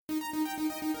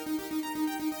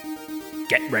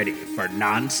Get ready for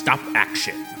non-stop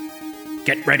action.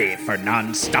 Get ready for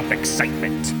non-stop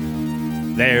excitement.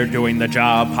 They're doing the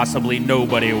job possibly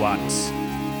nobody wants.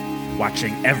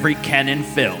 Watching every canon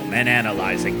film and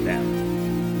analyzing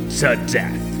them. To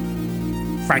death.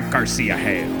 Frank Garcia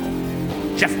Hale.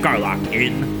 Jeff Garlock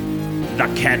in The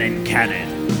Canon.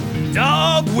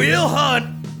 Dog will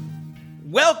hunt.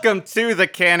 Welcome to The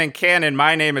Canon.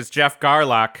 My name is Jeff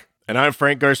Garlock. And I'm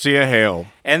Frank Garcia Hale.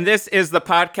 And this is the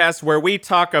podcast where we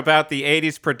talk about the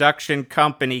 80s production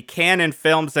company Canon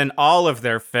Films and all of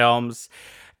their films.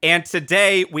 And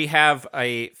today we have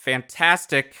a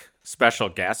fantastic special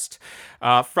guest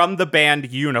from the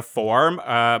band Uniform,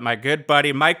 my good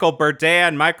buddy Michael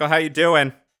Berdan. Michael, how you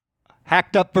doing?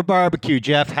 Hacked up for barbecue,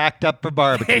 Jeff. Hacked up for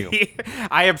barbecue.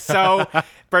 I am so...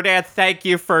 Berdan, thank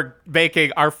you for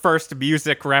making our first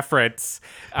music reference.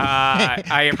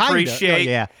 I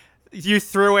appreciate... You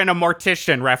threw in a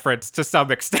Mortician reference to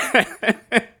some extent.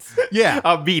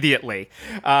 Immediately.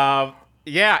 And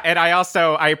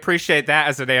I appreciate that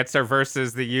as an answer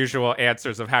versus the usual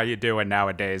answers of how you doing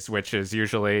nowadays, which is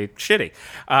usually shitty,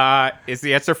 is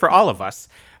the answer for all of us.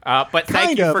 But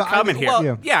thank you for coming here.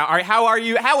 Well, how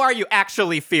are you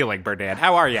actually feeling, Berdan?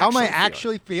 How are you? How am I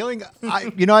actually feeling?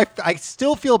 I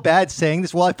still feel bad saying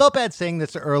this. Well, I felt bad saying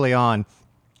this early on.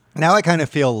 Now I kind of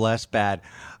feel less bad.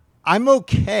 I'm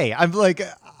okay. I'm like,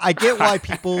 I get why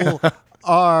people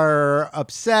are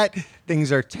upset.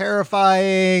 Things are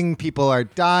terrifying. People are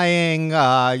dying.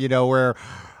 We're,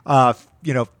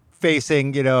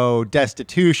 facing,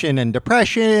 destitution and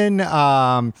depression.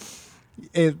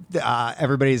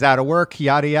 Everybody's out of work,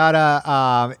 yada,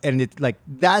 yada. And it's like,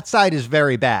 that side is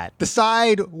very bad. The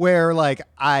side where like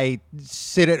I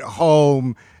sit at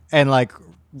home and like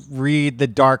read The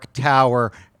Dark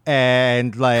Tower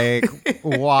and like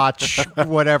watch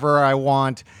whatever I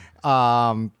want,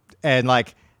 and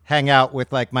like hang out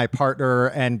with like my partner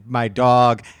and my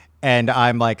dog, and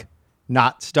I'm like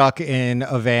not stuck in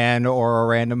a van or a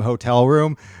random hotel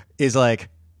room is like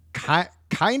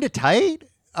kind of tight.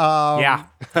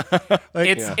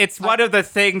 It's one of the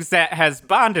things that has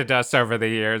bonded us over the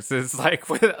years is like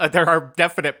there are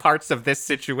definite parts of this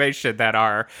situation that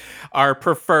are our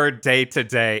preferred day to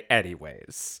day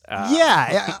anyways.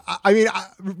 I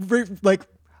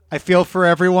feel for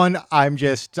everyone. I'm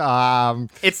just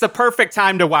it's the perfect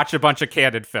time to watch a bunch of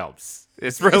Canon films.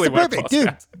 It's really perfect,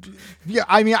 dude. Yeah,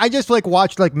 I mean, I just like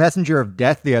watched like Messenger of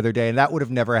Death the other day, and that would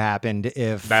have never happened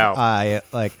if I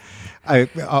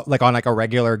on like a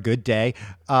regular good day.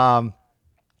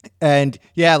 And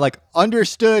yeah, like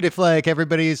understood if like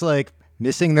everybody's like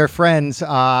missing their friends.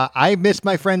 I miss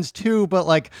my friends too, but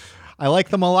like I like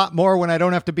them a lot more when I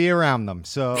don't have to be around them.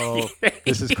 So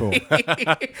this is cool.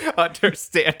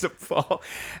 Understandable.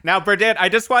 Now, Berdan, I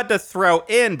just wanted to throw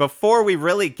in before we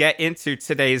really get into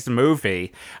today's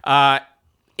movie,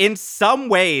 in some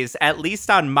ways, at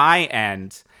least on my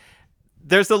end,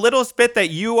 there's a little bit that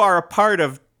you are a part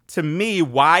of, to me,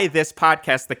 why this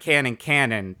podcast, The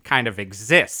Canon, kind of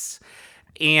exists.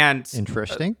 And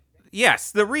interesting.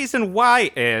 Yes, the reason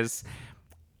why is,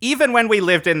 even when we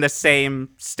lived in the same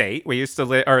state, we used to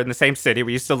live, or in the same city,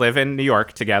 we used to live in New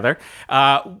York together,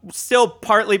 still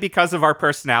partly because of our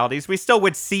personalities, we still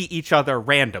would see each other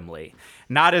randomly.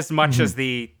 Not as much as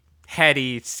the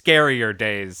heady, scarier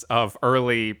days of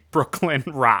early Brooklyn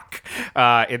rock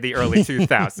in the early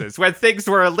 2000s, when things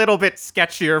were a little bit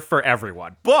sketchier for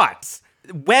everyone. But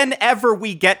whenever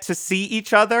we get to see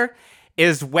each other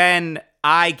is when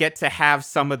I get to have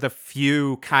some of the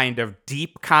few kind of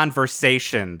deep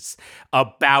conversations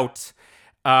about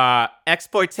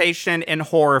exploitation in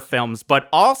horror films, but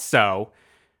also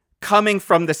coming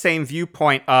from the same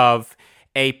viewpoint of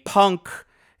a punk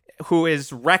who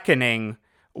is reckoning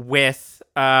with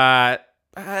the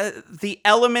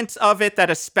elements of it that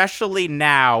especially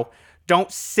now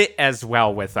don't sit as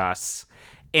well with us,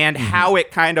 and how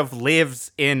it kind of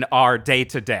lives in our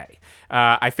day-to-day.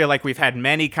 I feel like we've had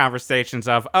many conversations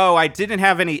of, I didn't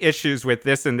have any issues with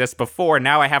this and this before.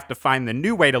 Now I have to find the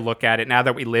new way to look at it now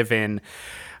that we live in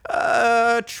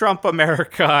Trump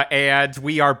America, and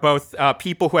we are both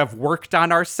people who have worked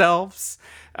on ourselves.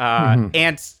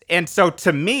 And so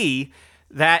to me,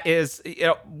 that is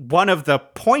one of the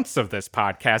points of this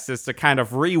podcast, is to kind of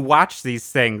rewatch these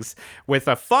things with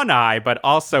a fun eye, but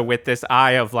also with this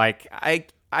eye of like, I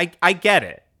get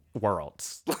it.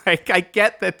 Worlds. Like, I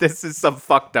get that this is some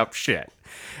fucked up shit.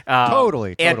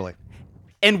 Totally.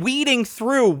 And weeding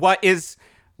through what is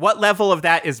What level of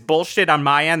that is bullshit on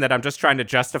my end that I'm just trying to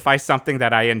justify something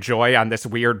that I enjoy on this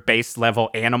weird base level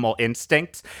animal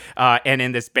instinct and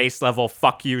in this base level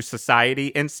fuck you society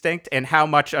instinct, and how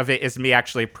much of it is me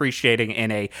actually appreciating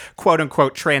in a quote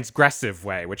unquote transgressive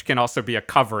way, which can also be a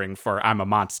covering for I'm a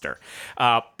monster.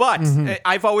 But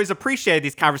I've always appreciated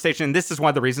these conversations, and this is one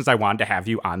of the reasons I wanted to have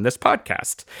you on this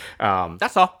podcast.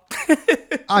 That's all.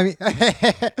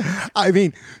 I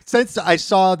mean, since I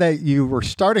saw that you were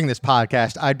starting this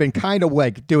podcast, I'd been kind of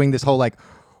like doing this whole like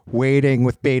waiting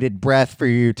with bated breath for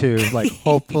you to like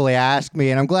hopefully ask me.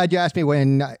 And I'm glad you asked me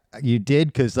when you did,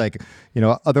 because like,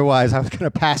 otherwise I was going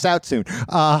to pass out soon.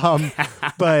 Yeah,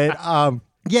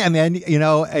 man,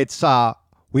 it's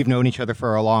we've known each other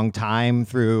for a long time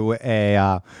through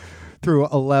a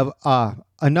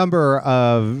number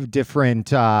of different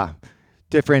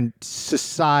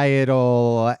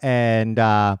societal and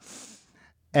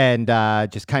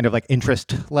just kind of like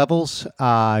interest levels,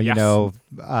 Yes.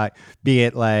 Be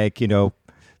it like,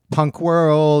 punk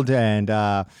world and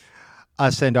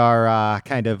us and our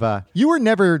kind of, you were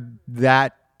never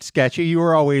that sketchy. You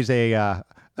were always a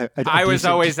I was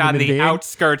decent always on human the being.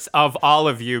 outskirts of all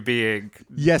of you being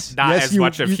not as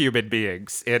much of human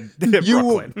beings in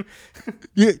Brooklyn.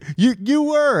 You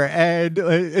were, and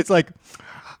it's like,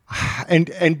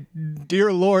 and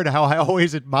dear Lord, how I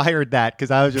always admired that,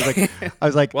 because I was just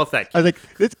like, Well, thank you. I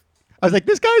was like,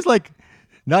 this guy's like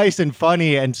nice and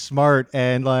funny and smart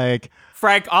and like.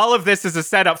 Frank, all of this is a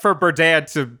setup for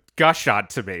Berdan to gush on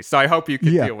to me, so I hope you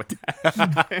can deal with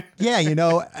that. Yeah,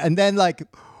 and then like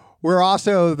we're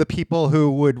also the people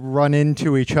who would run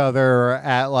into each other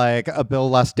at like a Bill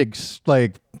Lustig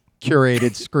like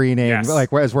curated screening, Yes.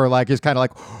 like as we're like just kind of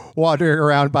like wandering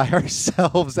around by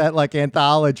ourselves at like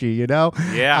Anthology,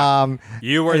 Yeah.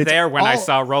 You were and it's there when I all-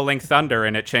 saw Rolling Thunder,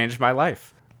 and it changed my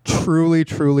life. Truly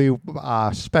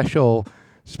special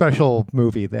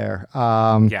movie there.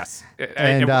 Yes.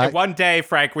 And one day,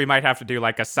 Frank, we might have to do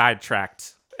like a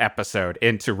sidetracked episode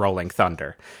into Rolling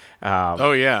Thunder.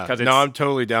 Oh yeah, 'Cause no, I'm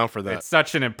totally down for that. It's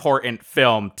such an important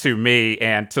film to me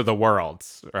and to the world,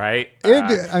 right?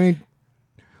 I mean,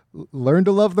 learn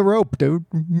to love the rope, dude.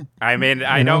 I mean,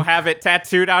 I don't have it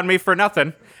tattooed on me for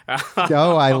nothing.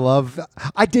 No,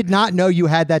 I did not know you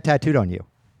had that tattooed on you.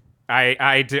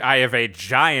 I have a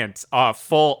giant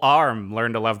full arm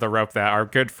Learn to Love the Rope that our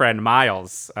good friend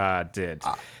Miles did.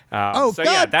 Oh, so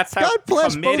God, yeah, that's how God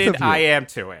bless both committed of you. I am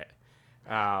to it.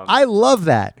 I love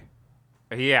that.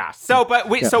 Yeah. So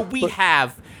we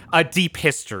have a deep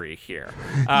history here.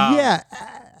 Yeah,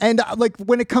 and like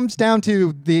when it comes down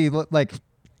to the like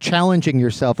challenging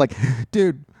yourself, like,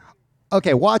 dude,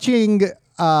 okay, watching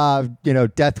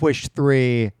Death Wish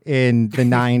 3 in the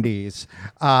 90s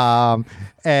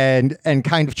and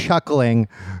kind of chuckling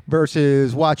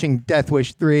versus watching Death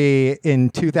Wish 3 in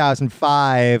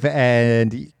 2005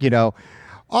 and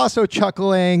also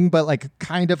chuckling, but like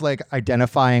kind of like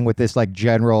identifying with this like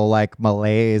general like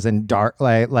malaise and dark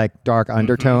like dark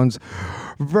undertones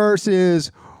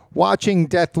versus watching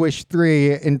Death Wish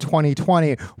 3 in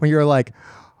 2020 when you're like,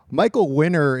 Michael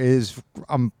Winner is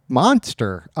a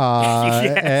monster.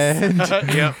 And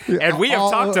And we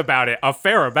have talked about it a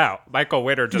fair amount. Michael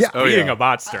Winner just being a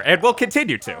monster, and we'll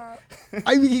continue to.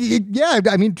 I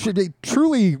mean,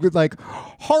 truly like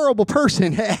horrible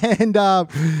person, and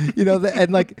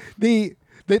and like the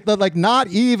like not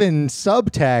even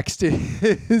subtext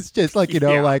is just like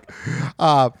like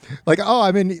oh,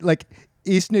 I'm in like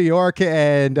East New York,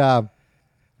 and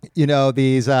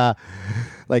these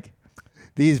like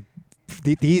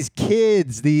these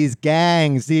kids, these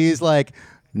gangs, these like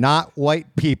not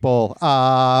white people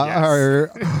are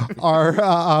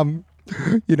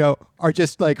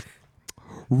just like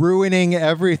ruining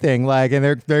everything, like, and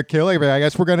they're killing everything. I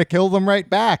guess we're gonna kill them right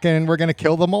back, and we're gonna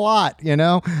kill them a lot,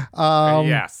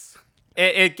 Yes,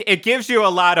 it gives you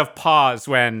a lot of pause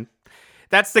when.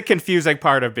 That's the confusing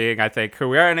part of being, I think, who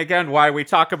we are. And again, why we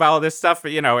talk about all this stuff.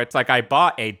 It's like I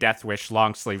bought a Death Wish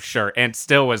long sleeve shirt and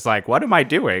still was like, what am I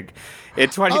doing in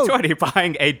 2020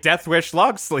 buying a Death Wish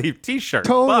long sleeve t-shirt?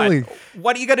 Totally. But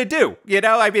what are you going to do?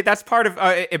 I mean, that's part of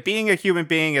being a human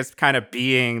being is kind of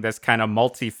being this kind of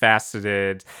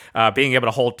multifaceted, being able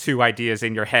to hold two ideas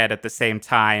in your head at the same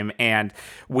time and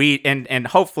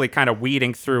hopefully kind of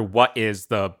weeding through what is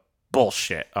the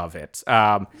bullshit of it.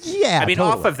 I mean, totally.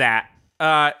 off of that,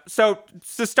 so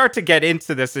to start to get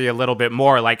into this a little bit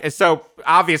more, like, so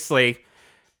obviously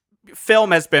film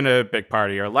has been a big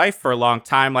part of your life for a long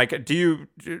time. Like,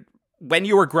 when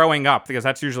you were growing up, because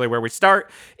that's usually where we start,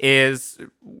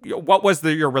 what was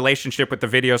your relationship with the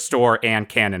video store and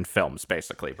Canon Films,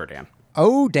 basically, Berdan?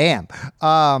 Oh, damn.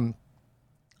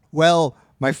 Well,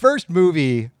 My first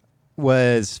movie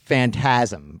was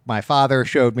Phantasm. My father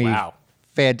showed me Wow.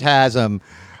 Phantasm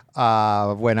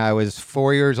when I was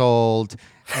 4 years old,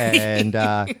 and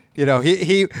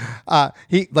he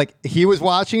was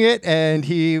watching it, and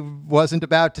he wasn't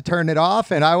about to turn it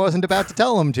off, and I wasn't about to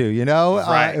tell him to,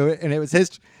 Right. and it was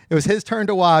his turn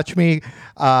to watch me.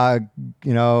 God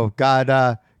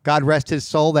rest his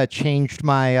soul. That changed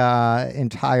my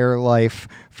entire life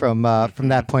from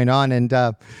that point on,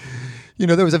 and.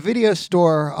 There was a video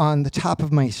store on the top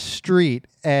of my street,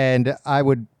 and I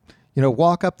would,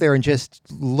 walk up there and just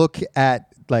look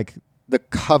at like the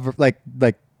cover, like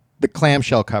the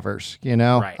clamshell covers,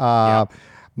 Right. Yeah.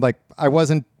 Like I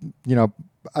wasn't,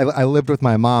 I lived with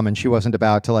my mom, and she wasn't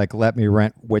about to like let me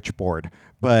rent Witchboard,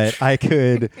 but I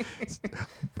could,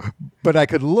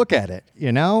 look at it,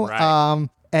 Right.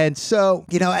 and so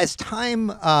as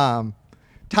time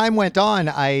went on,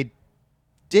 I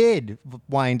did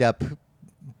wind up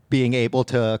being able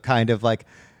to kind of like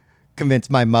convince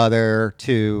my mother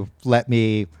to let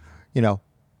me,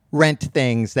 rent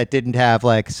things that didn't have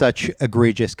like such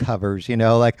egregious covers,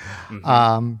 like,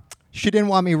 she didn't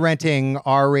want me renting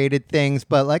R-rated things,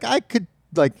 but like I could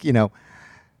like,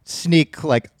 sneak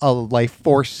like a Life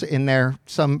Force in there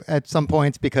at some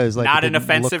points because like Not it an didn't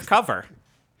offensive cover.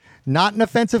 not an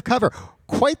offensive cover.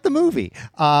 Quite the movie.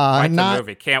 Quite the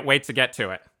movie. Can't wait to get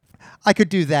to it. I could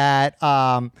do that.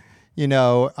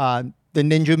 The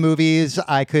ninja movies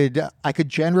I could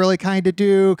generally kind of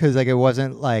do because like it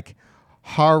wasn't like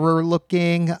horror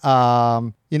looking.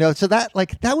 So that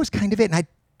was kind of it. And I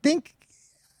think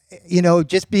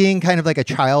just being kind of like a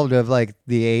child of like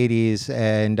the 80s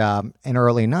and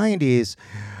early 90s,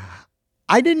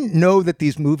 I didn't know that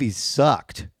these movies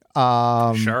sucked.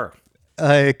 Sure.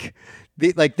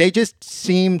 They just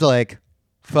seemed like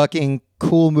fucking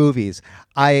cool movies.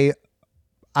 I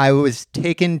was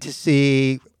taken to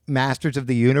see Masters of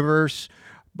the Universe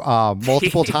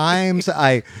multiple times.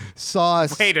 I saw Wait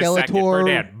a second, Skeletor.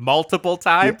 Berdan. Multiple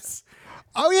times?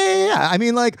 Oh yeah. I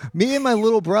mean, like me and my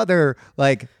little brother,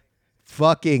 like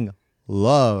fucking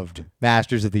loved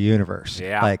Masters of the Universe.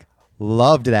 Yeah. Like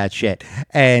loved that shit.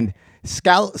 And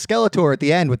Skeletor at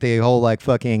the end with the whole like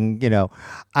fucking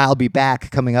I'll be back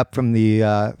coming up from the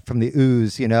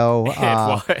ooze. It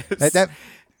was.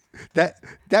 That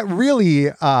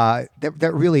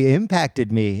really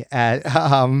impacted me. It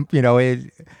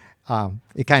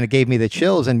kind of gave me the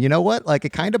chills, and you know what? Like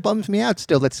it kind of bums me out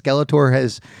still that Skeletor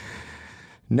has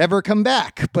never come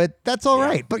back, but that's all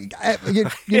right. But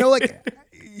like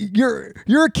you're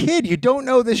a kid, you don't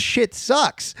know this shit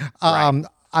sucks. Right.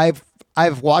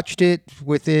 I've watched it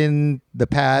within the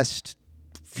past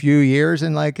few years,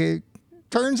 and like it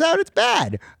turns out it's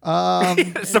bad.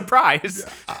 Surprise.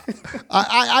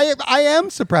 I am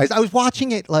surprised. I was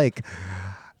watching it like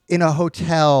in a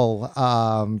hotel,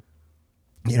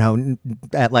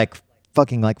 at like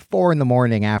fucking like 4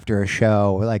 a.m. after a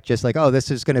show, like just like, oh, this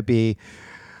is going to be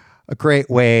a great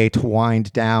way to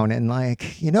wind down. And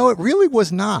like, it really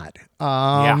was not.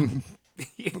 Yeah.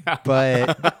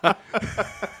 But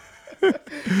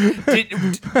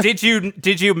Did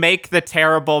you make the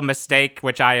terrible mistake,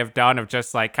 which I have done, of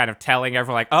just like kind of telling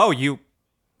everyone like, oh, you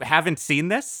haven't seen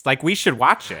this? Like we should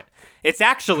watch it. It's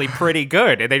actually pretty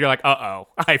good. And then you're like, uh-oh,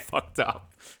 I fucked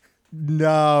up.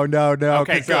 No.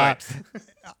 Okay, 'cause, good.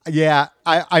 Yeah.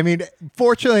 I mean,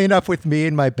 fortunately enough with me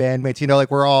and my bandmates,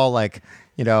 like we're all like,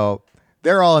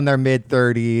 they're all in their mid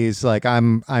 30s. Like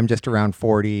I'm just around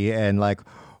 40. And like,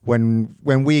 when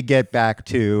we get back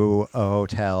to a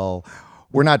hotel,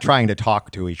 we're not trying to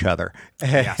talk to each other.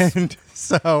 Yes. And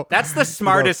so That's the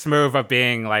smartest move of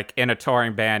being like in a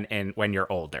touring band when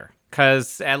you're older.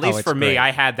 Because at least it's for me, great.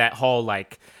 I had that whole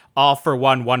like all for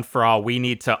one for all. We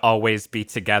need to always be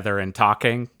together and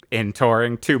talking in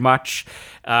touring too much,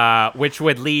 which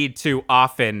would lead to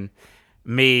often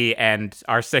me and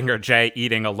our singer Jay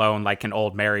eating alone like an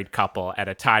old married couple at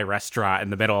a Thai restaurant in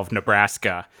the middle of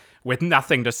Nebraska with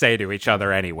nothing to say to each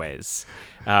other anyways.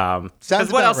 Because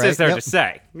Sounds what about else is right. there Yep. to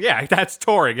say? Yeah, that's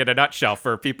touring in a nutshell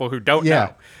for people who don't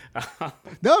Yeah. know.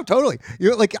 No, totally.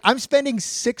 You're like, I'm spending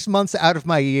 6 months out of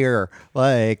my year,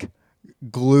 like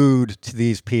glued to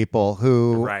these people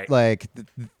who Right. like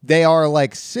they are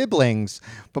like siblings,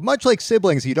 but much like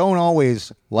siblings, you don't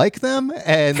always like them,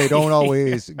 and they don't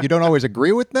always you don't always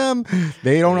agree with them.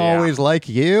 They don't Yeah. always like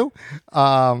you.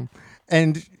 And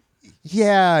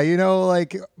yeah,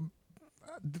 like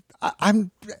I'm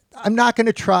not going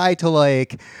to try to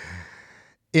like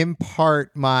impart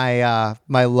my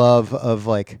my love of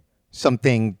like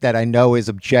something that I know is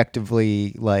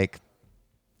objectively like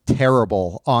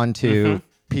terrible onto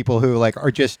people who like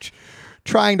are just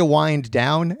trying to wind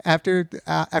down after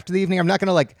the evening. I'm not going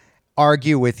to like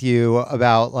argue with you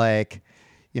about like,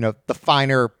 the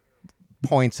finer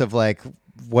points of like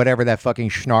whatever that fucking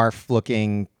schnarf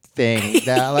looking thing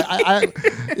that like,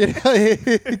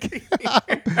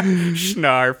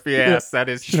 Schnarf, yes, that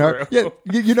is schnarf. true.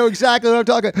 Yeah, you know exactly what I'm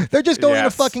talking about. They're just going to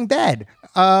fucking bed.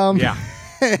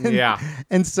 Yeah.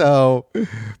 And so,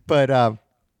 but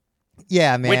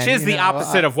yeah, man. Which is the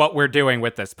opposite of what we're doing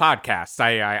with this podcast.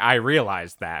 I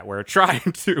realize that. We're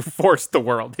trying to force the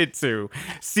world into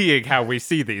seeing how we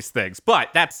see these things. But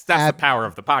that's the power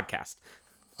of the podcast.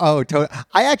 Oh, totally.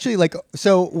 I actually like,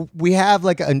 so we have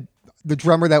like the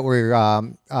drummer that we're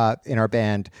in our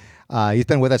band. He's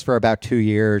been with us for about 2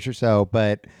 years or so,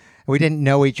 but we didn't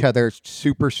know each other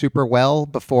super, super well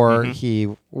before he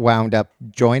wound up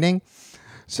joining.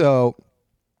 So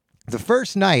the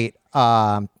first night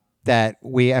that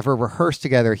we ever rehearsed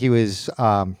together, he was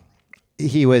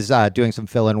doing some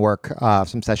fill-in work,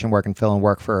 some session work and fill-in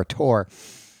work for a tour.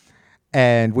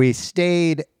 And we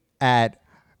stayed at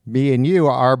me and you,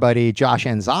 our buddy Josh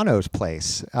Anzano's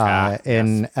place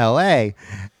in LA.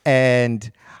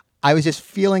 And I was just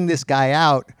feeling this guy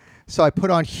out. So I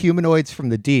put on Humanoids from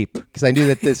the Deep because I knew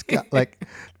that this guy,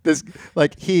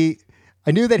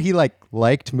 I knew that he like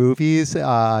liked movies.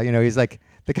 He's like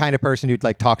the kind of person who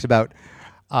like talks about,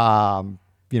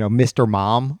 Mr.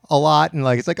 Mom a lot. And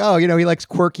like, it's like, oh, he likes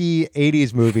quirky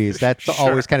 80s movies. That's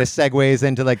always kind of segues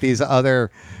into like these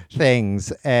other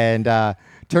things. And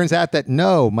turns out that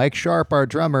no, Mike Sharp, our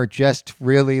drummer, just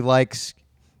really likes,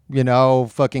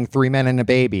 fucking Three Men and a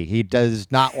Baby. He does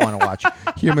not want to watch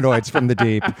Humanoids from the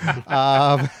Deep.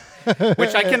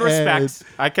 Which I can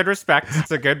respect.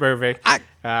 It's a good movie.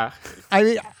 I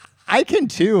mean, I can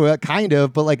too, kind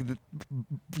of, but like,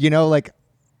 like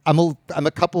I'm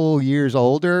a couple years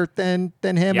older than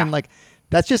him, and like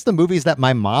that's just the movies that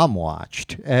my mom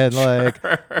watched, and like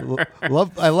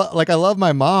I love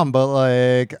my mom, but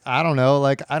like I don't know,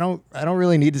 like I don't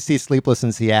really need to see Sleepless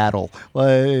in Seattle,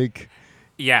 like.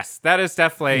 Yes, that is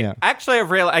definitely actually a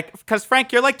real, because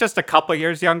Frank, you're like just a couple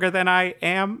years younger than I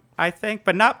am, I think,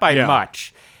 but not by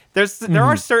much. There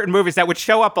are certain movies that would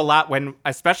show up a lot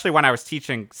especially when I was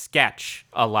teaching sketch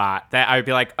a lot, that I would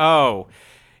be like, oh,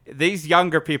 these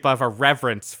younger people have a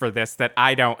reverence for this that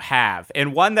I don't have.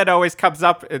 And one that always comes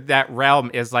up in that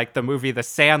realm is like the movie The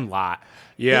Sandlot.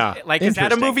 Yeah. Is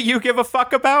that a movie you give a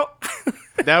fuck about?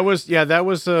 That was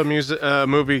a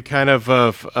movie kind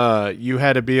of you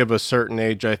had to be of a certain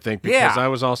age, I think, because I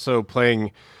was also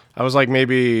playing, I was like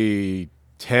maybe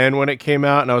 10 when it came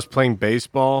out, and I was playing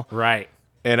baseball. Right.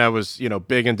 And I was,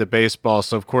 big into baseball,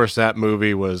 so of course that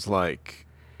movie was like,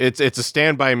 it's a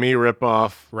Stand By Me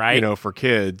ripoff, right? For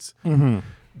kids. Mm-hmm.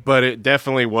 But it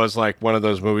definitely was like one of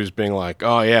those movies being like,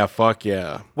 oh yeah, fuck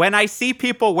yeah. When I see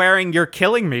people wearing You're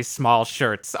Killing Me small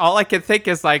shirts, all I can think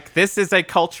is like, this is a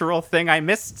cultural thing I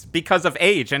missed because of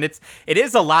age. And it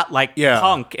is a lot like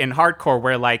punk and hardcore,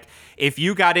 where like, if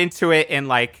you got into it in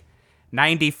like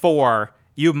 94,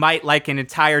 you might like an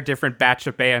entire different batch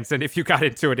of bands than if you got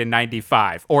into it in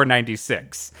 95 or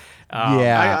 96.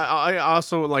 I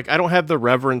also like, I don't have the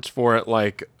reverence for it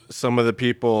like some of the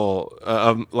people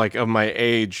of my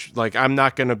age. Like, I'm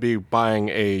not going to be buying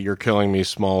a You're Killing Me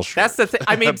small shirt. That's the thing.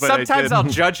 I mean, sometimes I'll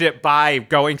judge it by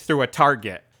going through a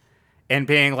Target and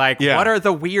being like, what are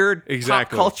the weird pop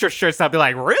culture shirts? I'll be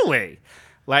like, really?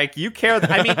 Like, you care?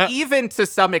 I mean, even to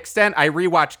some extent, I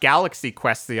rewatched Galaxy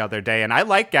Quest the other day, and I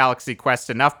like Galaxy Quest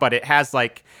enough, but it has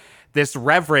like this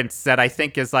reverence that I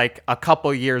think is like a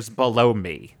couple years below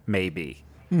me, maybe.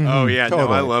 Oh yeah, totally.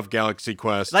 No, I love Galaxy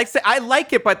Quest. Like, I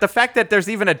like it, but the fact that there's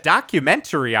even a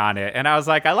documentary on it, and I was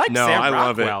like, I like Sam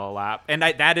Rockwell a lot, and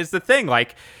that is the thing.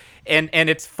 Like, and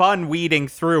it's fun weeding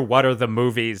through what are the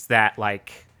movies that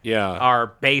like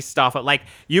are based off of. Like,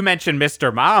 you mentioned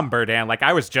Mr. Mom, Berdan. Like,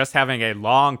 I was just having a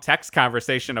long text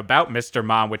conversation about Mr.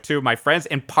 Mom with two of my friends,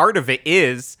 and part of it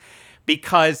is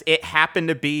because it happened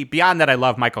to be, beyond that I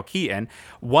love Michael Keaton,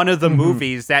 one of the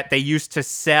movies that they used to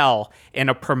sell in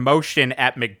a promotion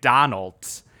at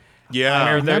McDonald's. Yeah.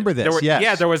 I remember this, yes.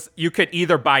 Yeah, there was, you could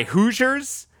either buy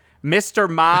Hoosiers, Mr.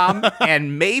 Mom,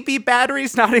 and maybe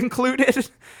batteries not included.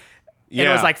 Yeah.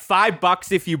 It was like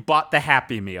 $5 if you bought the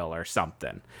Happy Meal or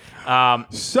something.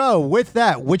 So with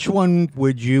that, which one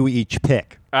would you each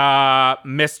pick?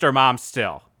 Mr. Mom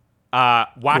still.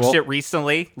 Watched it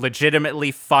recently,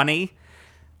 legitimately funny.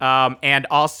 And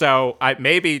also, I'm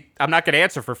not going to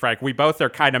answer for Frank. We both are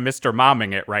kind of Mr.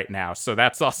 Momming it right now, so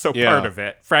that's also part of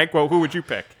it. Frank, well, who would you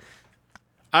pick?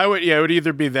 It would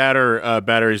either be that or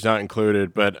Batteries Not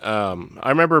Included. But I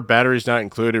remember Batteries Not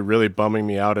Included really bumming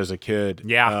me out as a kid.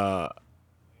 Yeah.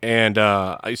 And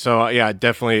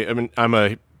definitely. I mean, I'm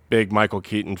a big Michael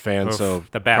Keaton fan, Oof, so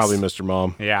the best. probably Mr.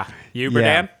 Mom. Yeah. You,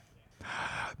 Berdan?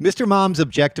 Mr. Mom's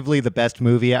objectively the best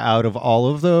movie out of all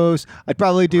of those. I'd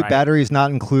probably do Right. Batteries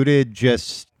Not Included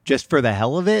just for the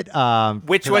hell of it.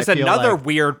 Which 'cause was I feel another like-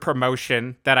 weird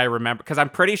promotion that I remember, because I'm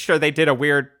pretty sure they did a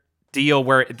weird deal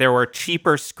where there were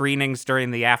cheaper screenings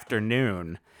during the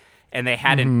afternoon, and they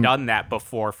hadn't done that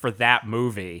before for that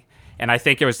movie. And I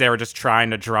think it was they were just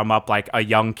trying to drum up like a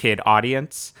young kid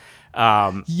audience.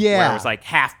 Where it was like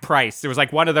half price. It was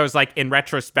like one of those, like, in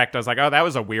retrospect, I was like, oh, that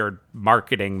was a weird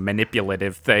marketing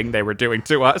manipulative thing they were doing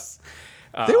to us.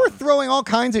 They were throwing all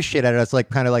kinds of shit at us, like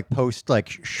kind of like post like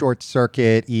Short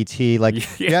Circuit, ET. Like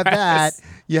you have that.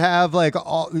 You have like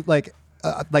all like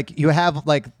you have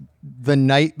like the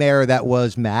nightmare that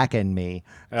was Mac and Me.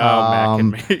 Oh, Mac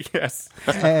and Me, yes.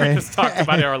 We just talked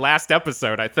about it in our last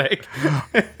episode, I think.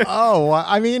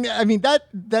 I mean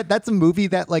that's a movie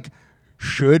that like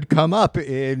should come up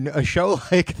in a show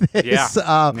like this.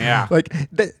 Yeah. Like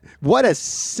what a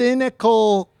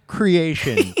cynical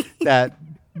creation that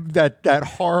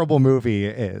horrible movie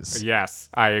is. Yes,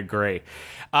 I agree.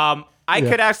 I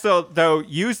could also, though,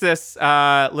 use this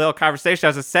little conversation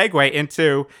as a segue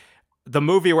into the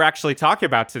movie we're actually talking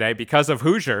about today because of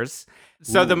Hoosiers.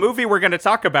 So the movie we're going to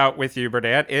talk about with you,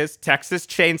 Berdan, is Texas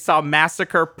Chainsaw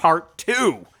Massacre Part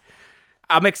 2.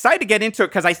 I'm excited to get into it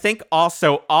because I think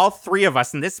also all three of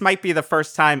us, and this might be the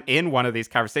first time in one of these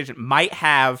conversations, might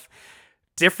have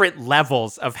different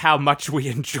levels of how much we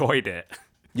enjoyed it.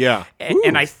 Yeah.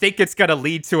 And I think it's going to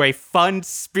lead to a fun,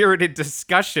 spirited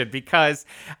discussion because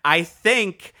I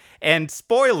think, and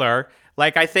spoiler,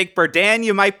 like I think Berdan,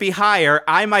 you might be higher,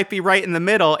 I might be right in the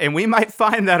middle, and we might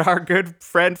find that our good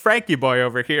friend Frankie Boy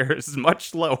over here is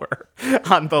much lower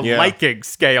on the liking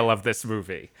scale of this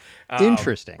movie.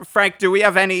 Interesting. Frank, do we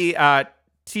have any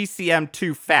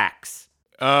TCM2 facts?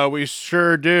 We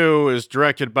sure do. Is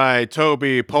directed by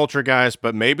Toby Poltergeist,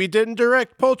 but maybe didn't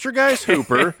direct Poltergeist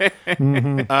Hooper.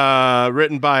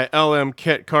 Written by L.M.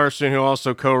 Kit Carson, who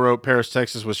also co-wrote Paris,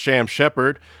 Texas with Sam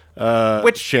Shepard.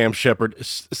 Sam Shepard.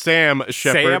 Sam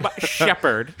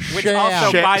Shepard. Which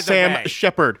also, by the way,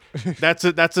 Shepard. That's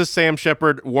a Sam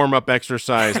Shepard warm-up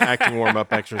exercise, acting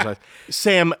warm-up exercise.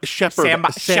 Sam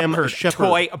Shepard. Sam Shepard.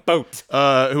 Toy boat.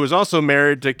 Who was also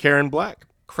married to Karen Black.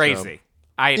 Crazy.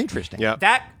 Interesting. Yeah.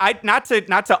 That not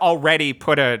to already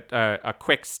put a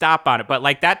quick stop on it, but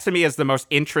like that to me is the most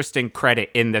interesting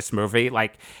credit in this movie.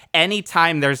 Like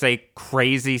anytime there's a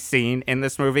crazy scene in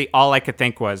this movie, all I could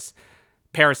think was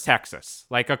Paris, Texas.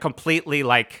 Like a completely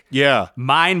like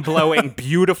mind-blowing,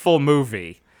 beautiful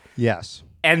movie. Yes.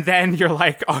 And then you're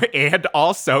like, oh, and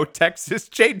also Texas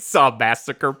Chainsaw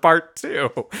Massacre Part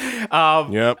 2.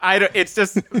 It's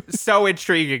just so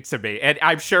intriguing to me. And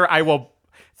I'm sure I will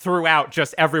throughout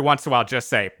just every once in a while just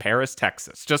say Paris,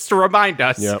 Texas, just to remind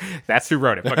us that's who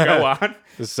wrote it. But go on.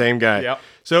 The same guy. Yep.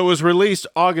 So it was released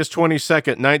August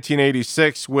 22nd,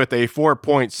 1986 with a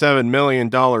 $4.7 million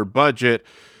budget.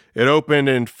 It opened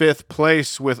in 5th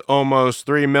place with almost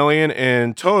 $3 million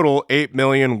in total, $8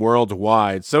 million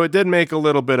worldwide. So it did make a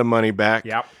little bit of money back.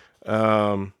 Yep.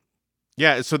 So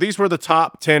these were the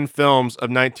top 10 films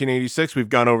of 1986. We've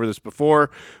gone over this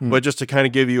before, but just to kind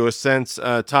of give you a sense,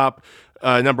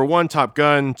 number 1, Top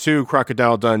Gun, 2,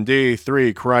 Crocodile Dundee,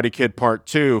 3, Karate Kid Part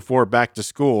 2, 4, Back to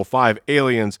School, 5,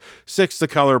 Aliens, 6, The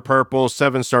Color Purple,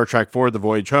 7, Star Trek 4, The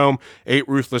Voyage Home, 8,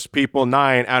 Ruthless People,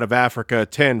 9, Out of Africa,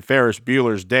 10, Ferris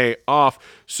Bueller's Day Off.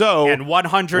 So, and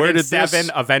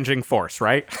 107, Avenging Force,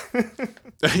 right?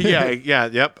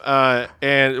 Yep.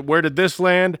 And where did this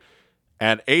land?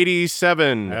 At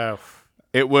 87. Oh.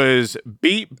 It was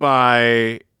beat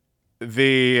by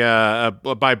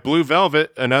by Blue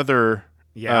Velvet, another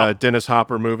Dennis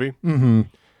Hopper movie. Mm-hmm.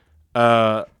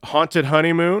 Haunted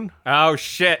Honeymoon. Oh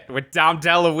shit, with Dom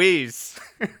DeLuise.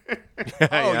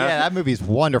 That movie's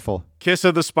wonderful. Kiss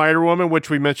of the Spider Woman,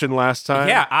 which we mentioned last time.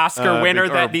 Yeah, Oscar winner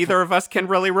that neither of us can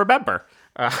really remember.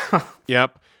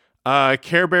 Yep.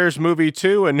 Care Bears Movie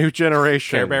 2, A New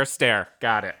Generation. Care Bear Stare.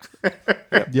 Got it.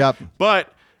 Yep.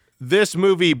 But this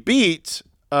movie beat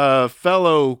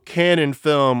fellow Cannon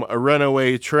film, A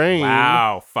Runaway Train.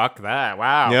 Wow, fuck that.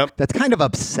 Wow. Yep. That's kind of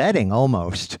upsetting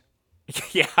almost.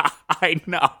 Yeah, I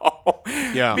know.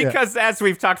 Yeah. Because as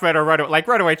we've talked about,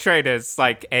 Runaway Train is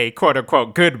like a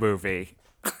quote-unquote good movie.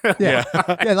 Yeah.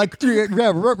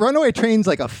 Runaway Train's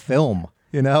like a film,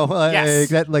 you know? Yes.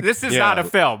 This is not a Yeah.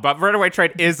 film, but Runaway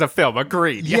Train is a film.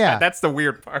 Agreed. Yeah. That's the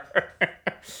weird part.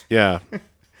 Yeah.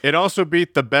 It also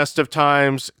beat The Best of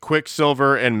Times,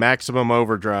 Quicksilver, and Maximum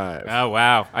Overdrive. Oh,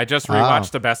 wow. I just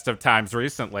rewatched The Best of Times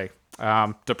recently.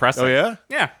 Depressing. Oh, yeah?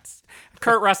 Yeah.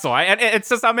 Kurt Russell. And it's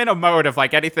just I'm in a mode of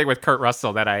like anything with Kurt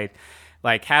Russell that I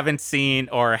like haven't seen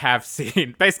or have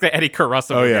seen. Basically any Kurt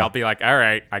Russell movie, I'll be like, all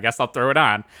right, I guess I'll throw it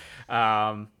on.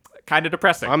 Kind of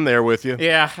depressing. I'm there with you.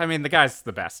 Yeah, I mean the guy's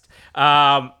the best.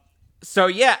 So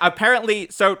yeah, apparently,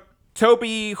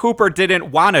 Tobe Hooper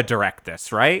didn't want to direct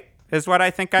this, right? Is what I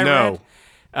think I read.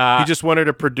 He just wanted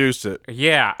to produce it.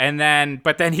 Yeah,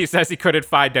 but then he says he couldn't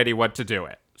find anyone to do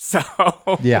it. So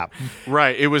Yeah.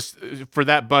 Right. It was for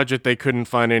that budget, they couldn't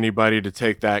find anybody to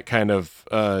take that kind of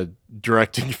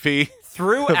directing fee.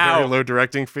 A very low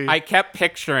directing fee. I kept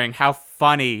picturing how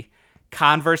funny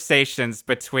conversations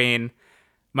between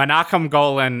Menachem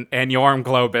Golan and Yorm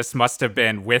Globus must have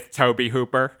been with Tobe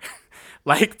Hooper.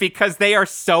 Like, because they are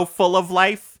so full of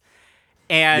life.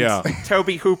 And Tobe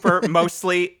Hooper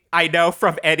mostly, I know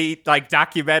from any like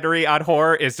documentary on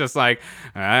horror, is just like,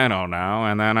 I don't know.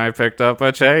 And then I picked up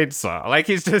a chainsaw. Like,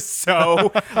 he's just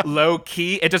so low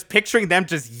key. And just picturing them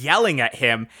just yelling at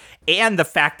him. And the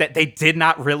fact that they did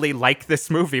not really like this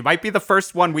movie might be the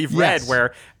first one we've read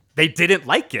where they didn't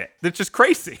like it. It's just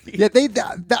crazy. Yeah,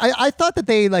 I thought that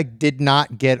they like did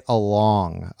not get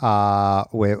along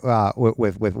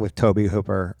with Tobe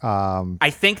Hooper. I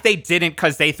think they didn't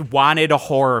because they wanted a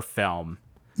horror film.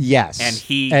 Yes, and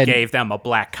he gave them a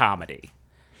black comedy.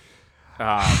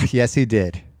 Yes, he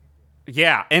did.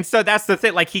 Yeah, and so that's the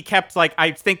thing. Like, he kept like,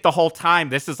 I think the whole time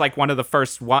this is like one of the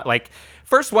first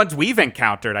ones we've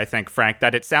encountered. I think, Frank,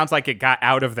 that it sounds like it got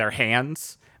out of their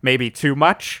hands, maybe too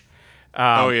much.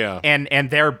 And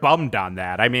they're bummed on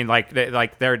that. I mean,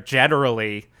 they're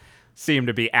generally seem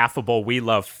to be affable. We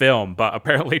love film, but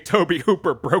apparently Tobe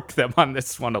Hooper broke them on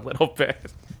this one a little bit,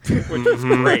 which is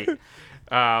great.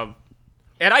 And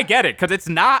I get it because it's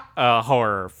not a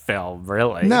horror film,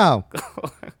 really. No.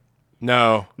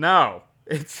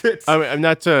 It's. I'm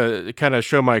not to kind of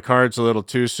show my cards a little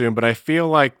too soon, but I feel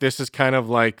like this is kind of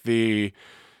like the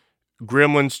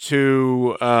Gremlins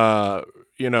 2.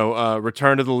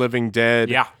 Return of the Living Dead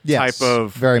type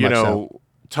of, very much so.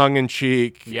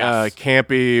 Tongue-in-cheek,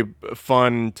 campy,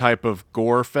 fun type of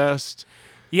gore fest.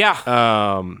 Yeah.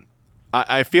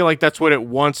 I feel like that's what it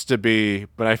wants to be,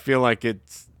 but I feel like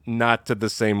it's not to the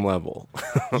same level.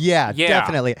 Yeah,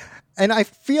 definitely. And I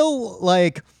feel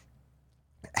like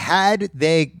had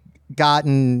they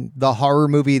gotten the horror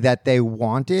movie that they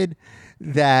wanted,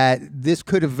 that this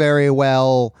could have very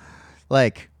well,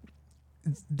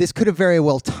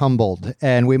 tumbled,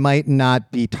 and we might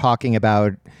not be talking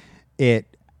about it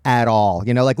at all.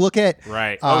 You know, like look at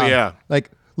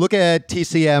look at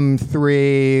TCM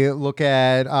 3. Look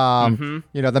at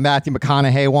the Matthew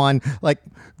McConaughey one. Like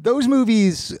those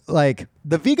movies, like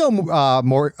the Viggo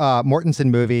Mortensen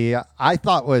movie, I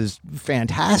thought was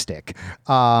fantastic.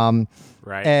 And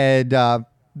the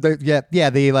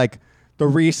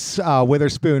Reese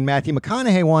Witherspoon Matthew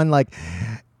McConaughey one, like.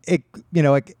 It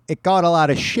got a lot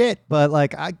of shit, but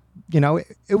like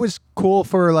it was cool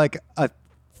for like a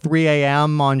 3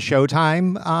 a.m. on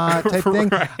Showtime type thing.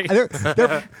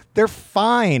 They're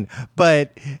fine,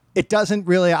 but it doesn't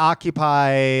really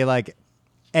occupy like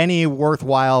any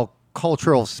worthwhile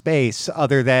cultural space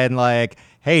other than like,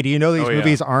 hey, do you know these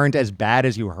movies aren't as bad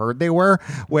as you heard they were?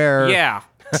 Where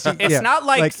it's not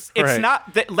like it's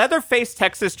not the Leatherface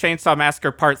Texas Chainsaw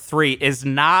Massacre Part 3 is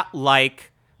not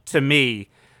like, to me,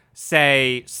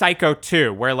 say Psycho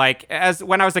 2, where like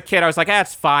when I was a kid I was like,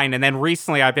 it's fine, and then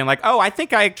recently I've been like, I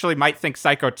think I actually might think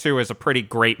Psycho 2 is a pretty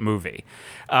great movie.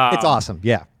 It's awesome,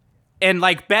 yeah, and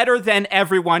like better than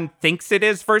everyone thinks it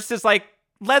is, versus like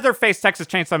Leatherface Texas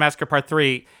Chainsaw Massacre Part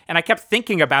 3, and I kept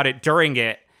thinking about it during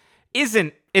it,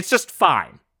 it's just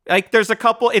fine. Like there's a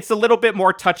couple, it's a little bit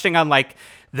more touching on like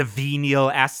the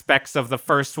venial aspects of the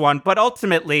first one, but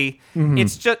ultimately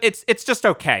it's just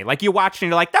okay. Like you watch and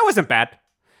you're like, that wasn't bad.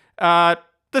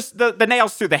 The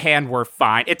nails through the hand were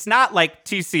fine. It's not like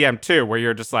TCM 2 where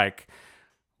you're just like,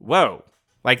 whoa,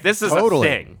 like this is a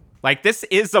thing. Like this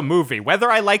is a movie,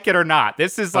 whether I like it or not.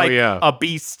 This is like a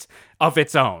beast of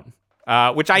its own,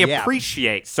 which I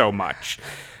appreciate so much.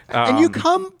 And you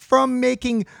come from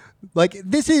making like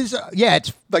this is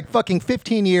it's like fucking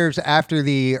 15 years after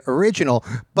the original,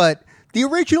 but the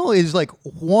original is like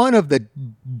one of the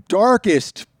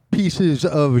darkest pieces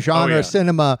of genre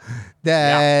cinema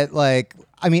that like,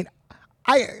 I mean,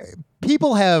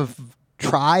 people have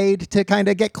tried to kind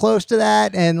of get close to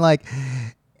that, and like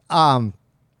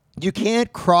you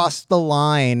can't cross the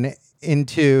line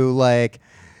into like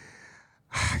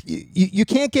you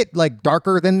can't get like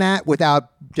darker than that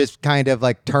without just kind of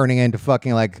like turning into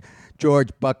fucking like George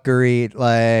Buckery,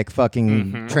 like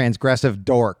fucking transgressive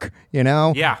dork, you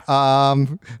know? Yeah.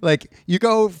 Like you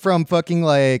go from fucking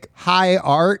like high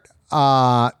art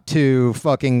to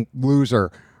fucking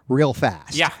loser real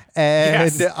fast. Yeah.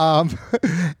 And Yes.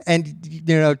 and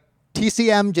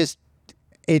TCM just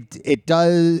it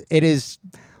is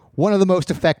one of the most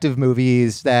effective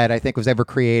movies that I think was ever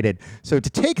created. So to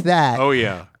take that, Oh,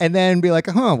 yeah. and then be like,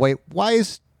 wait, why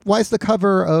is the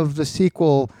cover of the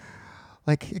sequel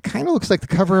like it kind of looks like the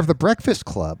cover of The Breakfast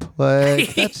Club?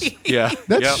 Like that's Yeah.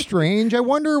 that's Yep. strange. I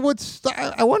wonder what's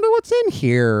in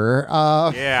here.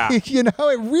 Yeah.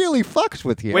 it really fucks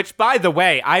with you. Which, by the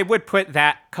way, I would put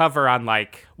that cover on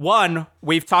one,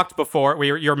 we've talked before,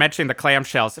 you're mentioning the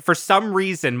clamshells. For some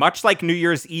reason, much like New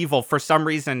Year's Evil, for some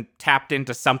reason tapped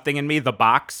into something in me, the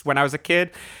box, when I was a kid.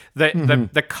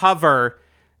 The cover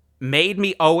made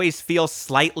me always feel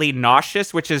slightly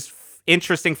nauseous, which is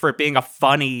interesting for it being a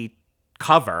funny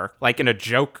cover, like in a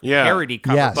joke parody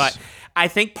cover. Yes. But I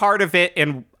think part of it,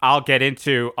 and I'll get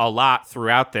into a lot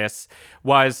throughout this,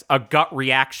 was a gut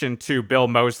reaction to Bill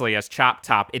Moseley as Chop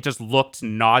Top. It just looked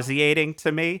nauseating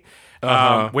to me,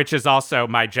 which is also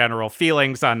my general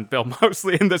feelings on Bill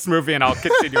Moseley in this movie, and I'll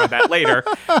continue on that later.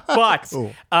 But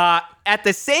at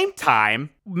the same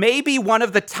time, maybe one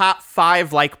of the top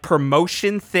 5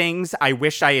 promotion things I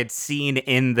wish I had seen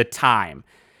in the time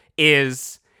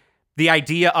is the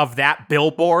idea of that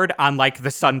billboard on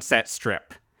the Sunset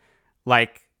Strip.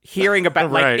 Hearing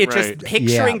about just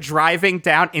picturing driving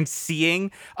down and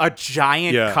seeing a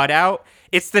giant cutout.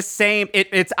 It's the same.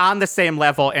 It's on the same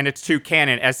level, and it's too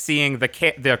canon as seeing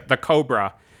the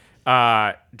Cobra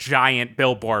giant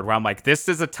billboard. Where I'm like, this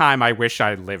is a time I wish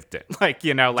I lived in.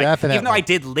 Definitely. Even though I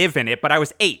did live in it, but I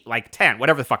was 8, 10,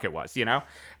 whatever the fuck it was.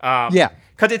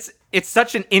 Because it's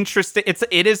such an interesting.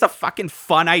 It is a fucking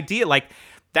fun idea.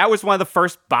 That was one of the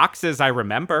first boxes I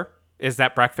remember, is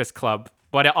that Breakfast Club.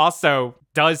 But it also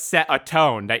does set a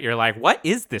tone that you're like, what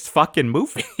is this fucking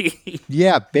movie?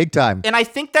 Yeah, big time. And I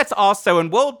think that's also,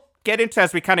 and we'll get into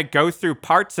as we kind of go through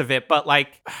parts of it, but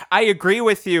I agree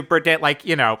with you, Berdan.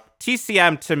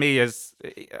 TCM to me is,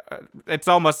 it's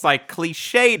almost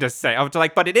cliche to say,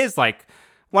 but it is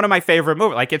one of my favorite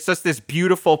movies. It's just this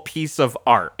beautiful piece of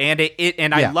art. And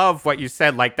I love what you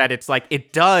said, that it's like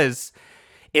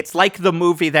the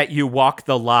movie that you walk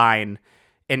the line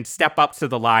and step up to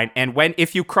the line. And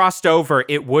if you crossed over,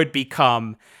 it would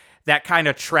become that kind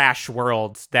of trash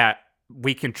world that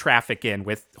we can traffic in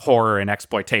with horror and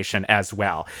exploitation as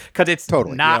well. Because it's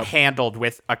not handled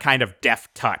with a kind of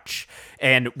deft touch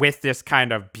and with this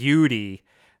kind of beauty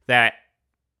that,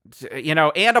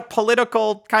 and a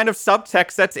political kind of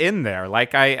subtext that's in there.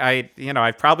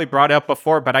 I've probably brought it up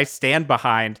before, but I stand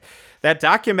behind that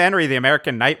documentary, The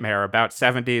American Nightmare, about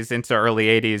 70s into early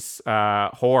 80s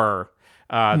horror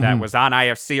that was on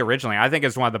IFC originally. I think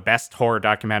it's one of the best horror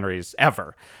documentaries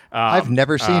ever. I've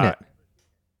never seen it.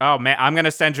 Oh, man, I'm going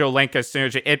to send you a link as soon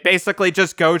as it basically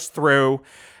just goes through.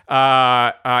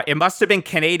 It must have been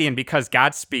Canadian because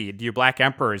Godspeed, You Black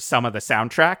Emperor is some of the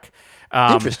soundtrack.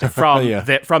 Interesting.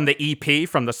 From the EP,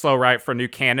 from the Slow Ride for New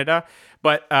Canada.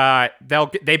 But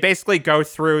they basically go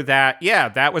through that. Yeah,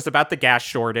 that was about the gas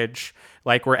shortage,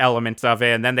 were elements of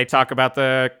it. And then they talk about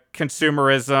the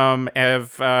consumerism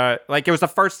of, it was the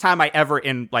first time I ever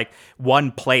in,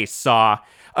 one place saw,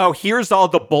 oh, here's all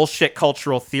the bullshit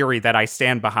cultural theory that I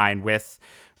stand behind with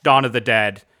Dawn of the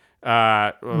Dead.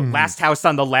 Last House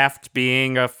on the Left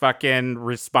being a fucking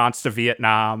response to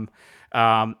Vietnam.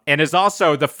 And is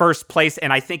also the first place,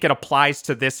 and I think it applies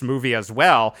to this movie as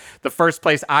well, the first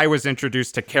place I was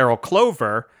introduced to Carol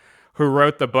Clover, who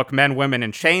wrote the book Men, Women,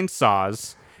 and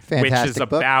Chainsaws, which is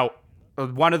about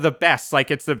one of the best.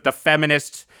 It's the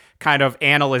feminist kind of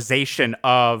analyzation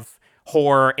of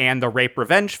horror and the rape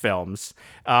revenge films,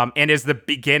 and is the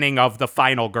beginning of the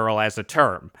final girl as a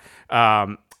term.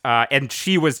 And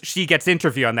she gets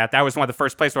interviewed on that. That was one of the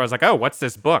first places where I was like, oh, what's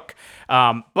this book?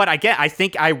 But I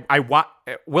think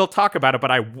we'll talk about it,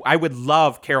 but I would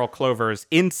love Carol Clover's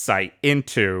insight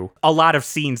into a lot of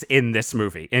scenes in this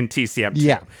movie, in TCM2.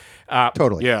 Yeah.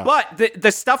 Totally. Yeah. But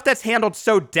the stuff that's handled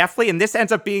so deftly, and this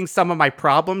ends up being some of my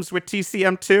problems with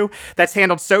TCM2, that's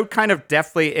handled so kind of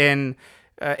deftly in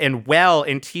well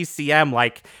in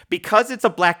TCM, because it's a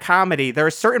black comedy, there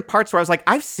are certain parts where I was like,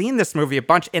 I've seen this movie a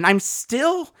bunch, and I'm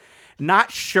still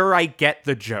not sure I get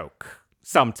the joke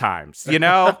sometimes,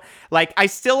 I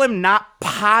still am not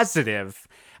positive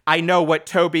I know what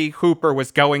Tobe Hooper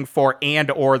was going for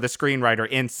and or the screenwriter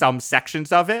in some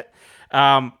sections of it,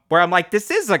 where I'm like,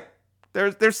 this is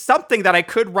there's something that I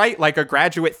could write a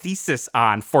graduate thesis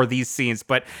on for these scenes,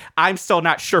 but I'm still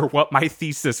not sure what my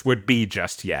thesis would be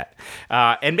just yet.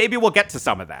 And maybe we'll get to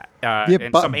some of that.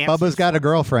 Bubba's got a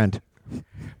girlfriend.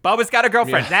 Bubba's got a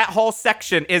girlfriend. Yeah. That whole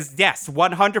section is, yes,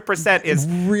 100% is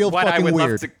real what fucking I would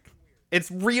weird. love to. It's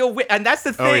real, and that's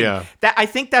the thing. Oh, yeah. That I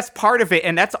think that's part of it,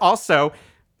 and that's also,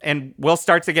 and we'll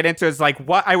start to get into is like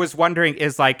what I was wondering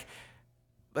is like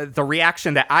the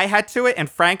reaction that I had to it, and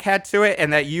Frank had to it,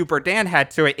 and that you, Berdan, had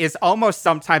to it is almost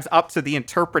sometimes up to the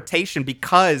interpretation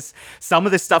because some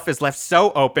of this stuff is left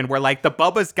so open. Where like the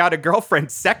Bubba's got a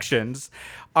girlfriend sections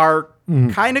are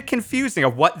kind of confusing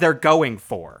of what they're going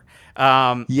for.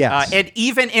 Yes. And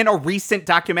even in a recent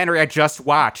documentary I just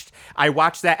watched, I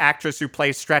watched that actress who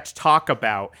plays Stretch talk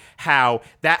about how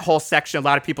that whole section, a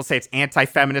lot of people say it's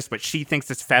anti-feminist, but she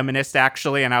thinks it's feminist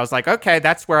actually. And I was like, okay,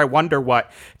 that's where I wonder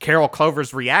what Carol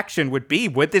Clover's reaction would be.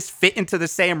 Would this fit into the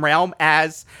same realm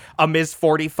as a Ms.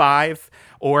 45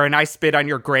 or an I Spit on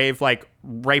Your Grave, like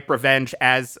rape revenge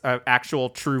as actual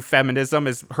true feminism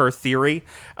is her theory?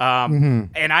 And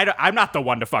I'm not the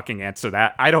one to fucking answer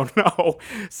that. I don't know.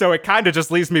 So it kind of just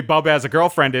leaves me Bubba as a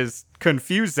girlfriend is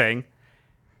confusing.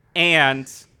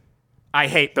 And I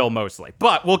hate Bill Moseley.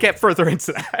 But we'll get further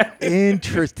into that.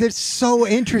 That's so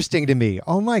interesting to me.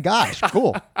 Oh my gosh,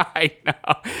 cool. I know.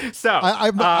 So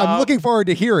I'm looking forward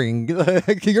to hearing.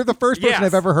 You're the first person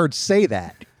I've ever heard say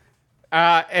that.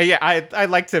 Yeah, I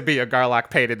like to be a Garlock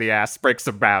pain in the ass, break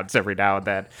some bounds every now and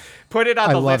then. Put it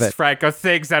on the list, Frank, of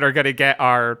things that are going to get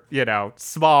our,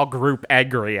 small group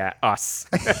angry at us.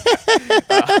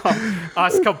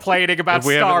 Us complaining about if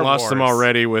we Star haven't lost Wars. them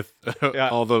already with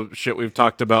all the shit we've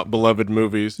talked about, beloved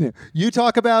movies. Yeah. You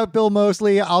talk about Bill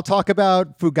Moseley, I'll talk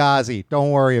about Fugazi.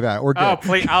 Don't worry about it. We're good. Oh,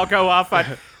 please, I'll go off on...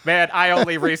 Man, I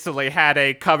only recently had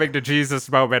a coming to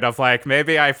Jesus moment of like,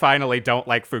 maybe I finally don't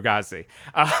like Fugazi.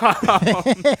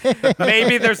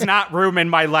 Maybe there's not room in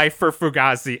my life for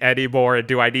Fugazi anymore, and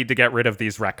do I need to get rid of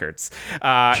these records?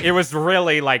 It was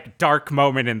really like dark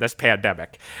moment in this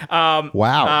pandemic.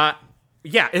 Wow.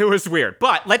 Yeah, it was weird.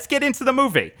 But let's get into the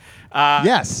movie.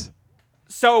 Yes.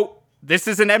 So this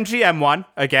is an MGM one,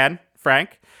 again,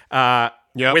 Frank,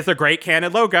 with a great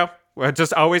Canon logo. We'll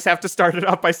just always have to start it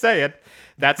up by saying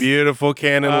that's beautiful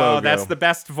Canon logo. Oh, that's the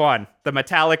best one. The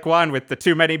metallic one with the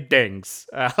too many dings.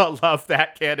 I love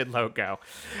that Canon logo.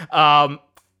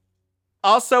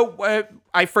 Also,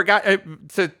 I forgot,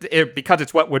 because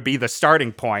it's what would be the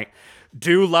starting point,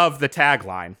 do love the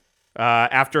tagline.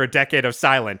 After a decade of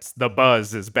silence, the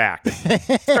buzz is back.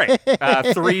 Great.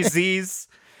 3 Z's.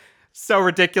 So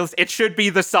ridiculous. It should be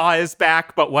the saw is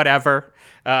back, but whatever.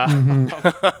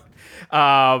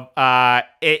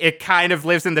 It kind of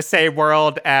lives in the same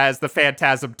world as the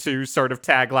Phantasm 2 sort of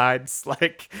taglines,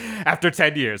 like, after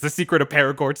 10 years, the secret of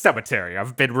Paragorn Cemetery,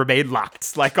 I've been remained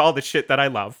locked, like all the shit that I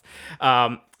love.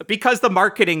 Because the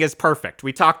marketing is perfect.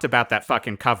 We talked about that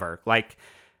fucking cover. Like,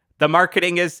 the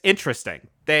marketing is interesting.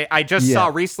 I just saw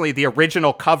recently the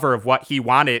original cover of what he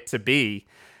wanted it to be,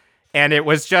 and it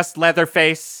was just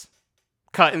Leatherface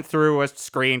cutting through a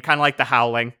screen, kind of like The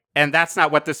Howling, and that's not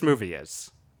what this movie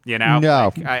is.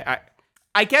 No. Like,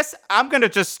 I guess I'm going to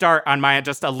just start on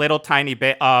just a little tiny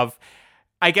bit of,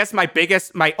 I guess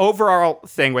my overall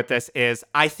thing with this is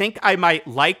I think I might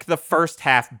like the first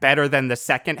half better than the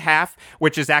second half,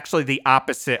 which is actually the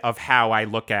opposite of how I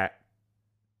look at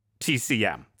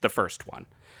TCM, the first one.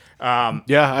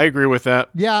 Yeah, I agree with that.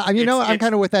 Yeah, I'm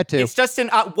kind of with that too. It's just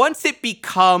once it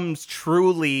becomes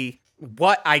truly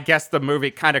what I guess the movie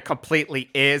kind of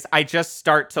completely is, I just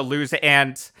start to lose it.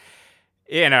 And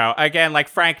again, like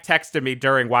Frank texted me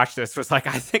during watch this, was like,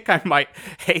 I think I might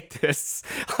hate this.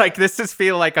 Like, this is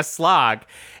feeling like a slog.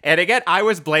 And again, I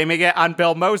was blaming it on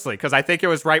Bill Moseley because I think it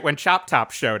was right when Chop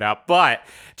Top showed up. But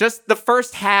just the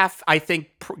first half, I think,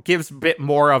 gives a bit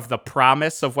more of the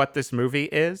promise of what this movie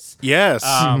is. Yes.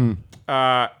 And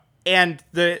I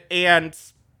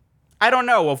don't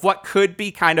know, of what could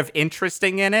be kind of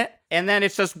interesting in it. And then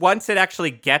it's just once it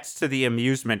actually gets to the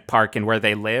amusement park and where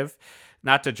they live,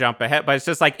 not to jump ahead, but it's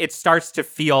just like it starts to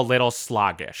feel a little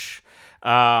sluggish.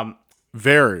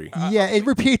 Very. Yeah, it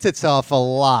repeats itself a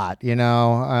lot, at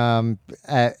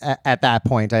that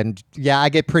point. And yeah, I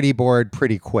get pretty bored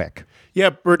pretty quick.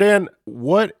 Yeah, Berdan,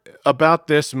 what about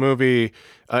this movie,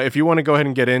 if you want to go ahead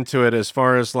and get into it, as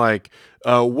far as like,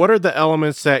 what are the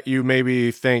elements that you maybe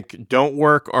think don't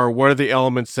work, or what are the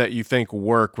elements that you think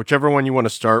work, whichever one you want to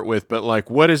start with, but like,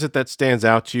 what is it that stands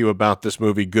out to you about this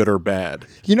movie, good or bad,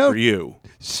 for you?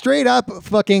 Straight up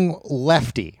fucking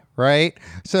Lefty, right?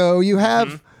 So you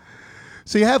have...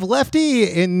 So you have Lefty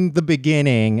in the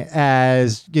beginning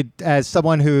as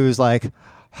someone who's like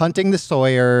hunting the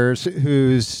Sawyers,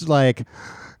 who's like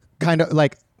kind of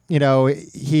like,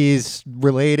 he's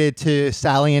related to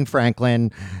Sally and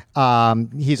Franklin.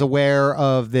 He's aware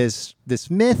of this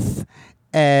myth,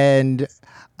 and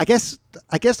I guess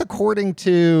according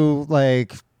to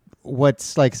like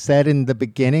what's like said in the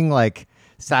beginning, like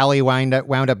Sally wound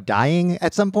up dying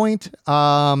at some point.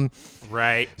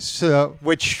 Right. So,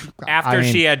 which after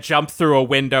she had jumped through a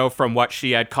window from what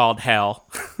she had called hell.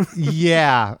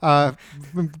 Yeah.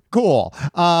 Cool.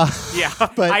 Yeah,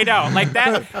 but I know. Like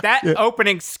that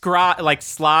opening scroll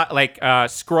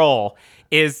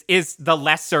is the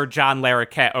lesser John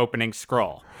Larroquette opening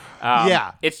scroll.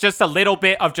 Yeah. It's just a little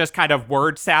bit of just kind of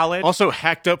word salad. Also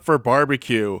hacked up for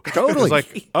barbecue. Totally. It's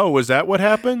like, oh, was that what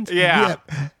happened? Yeah.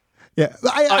 Yeah.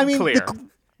 I mean,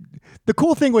 the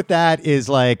cool thing with that is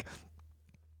like,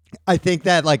 I think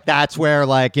that like that's where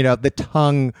like, you know, the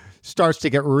tongue starts to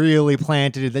get really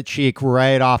planted in the cheek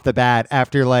right off the bat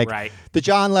after like the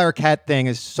John Larroquette thing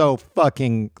is so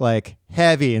fucking like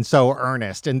heavy and so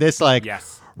earnest. And this like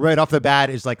right off the bat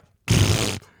is like,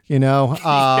 you know,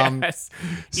 yes.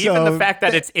 Even the fact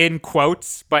that it's in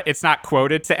quotes, but it's not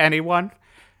quoted to anyone.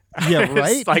 Yeah,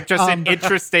 right. It's like just an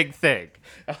interesting thing.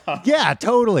 Yeah,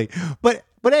 totally. But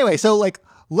anyway, so like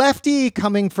Lefty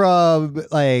coming from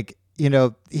like, you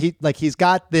know, he's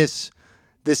got this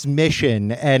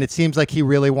mission, and it seems like he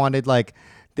really wanted like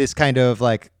this kind of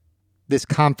like this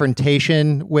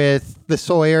confrontation with the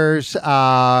Sawyers,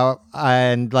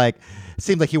 and like it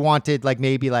seemed like he wanted like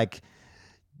maybe like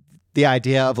the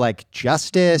idea of like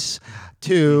justice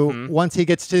to once he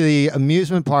gets to the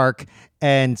amusement park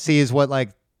and sees what like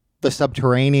the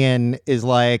subterranean is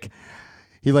like.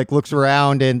 He like looks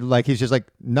around and like he's just like,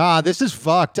 nah, this is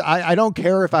fucked. I don't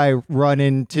care if I run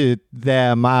into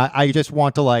them. I just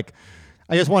want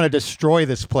to destroy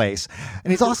this place.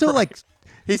 And he's also like,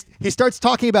 he starts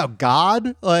talking about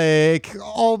God like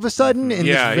all of a sudden. And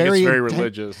he gets very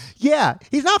religious. Yeah,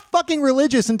 he's not fucking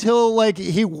religious until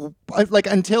he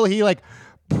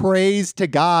prays to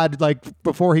God like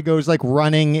before he goes like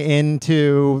running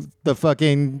into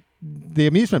the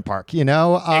amusement park, you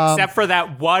know? Except for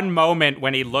that one moment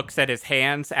when he looks at his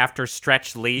hands after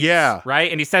Stretch leaves. Yeah. Right?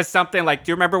 And he says something like,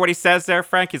 do you remember what he says there,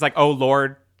 Frank? He's like, oh,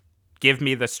 Lord, give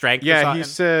me the strength. Yeah, he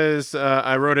says,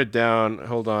 I wrote it down.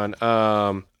 Hold on.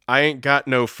 I ain't got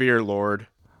no fear, Lord.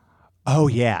 Oh,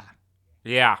 yeah.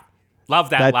 Yeah.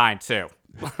 Love that line, too.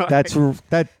 That's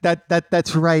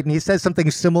right. And he says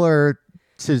something similar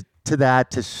to that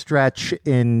to Stretch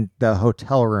in the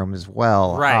hotel room as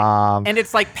well. Right. And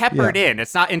it's like peppered in.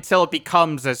 It's not until it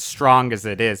becomes as strong as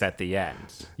it is at the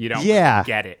end. You don't really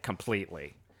get it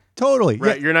completely. Totally.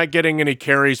 Right. Yeah. You're not getting any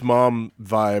Carrie's mom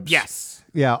vibes. Yes.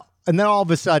 Yeah. And then all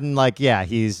of a sudden, like, yeah,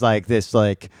 he's like this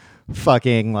like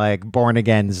fucking like born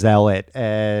again zealot.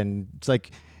 And it's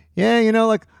like, yeah, you know,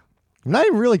 like I'm not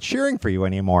even really cheering for you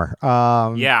anymore.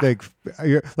 You're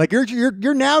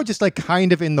now just like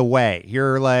kind of in the way.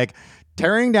 You're like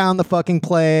tearing down the fucking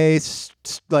place.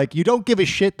 Like you don't give a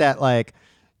shit that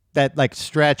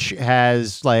Stretch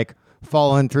has like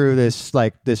fallen through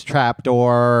this trap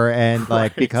door and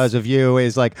like because of you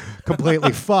is like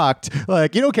completely fucked.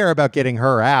 Like you don't care about getting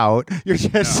her out. You're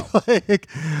just like,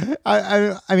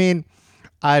 I mean,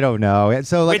 I don't know. And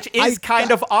so like, which is kind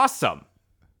of awesome.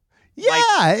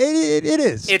 Yeah, it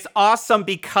is. It's awesome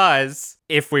because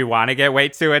if we want to get way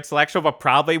too intellectual, but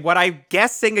probably what I'm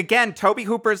guessing, again, Tobe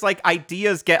Hooper's like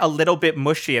ideas get a little bit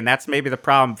mushy, and that's maybe the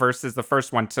problem versus the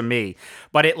first one to me.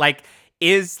 But it like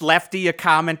is Lefty a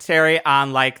commentary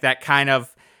on like that kind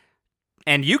of,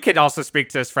 and you could also speak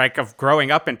to this, Frank, of growing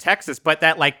up in Texas, but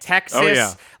that like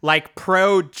Texas, like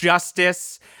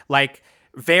pro-justice, like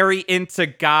very into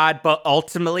God, but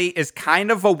ultimately is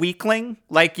kind of a weakling,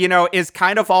 like, you know, is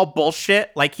kind of all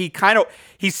bullshit. Like he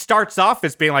starts off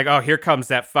as being like, oh, here comes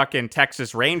that fucking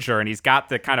Texas Ranger, and he's got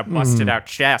the kind of busted out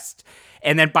chest.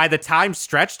 And then by the time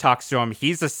Stretch talks to him,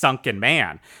 he's a sunken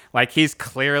man. Like he's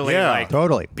clearly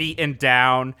totally beaten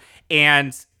down.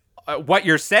 And what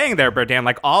you're saying there, Berdan,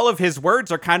 like all of his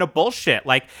words are kind of bullshit.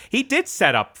 Like he did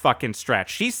set up fucking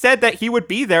Stretch. He said that he would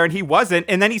be there and he wasn't.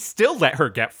 And then he still let her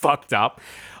get fucked up.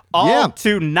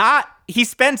 He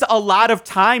spends a lot of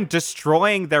time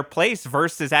destroying their place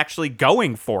versus actually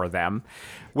going for them,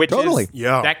 which is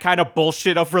that kind of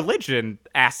bullshit of religion.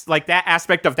 Like that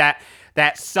aspect of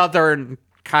that Southern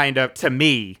kind of, to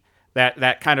me,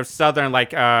 that kind of Southern,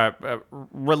 like,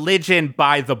 religion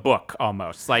by the book,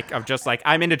 almost. Like, of just, like,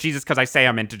 I'm into Jesus because I say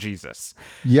I'm into Jesus.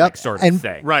 Yep. Like, sort of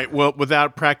thing. Right. Well,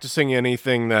 without practicing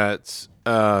anything that's...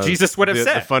 Jesus would have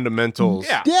said. The fundamentals.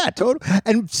 Yeah. Yeah, totally.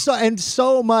 And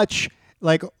so much,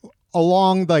 like,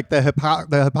 along, like, the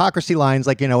hypocrisy lines,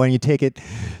 like, you know, when you take it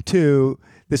to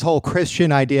this whole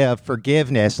Christian idea of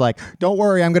forgiveness, like, don't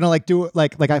worry, I'm going to, like, do it,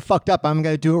 like I fucked up, I'm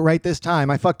going to do it right this time.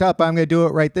 I fucked up, I'm going to do it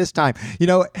right this time. You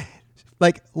know,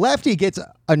 like Lefty gets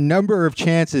a number of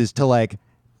chances to like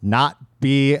not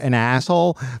be an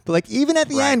asshole. But like even at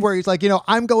the end where he's like,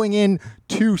 I'm going in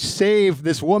to save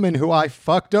this woman who I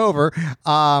fucked over,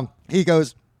 he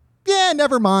goes, yeah,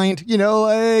 never mind.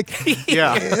 Like,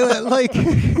 like,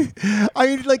 I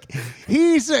mean, like,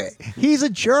 he's a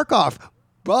jerk off,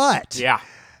 but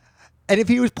and if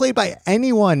he was played by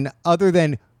anyone other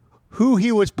than who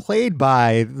he was played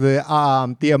by,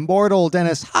 the immortal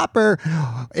Dennis Hopper,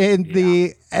 and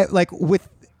if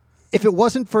it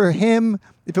wasn't for him,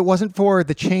 if it wasn't for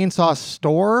the Chainsaw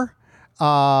Store.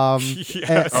 And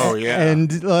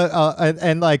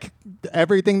like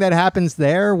everything that happens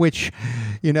there, which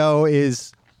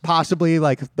is possibly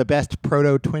like the best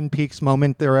proto Twin Peaks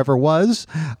moment there ever was.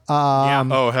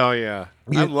 Oh hell yeah!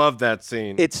 I love that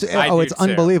scene. It's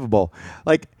unbelievable.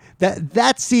 Like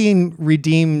that scene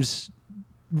redeems,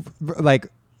 like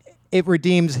it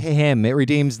redeems him. It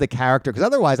redeems the character, because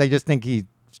otherwise I just think he's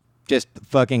just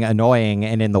fucking annoying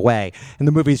and in the way, and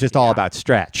the movie's just all about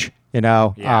Stretch. It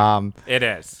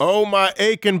is. Oh, my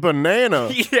aching banana.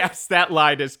 Yes, that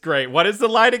line is great. What is the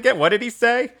line again? What did he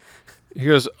say? He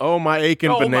goes, oh, my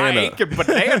aching banana. Oh, my aching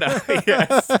banana.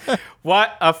 Yes.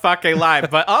 What a fucking line.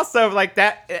 But also, like,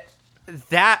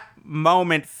 that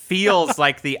moment feels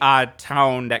like the odd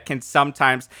tone that can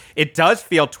sometimes, it does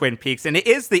feel Twin Peaks. And it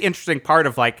is the interesting part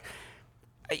of, like,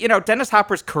 Dennis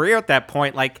Hopper's career at that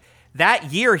point. Like,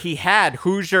 that year he had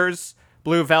Hoosiers,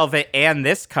 Blue Velvet, and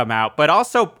this come out, but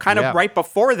also kind of right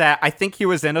before that, I think he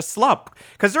was in a slump,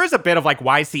 because there is a bit of like,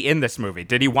 why is he in this movie?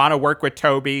 Did he want to work with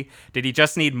Toby? Did he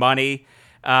just need money?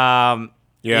 Because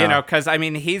I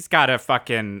mean, he's got a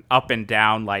fucking up and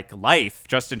down like life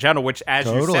just in general, which, as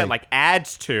you said, like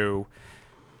adds to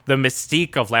the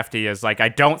mystique of Lefty. Is like, I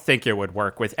don't think it would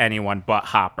work with anyone but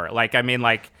Hopper. Like, I mean,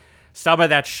 like some of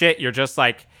that shit, you're just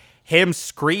like him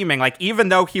screaming, like even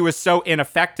though he was so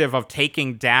ineffective of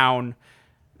taking down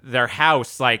their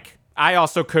house, like I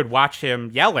also could watch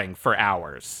him yelling for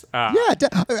hours. But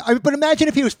imagine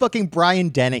if he was fucking Brian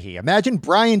Dennehy. Imagine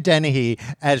Brian Dennehy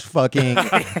as fucking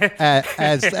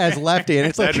as Lefty, and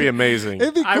it's like, that'd be amazing.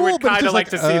 It'd be cool, I would kind of like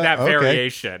to see that okay.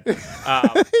 variation. But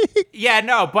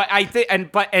I think,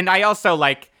 and I also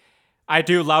like, I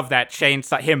do love that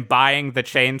chainsaw, him buying the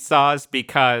chainsaws,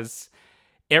 because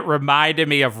it reminded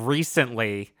me of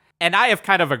recently. And I have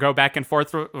kind of a go back and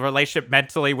forth relationship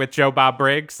mentally with Joe Bob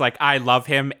Briggs. Like, I love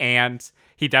him, and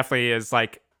he definitely is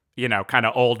like, kind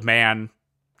of old man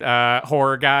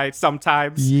horror guy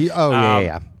sometimes.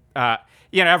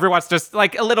 Everyone's just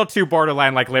like a little too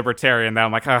borderline, like libertarian. Then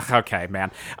I'm like, oh, okay, man.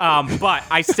 But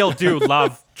I still do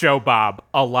love Joe Bob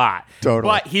a lot.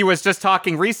 Totally. But he was just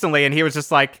talking recently, and he was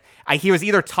just like, he was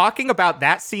either talking about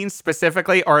that scene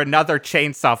specifically or another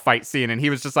chainsaw fight scene, and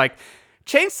he was just like,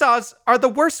 chainsaws are the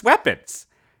worst weapons.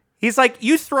 He's like,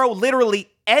 you throw literally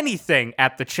anything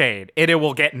at the chain and it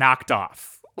will get knocked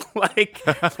off. Like,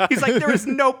 he's like, there is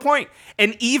no point.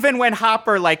 And even when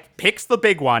Hopper like picks the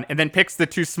big one and then picks the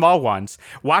two small ones,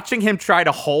 watching him try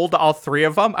to hold all three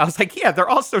of them, I was like, yeah, they're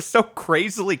also so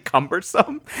crazily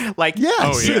cumbersome. Like, he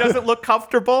doesn't look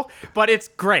comfortable, but it's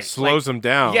great. Slows him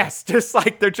down. Yes, just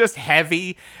like they're just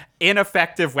heavy,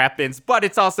 ineffective weapons, but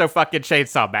it's also fucking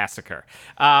Chainsaw Massacre.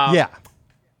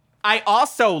 I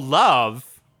also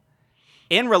love,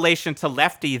 in relation to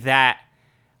Lefty, that,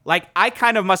 like, I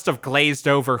kind of must have glazed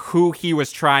over who he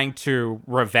was trying to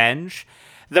revenge.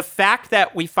 The fact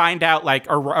that we find out, like,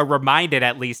 or reminded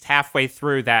at least halfway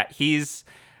through, that he's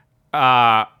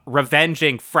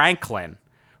revenging Franklin,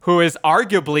 who is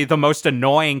arguably the most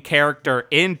annoying character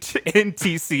in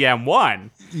TCM1.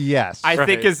 Yes. I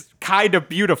think is kind of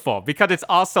beautiful, because it's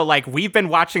also like, we've been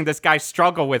watching this guy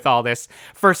struggle with all this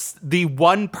for the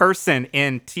one person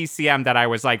in TCM that I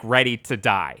was like ready to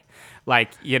die.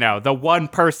 Like, the one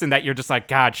person that you're just like,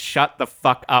 God, shut the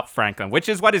fuck up, Franklin, which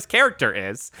is what his character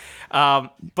is. But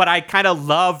I kind of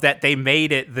love that they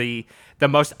made it the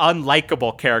most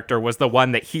unlikable character was the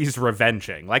one that he's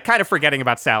revenging, like kind of forgetting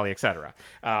about Sally, etc.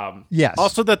 Yes.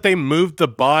 Also that they moved the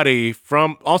body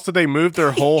they moved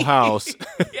their whole house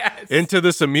into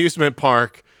this amusement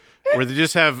park where they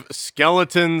just have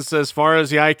skeletons as far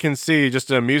as the eye can see, just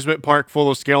an amusement park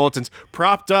full of skeletons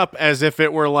propped up as if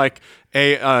it were like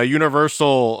a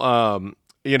Universal,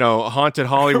 haunted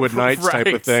Hollywood Nights type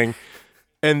of thing.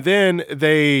 And then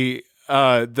they...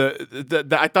 I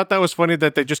thought that was funny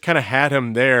that they just kind of had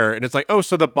him there, and it's like, oh,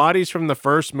 so the bodies from the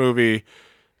first movie,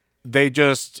 they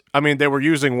were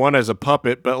using one as a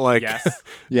puppet, but like,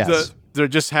 yes. They're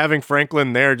just having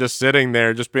Franklin there, just sitting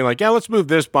there, just being like, yeah, let's move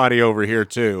this body over here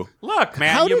too. Look,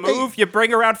 man, you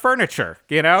bring around furniture,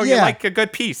 you like a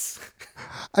good piece.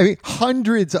 I mean,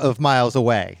 hundreds of miles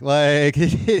away, like,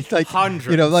 like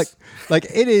hundreds, like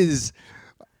it is.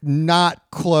 not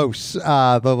close,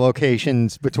 the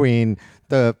locations between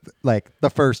the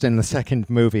first and the second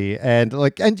movie, and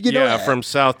you know, from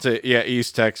south to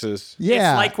east Texas.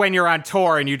 It's like when you're on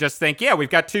tour and you just think, we've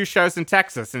got 2 shows in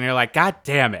Texas, and you're like, God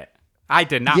damn it, I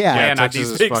did not plan on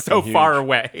these things so far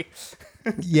away.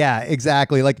 Yeah,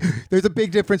 exactly. Like, there's a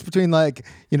big difference between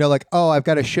oh, I've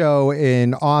got a show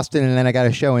in Austin and then I got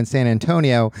a show in San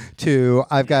Antonio, to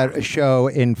I've got a show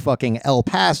in fucking El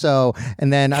Paso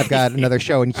and then I've got another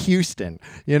show in Houston.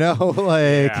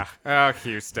 Houston.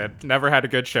 Never had a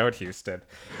good show at Houston.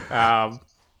 But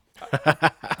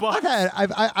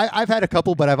I've had a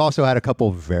couple, but I've also had a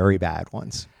couple very bad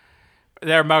ones.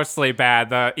 They're mostly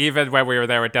bad. Even when we were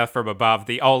there with Death from Above,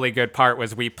 the only good part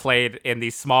was we played in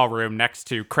the small room next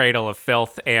to Cradle of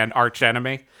Filth and Arch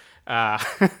Enemy.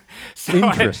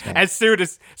 Interesting. As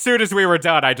soon as we were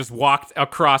done, I just walked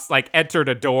across, entered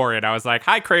a door, and I was like,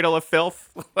 "Hi, Cradle of Filth."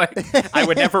 I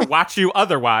would never watch you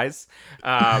otherwise.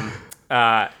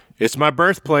 It's my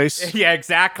birthplace. Yeah,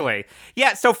 exactly.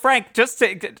 Yeah. So Frank, just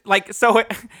to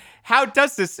how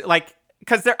does this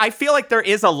because I feel like there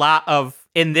is a lot of,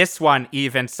 in this one,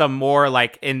 even some more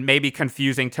in maybe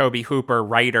confusing Tobe Hooper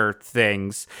writer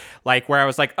things, where I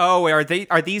was like, oh,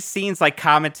 are these scenes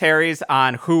commentaries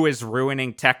on who is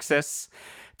ruining Texas?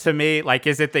 To me,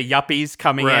 is it the yuppies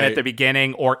coming in at the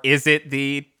beginning, or is it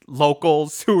the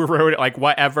locals who wrote it?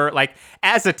 Whatever.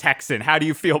 As a Texan, how do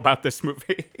you feel about this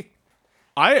movie?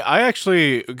 I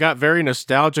actually got very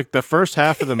nostalgic. The first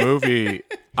half of the movie,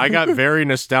 I got very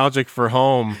nostalgic for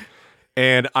home.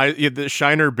 And the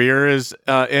Shiner beer is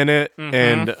in it,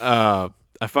 and I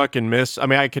fucking miss. I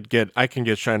mean, I can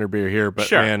get Shiner beer here, but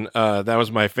sure. Man, that was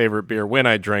my favorite beer when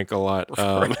I drank a lot.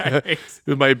 It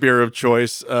was my beer of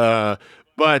choice. There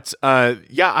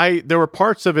were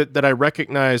parts of it that I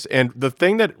recognized, and the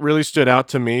thing that really stood out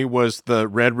to me was the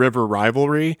Red River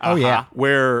rivalry. Oh yeah,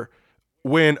 where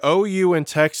when OU and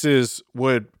Texas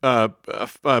would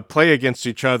play against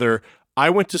each other. I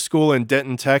went to school in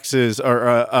Denton, Texas,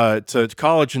 or to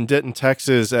college in Denton,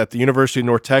 Texas, at the University of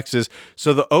North Texas.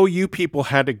 So the OU people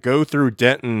had to go through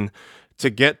Denton to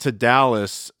get to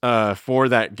Dallas for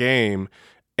that game,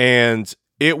 and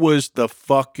it was the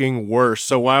fucking worst.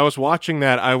 So while I was watching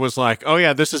that, I was like, "Oh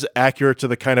yeah, this is accurate to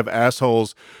the kind of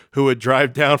assholes who would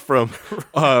drive down from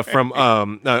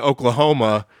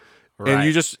Oklahoma." Right. And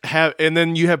you just have, and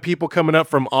then you have people coming up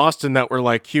from Austin that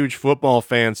were huge football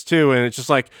fans too, and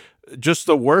it's just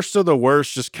the worst of the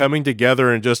worst, just coming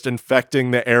together and just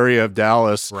infecting the area of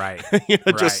Dallas. Right.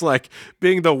 Just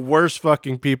being the worst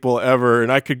fucking people ever.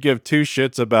 And I could give 2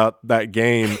 shits about that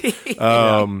game.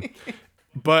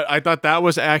 But I thought that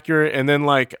was accurate. And then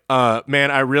man,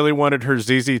 I really wanted her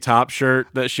ZZ Top shirt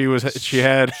that she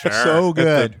had. Sure. So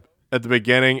good. At the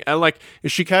beginning.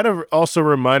 She kind of also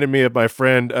reminded me of my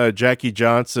friend Jackie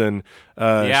Johnson. She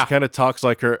kind of talks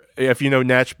like her. If you know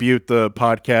Natch Butte, the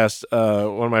podcast,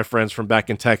 one of my friends from back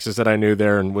in Texas that I knew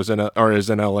there and is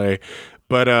in LA.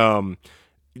 But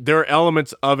there are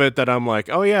elements of it that I'm like,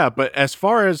 oh yeah. But as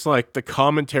far as the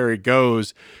commentary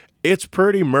goes, it's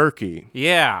pretty murky.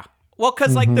 Yeah. Well,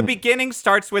 because the beginning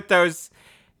starts with those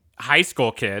high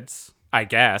school kids. I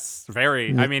guess.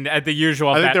 I mean, the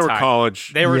usual. I think they were time.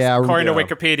 college. They were, according to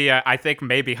Wikipedia, I think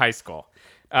maybe high school.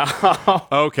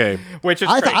 Okay. Which is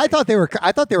I thought they were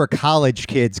college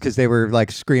kids because they were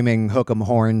like screaming hook 'em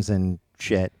horns and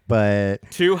shit. But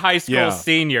 2 high school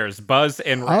seniors, Buzz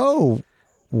and Rick. Oh,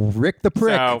 Rick the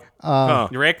Prick. So,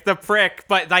 Rick the Prick.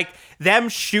 But like them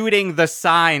shooting the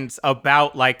signs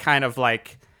about like kind of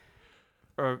like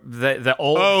the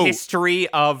old history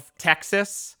of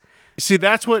Texas. See,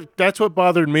 that's what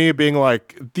bothered me, being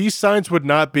like, these signs would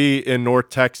not be in North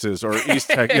Texas or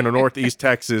Northeast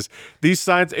Texas. These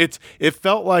signs, it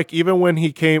felt like even when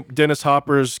Dennis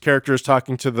Hopper's character is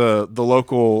talking to the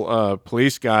local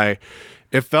police guy,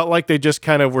 it felt like they just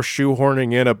kind of were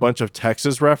shoehorning in a bunch of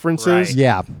Texas references. Right.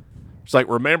 Yeah. It's like,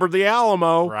 remember the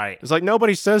Alamo. Right. It's like,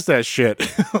 nobody says that shit.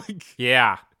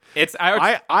 Yeah.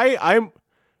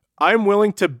 I'm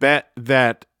willing to bet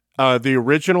that the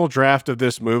original draft of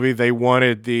this movie, they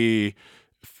wanted the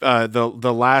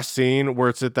last scene where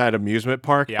it's at that amusement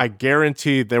park. Yeah. I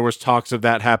guarantee there was talks of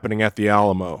that happening at the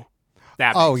Alamo.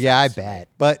 Oh yeah, sense. I bet.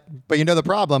 But you know the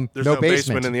problem? There's no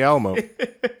basement in the Alamo.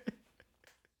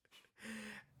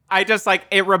 I just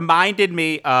it reminded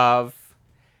me of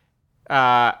what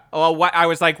I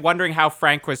was like wondering how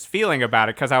Frank was feeling about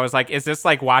it, because I was like, is this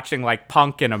like watching like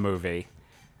Punk in a movie?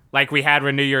 Like we had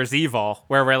with New Year's Evil,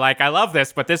 where we're like, I love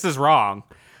this, but this is wrong.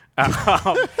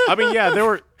 I mean, yeah,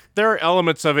 there are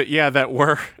elements of it, that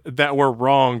were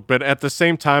wrong, but at the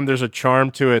same time, there's a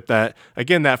charm to it that,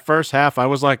 again, that first half, I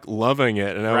was like loving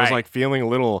it, and I was like feeling a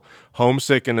little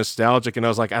homesick and nostalgic, and I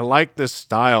was like, I like this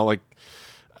style, like,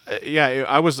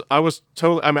 I was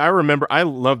totally. I mean, I remember I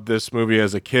loved this movie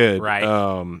as a kid. Right.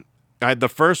 The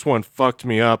first one fucked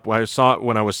me up. I saw it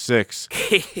when I was 6.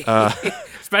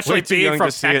 Especially being from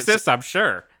Texas, I'm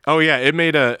sure. Oh yeah, it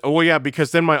made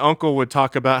because then my uncle would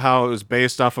talk about how it was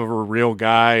based off of a real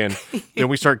guy, and then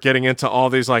we start getting into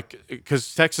all these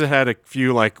because Texas had a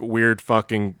few like weird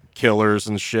fucking killers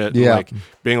and shit, and, like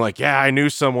being like, I knew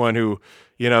someone who,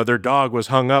 their dog was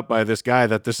hung up by this guy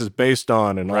that this is based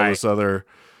on, and all this other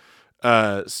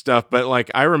stuff. But like,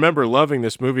 I remember loving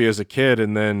this movie as a kid,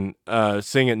 and then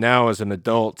seeing it now as an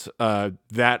adult.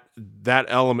 That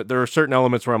element, there are certain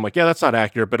elements where I'm like, that's not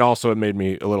accurate, but also it made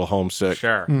me a little homesick.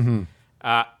 Sure. Mm-hmm.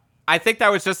 I think that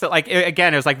was just like,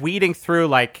 again, it was like weeding through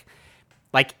like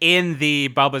in the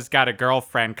Bubba's Got a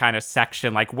Girlfriend kind of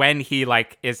section, like when he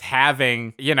like is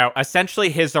having, essentially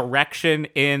his erection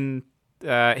being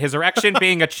a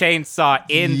chainsaw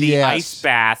in the ice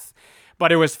bath,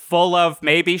 but it was full of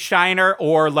maybe Shiner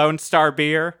or Lone Star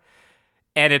beer,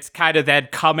 and it's kind of then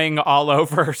coming all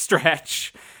over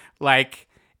Stretch. Like,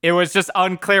 it was just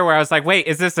unclear where I was like, wait,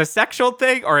 is this a sexual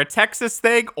thing or a Texas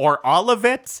thing or all of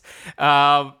it?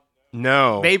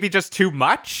 No. Maybe just too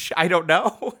much? I don't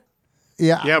know.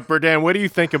 Yeah, Berdan, what do you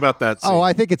think about that scene? Oh,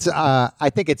 I think it's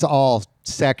all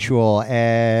sexual,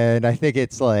 and I think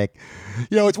it's like,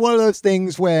 it's one of those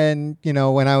things when,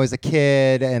 when I was a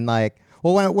kid and like,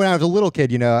 well, when I was a little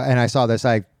kid, and I saw this,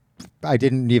 I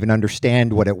didn't even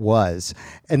understand what it was.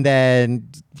 And then,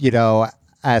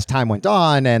 as time went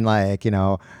on and like,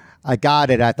 I got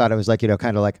it, I thought it was like,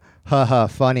 kind of like, haha,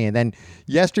 funny. And then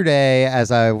yesterday, as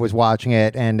I was watching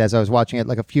it, and as I was watching it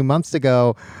like a few months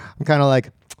ago, I'm kind of like,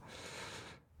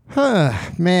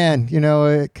 man,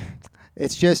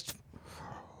 it's just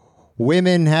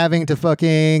women having to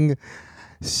fucking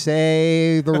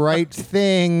say the right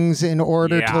things in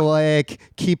order to like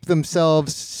keep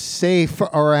themselves safe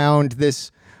around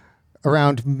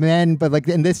men. But like,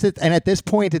 and at this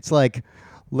point, it's like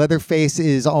Leatherface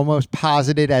is almost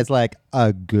posited as like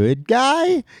a good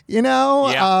guy,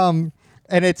 and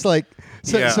it's like,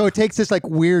 so it takes this like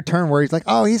weird turn where he's like,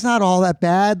 oh, he's not all that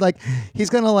bad. Like,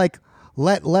 he's going to like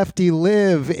let Lefty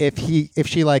live if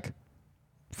she like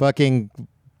fucking,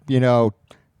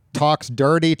 talks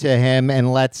dirty to him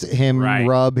and lets him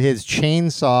rub his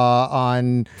chainsaw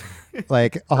on on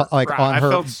her. I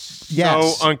felt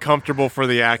so uncomfortable for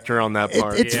the actor on that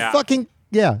part. It's fucking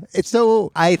it's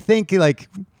so, I think like,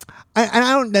 and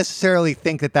I don't necessarily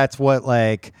think that that's what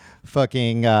like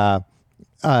fucking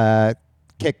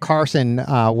Kit Carson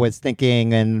was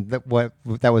thinking, and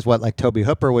that was what like Toby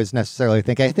Hooper was necessarily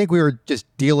thinking. I think we were just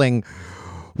dealing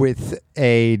with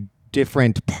a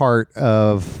different part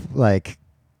of like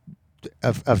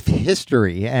of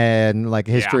history, and like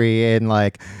history in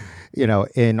like,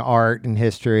 in art and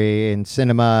history in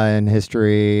cinema and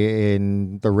history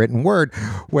in the written word,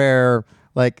 where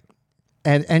like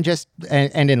and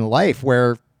in life,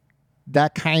 where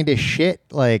that kind of shit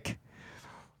like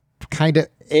kind of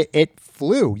it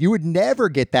flew. You would never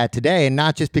get that today, and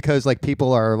not just because like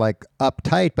people are like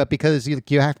uptight, but because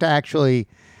you have to actually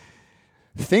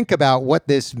think about what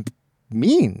this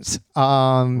means.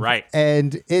 Right.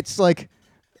 And it's like,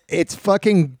 it's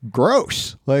fucking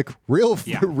gross, like real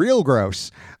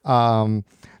gross.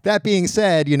 That being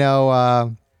said,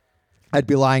 I'd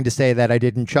be lying to say that I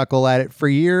didn't chuckle at it for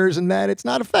years and that it's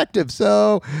not effective.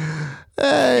 So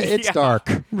it's dark.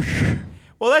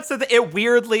 Well, that's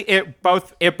it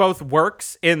both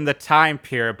works in the time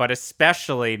period, but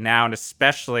especially now, and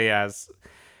especially as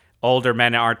older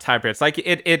men in our time period. It's like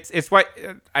it's what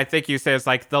I think you say is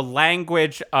like the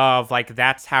language of like,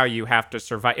 that's how you have to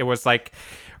survive. It was like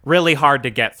really hard to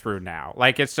get through now.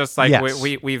 Like, it's just like, yes.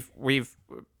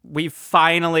 we've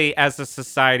finally as a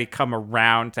society come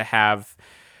around to have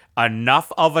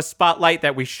enough of a spotlight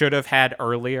that we should have had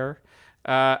earlier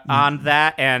on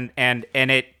that, and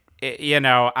it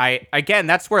again,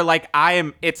 that's where like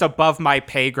it's above my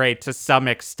pay grade to some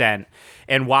extent,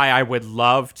 and why I would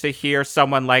love to hear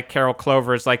someone like Carol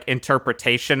Clover's like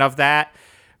interpretation of that.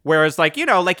 Whereas like,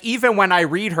 like even when I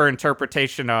read her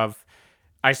interpretation of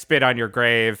I Spit on Your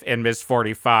Grave in Ms.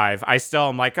 45, I still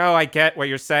am like, oh, I get what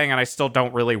you're saying, and I still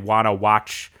don't really want to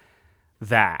watch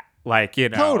that. Like,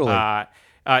 totally.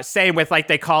 Same with like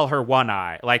They Call Her One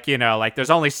Eye. Like, like there's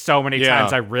only so many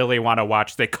times I really want to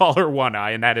watch They Call Her One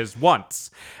Eye, and that is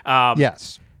once.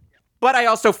 Yes. But I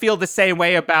also feel the same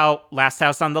way about Last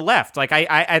House on the Left. Like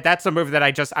I that's a movie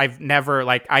that I've never,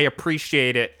 like, I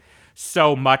appreciate it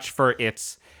so much for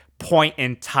its point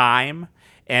in time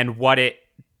and what it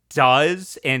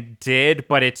does and did,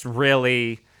 but it's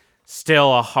really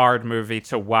still a hard movie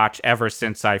to watch ever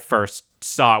since I first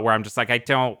saw it, where I'm just like, I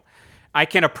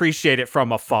can appreciate it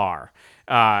from afar.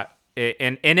 And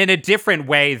in a different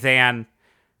way than,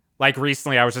 like,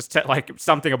 recently I was just like,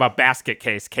 something about Basket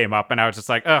Case came up and I was just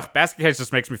like, ugh, Basket Case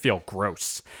just makes me feel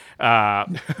gross.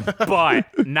 But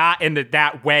not in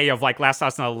that way of like Last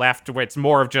House on the Left, where it's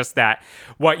more of just that,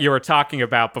 what you were talking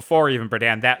about before even,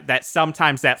 Berdan, that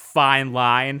sometimes that fine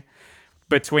line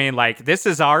between like, this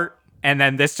is art and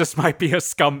then this just might be a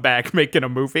scumbag making a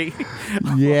movie.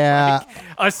 Yeah. Like,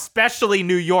 especially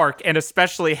New York and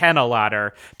especially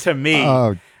Hennelotter, to me.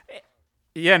 Oh,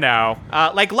 You know,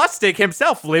 like Lustig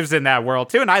himself lives in that world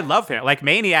too, and I love him. Like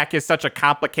Maniac is such a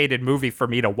complicated movie for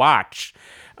me to watch,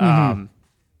 but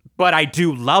I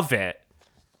do love it.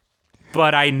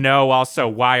 But I know also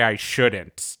why I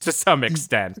shouldn't, to some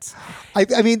extent.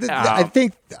 I mean, I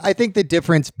think the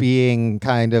difference being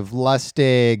kind of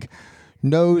Lustig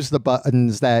knows the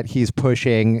buttons that he's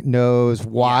pushing, knows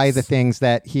why the things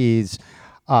that he's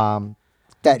kind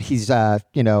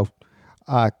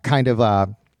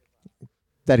of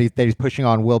that he's pushing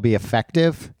on will be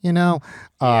effective, you know.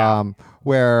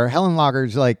 Where Helen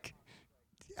Lager's like,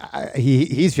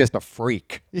 he's just a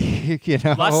freak, you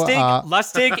know.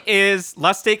 Lustig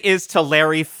is to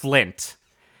Larry Flint,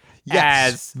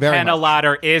 as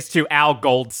Hennelotter is to Al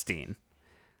Goldstein.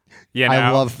 You know? I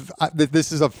love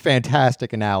this is a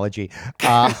fantastic analogy.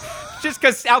 Just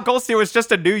because Al Goldstein was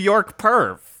just a New York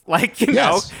perv. Like, you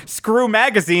know, Screw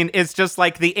Magazine is just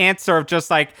like the answer of just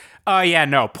like, oh yeah,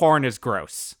 no, porn is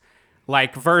gross.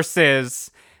 Like,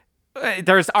 versus,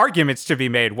 there's arguments to be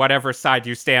made, whatever side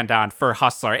you stand on, for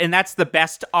Hustler. And that's the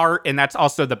best art, and that's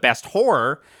also the best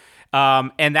horror.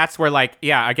 And that's where, like,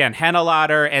 yeah, again,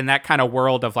 Hennelotter and that kind of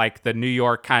world of, like, the New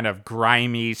York kind of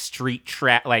grimy street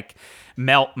like,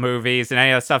 melt movies and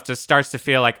any of that stuff just starts to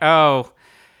feel like, oh,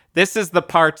 this is the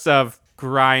parts of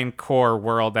grindhouse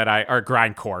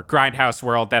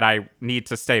world that I need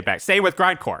to stay back. Stay with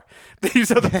grindcore.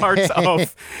 These are the parts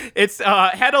of it's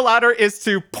Hennelotter is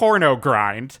to porno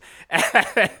grind,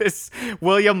 as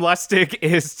William Lustig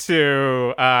is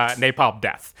to napalm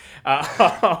death.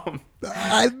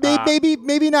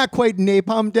 Maybe not quite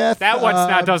napalm death. That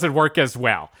one doesn't work as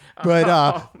well.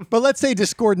 But let's say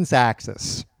Discordance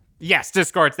Axis. Yes,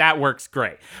 Discords, that works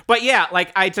great. But yeah,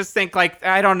 like, I just think, like,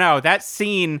 I don't know, that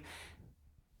scene,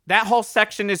 that whole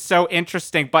section is so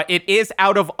interesting, but it is,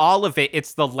 out of all of it,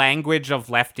 it's the language of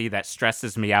Lefty that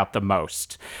stresses me out the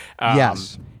most.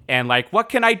 Yes. And, like, what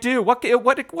can I do? What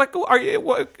are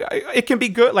you, it can be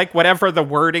good, like, whatever the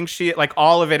wording like,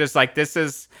 all of it is like, this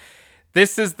is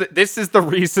the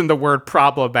reason the word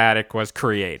problematic was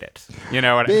created. You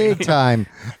know what I mean? Big time.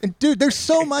 And dude, there's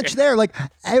so much there. Like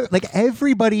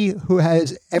everybody who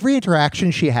has, every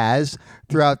interaction she has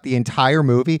throughout the entire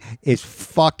movie is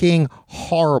fucking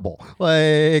horrible.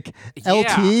 Like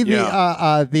LT,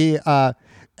 the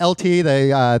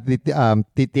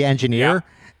engineer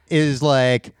is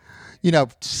like, you know,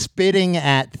 spitting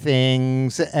at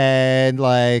things and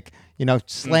like, you know,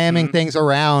 slamming things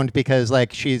around because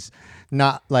like she's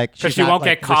not like, because she won't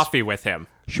get coffee with him.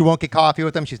 She won't get coffee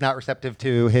with him. She's not receptive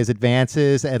to his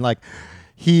advances, and like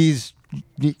he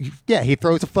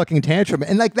throws a fucking tantrum,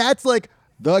 and like that's like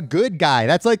the good guy.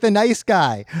 That's like the nice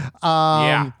guy.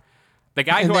 The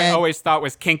guy who I always thought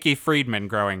was Kinky Friedman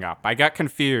growing up. I got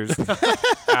confused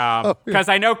because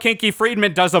I know Kinky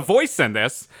Friedman does a voice in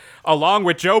this along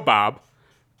with Joe Bob.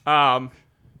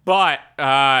 But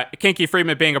Kinky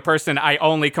Friedman being a person I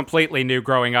only completely knew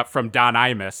growing up from Don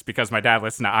Imus, because my dad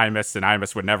listened to Imus, and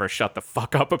Imus would never shut the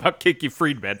fuck up about Kinky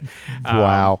Friedman.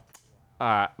 Wow.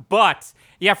 But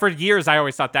yeah, for years I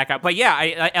always thought that guy. But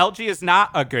yeah, LG is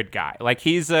not a good guy. Like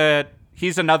he's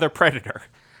another predator.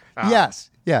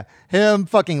 Yes. Yeah. Him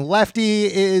fucking Lefty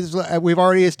is, we've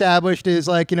already established, is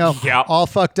like, you know, all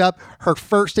fucked up. Her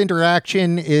first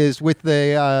interaction is with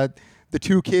the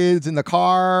two kids in the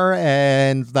car,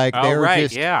 and like they're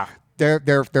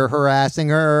harassing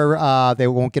her. They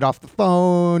won't get off the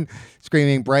phone,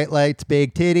 screaming bright lights,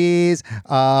 big titties.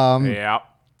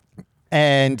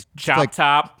 And chop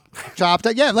top.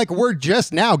 Yeah, like we're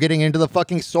just now getting into the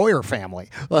fucking Sawyer family.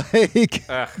 Like,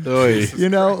 you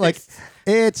know, like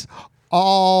it's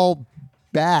all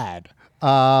bad.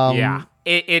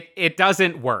 It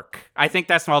doesn't work. I think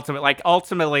that's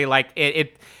ultimately like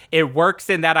it works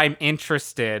in that I'm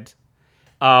interested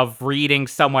of reading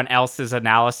someone else's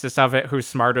analysis of it who's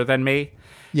smarter than me.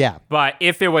 Yeah. But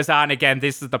if it was on again,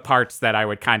 this is the parts that I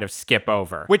would kind of skip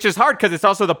over, which is hard because it's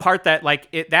also the part that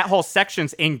that whole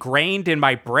section's ingrained in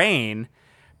my brain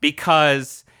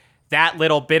because that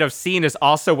little bit of scene is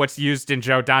also what's used in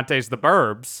Joe Dante's The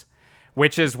Burbs,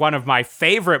 which is one of my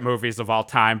favorite movies of all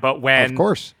time. But when, of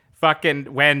course,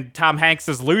 when Tom Hanks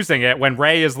is losing it, when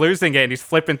Ray is losing it and he's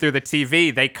flipping through the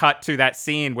TV, they cut to that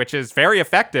scene, which is very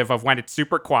effective of when it's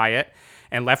super quiet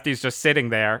and Lefty's just sitting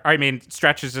there.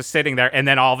 Stretch is just sitting there, and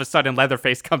then all of a sudden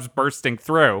Leatherface comes bursting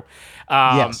through.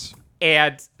 Yes.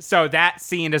 And so that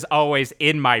scene is always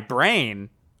in my brain,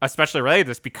 especially related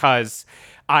to this, because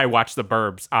I watch The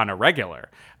Burbs on a regular,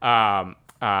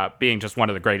 being just one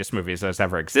of the greatest movies that's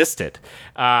ever existed.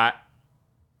 I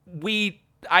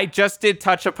just did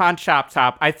touch upon Chop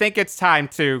Top. I think it's time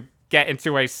to get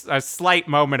into a slight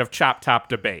moment of Chop Top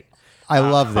debate. I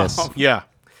love this. Yeah.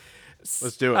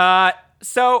 Let's do it.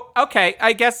 So, okay,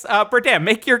 I guess, Berdan,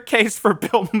 make your case for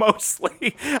Bill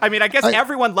Moseley. I mean, I guess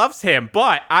everyone loves him,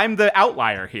 but I'm the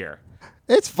outlier here.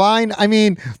 It's fine. I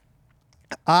mean,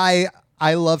 I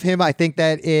love him. I think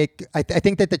that I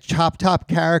think that the Chop Top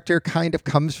character kind of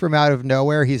comes from out of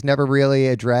nowhere. He's never really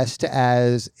addressed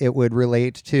as it would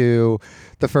relate to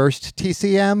the first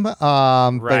TCM.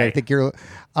 Right. But I think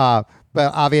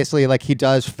but obviously, like, he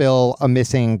does fill a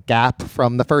missing gap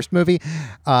from the first movie.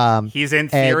 He's in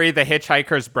theory the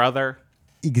hitchhiker's brother.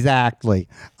 Exactly.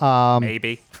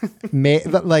 Maybe.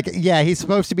 He's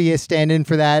supposed to be a stand-in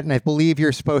for that, and I believe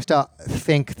you're supposed to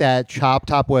think that Chop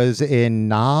Top was in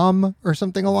Nam or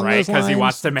something along those lines. Right, because he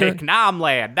wants to make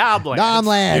Namland.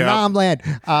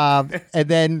 And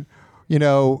then,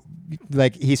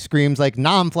 he screams like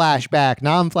Nam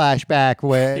flashback.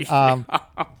 Where,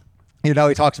 he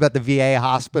talks about the VA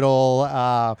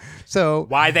hospital. So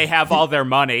why they have all their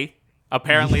money.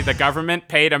 Apparently, the government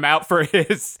paid him out for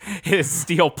his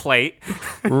steel plate.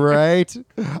 Right.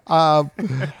 I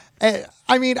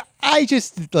mean, I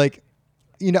just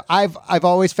I've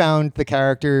always found the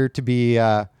character to be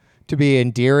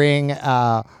endearing.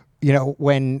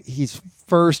 When he's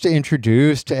first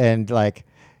introduced and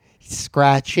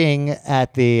scratching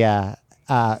at the.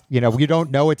 You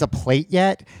don't know it's a plate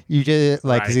yet. You just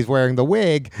because he's wearing the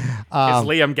wig. His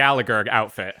Liam Gallagher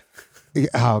outfit.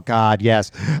 Oh God,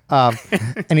 yes.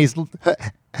 And he's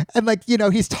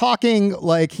he's talking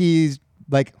like he's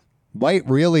might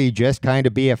really just kind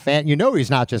of be a fan. He's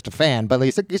not just a fan, but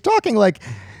he's talking like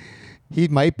he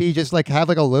might be just have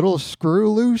a little screw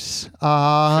loose.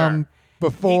 Sure.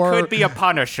 Before he could be a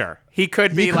Punisher. He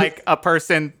could be a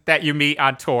person that you meet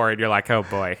on tour and you're like, oh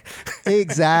boy.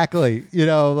 Exactly.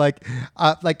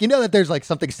 That there's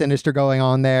something sinister going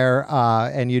on there.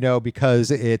 And because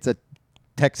it's a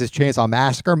Texas Chainsaw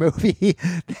Massacre movie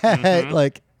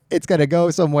that it's gonna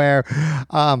go somewhere.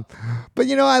 But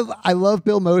I love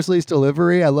Bill Moseley's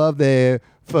delivery. I love the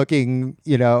fucking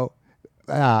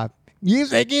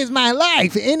music is my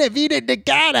life, in a vida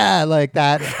negata, like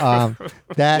that.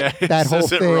 That whole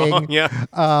thing. Wrong, yeah.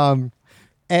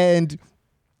 And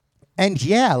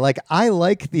yeah, I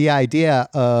like the idea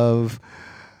of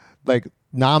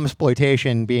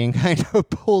non-exploitation being kind of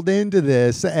pulled into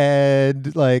this, and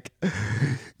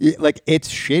it's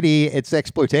shitty, it's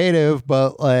exploitative,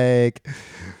 but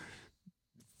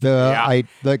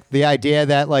the idea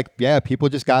that people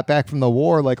just got back from the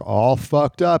war all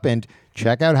fucked up, and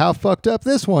check out how fucked up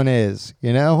this one is,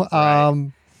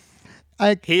 Right.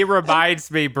 He reminds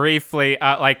me briefly,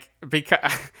 because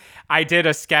I did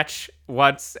a sketch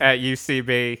once at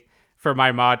UCB for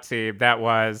my mod team that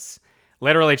was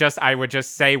literally I would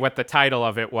just say what the title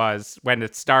of it was when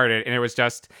it started, and it was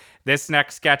just, this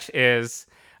next sketch is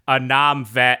a Nam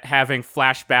vet having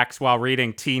flashbacks while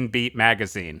reading Teen Beat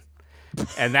magazine.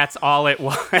 And that's all it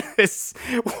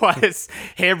was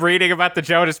him reading about the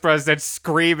Jonas Brothers and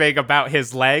screaming about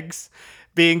his legs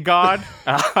being gone.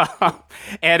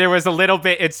 And it was a little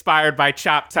bit inspired by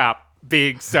Chop Top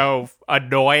being so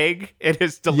annoying in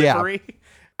his delivery. Yeah.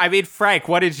 I mean, Frank,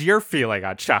 what is your feeling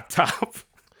on Chop Top?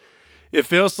 It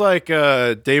feels like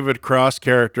a David Cross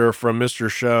character from Mr.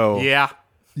 Show. Yeah.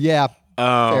 Yeah.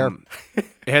 It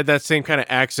had that same kind of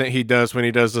accent he does when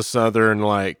he does the Southern,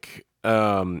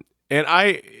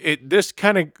 this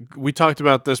kind of, we talked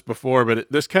about this before, but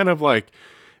this kind of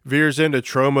veers into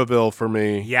Tromaville for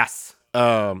me. Yes.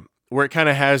 Where it kind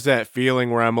of has that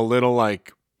feeling where I'm a little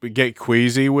get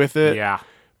queasy with it. Yeah.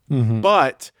 Mm-hmm.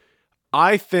 But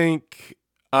I think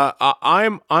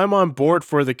I'm on board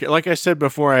for like I said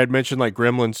before, I had mentioned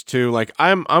Gremlins 2.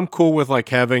 I'm cool with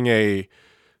having a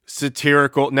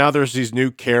satirical. Now there's these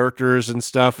new characters and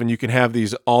stuff, and you can have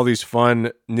all these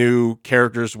fun new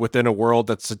characters within a world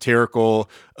that's satirical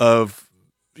of,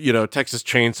 Texas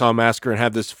Chainsaw Massacre, and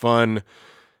have this fun.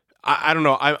 I don't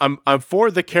know. I'm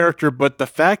for the character, but the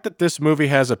fact that this movie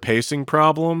has a pacing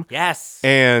problem, yes,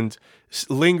 and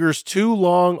lingers too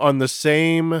long on the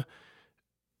same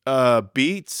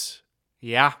beats.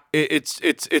 Yeah,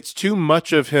 it's too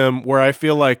much of him. Where I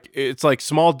feel like it's like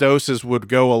small doses would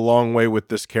go a long way with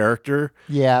this character.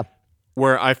 Yeah.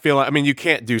 Where I feel like, I mean, you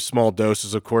can't do small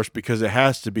doses, of course, because it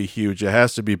has to be huge. It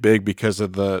has to be big because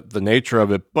of the nature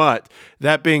of it. But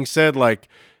that being said, like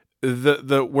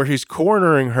the where he's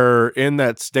cornering her in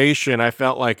that station, I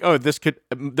felt like, oh, this could.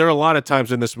 There are a lot of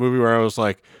times in this movie where I was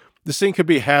like, this thing could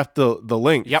be half the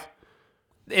length. Yep.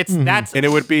 That's and it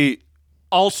would be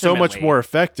so much more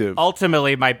effective.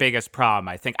 Ultimately, my biggest problem,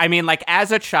 I think. I mean, like,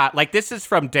 as a child, like, this is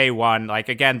from day one. Like,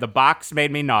 again, the box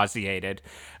made me nauseated.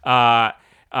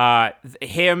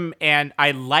 Him, and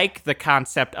I like the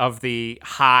concept of the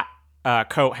hot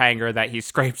coat hanger that he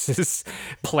scrapes his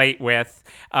plate with,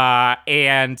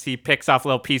 and he picks off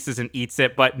little pieces and eats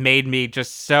it, but made me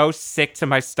just so sick to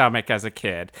my stomach as a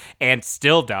kid, and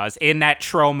still does, in that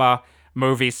trauma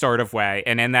movie sort of way,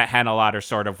 and in that Henenlotter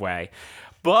sort of way.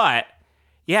 But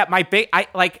yeah,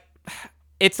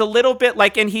 it's a little bit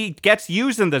like, and he gets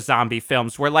used in the zombie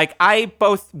films where, like, I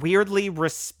both weirdly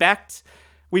respect,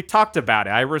 we talked about it,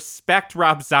 I respect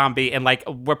Rob Zombie and, like,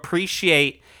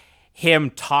 appreciate him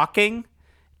talking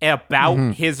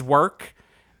about his work,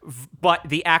 but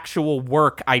the actual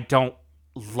work I don't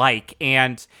like.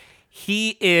 And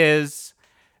he is,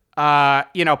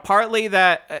 partly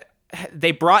that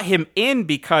they brought him in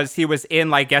because he was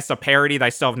in, I guess, a parody that I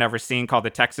still have never seen called the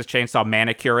Texas Chainsaw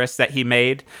Manicurist that he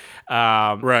made.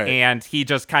 Right. And he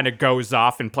just kind of goes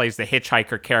off and plays the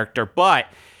hitchhiker character. But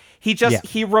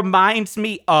he reminds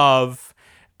me of,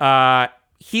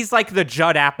 he's like the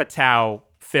Judd Apatow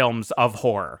films of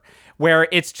horror, where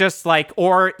it's just like,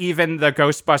 or even the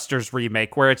Ghostbusters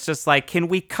remake, where it's just like, can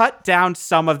we cut down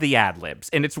some of the ad-libs?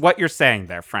 And it's what you're saying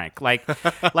there, Frank.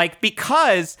 Like,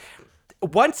 because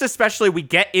once especially we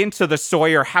get into the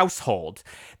Sawyer household,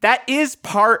 that is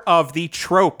part of the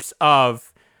tropes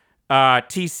of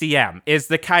TCM, is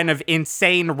the kind of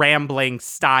insane rambling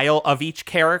style of each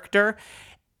character.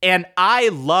 And I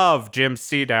love Jim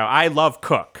Cito. I love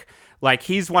Cook. Like,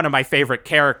 he's one of my favorite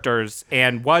characters,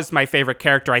 and was my favorite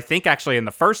character, I think, actually, in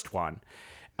the first one.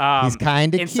 He's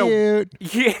kind of cute.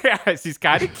 Yes, he's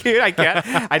kind of cute.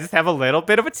 I just have a little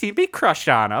bit of a TV crush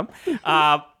on him.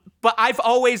 But I've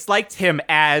always liked him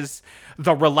as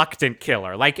the reluctant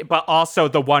killer, but also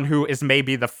the one who is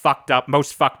maybe the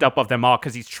most fucked up of them all,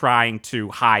 because he's trying to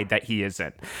hide that he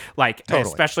isn't. Totally.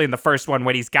 Especially in the first one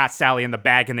when he's got Sally in the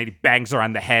bag and then he bangs her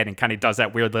on the head and kind of does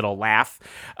that weird little laugh.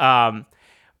 And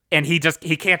he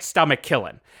can't stomach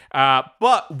killing.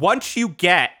 But once you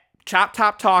get Chop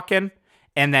Top talking,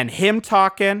 and then him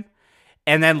talking,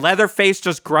 and then Leatherface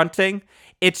just grunting,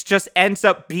 it just ends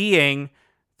up being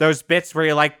those bits where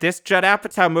you're like, this Judd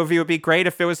Apatow movie would be great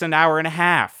if it was an hour and a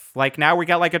half. Like, now we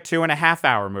got like a 2.5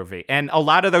 hour movie. And a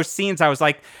lot of those scenes, I was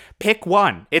like, pick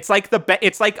one. It's like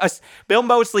Bill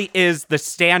Moseley is the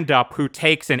stand-up who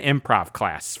takes an improv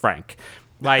class, Frank.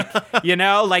 He's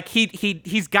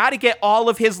got to get all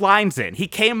of his lines in. He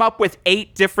came up with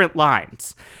 8 different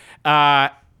lines.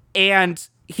 And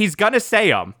he's going to say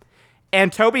them.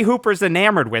 And Tobe Hooper's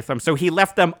enamored with him, so he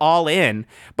left them all in.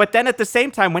 But then at the same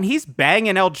time, when he's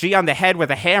banging LG on the head with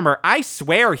a hammer, I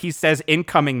swear he says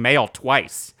incoming mail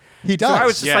twice. He does. So I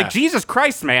was just like, Jesus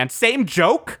Christ, man, same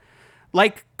joke?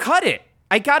 Like, cut it.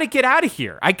 I got to get out of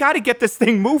here. I got to get this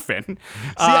thing moving. See,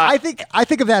 I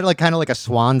think of that like kind of like a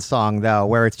swan song, though,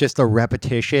 where it's just a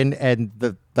repetition, and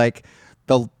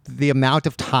the amount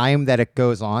of time that it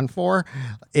goes on for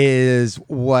is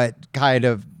what kind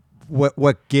of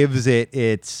what gives it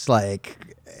its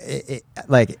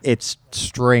its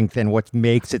strength, and what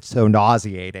makes it so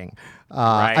nauseating.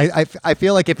 Right. I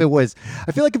feel like if we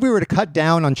were to cut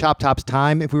down on Chop Top's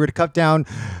time, if we were to cut down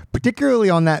particularly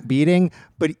on that beating,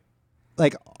 but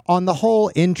like on the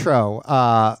whole intro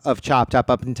of Chop Top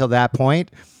up until that point,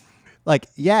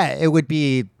 it would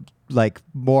be like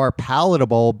more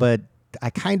palatable, but I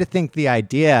kind of think the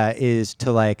idea is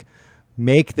to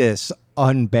make this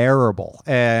unbearable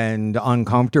and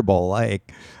uncomfortable, but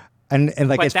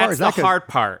as far as that's the hard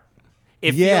part.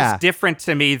 It feels different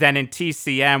to me than in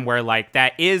TCM, where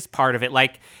that is part of it.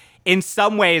 In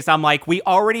some ways, I'm like, we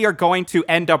already are going to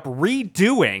end up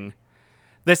redoing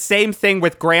the same thing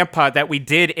with Grandpa that we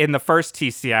did in the first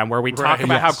TCM, where we talk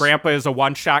about how Grandpa is a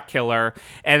one-shot killer,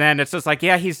 and then it's just like,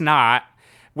 yeah, he's not.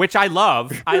 which I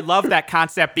love. I love that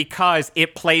concept because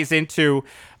it plays into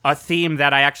a theme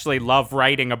that I actually love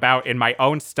writing about in my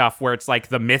own stuff, where it's like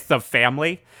the myth of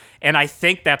family. And I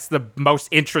think that's the most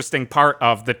interesting part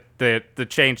of the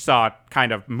Chainsaw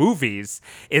kind of movies,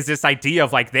 is this idea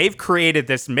of like they've created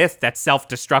this myth that's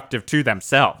self-destructive to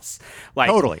themselves. Like,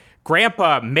 totally.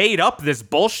 Grandpa made up this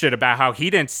bullshit about how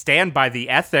he didn't stand by the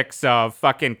ethics of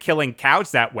fucking killing cows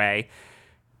that way.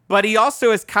 But he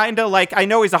also is kind of like, I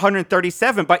know he's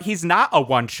 137, but he's not a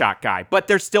one-shot guy. But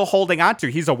they're still holding on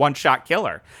to, he's a one-shot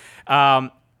killer.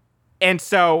 And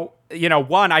so, you know,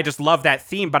 one, I just love that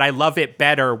theme, but I love it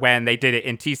better when they did it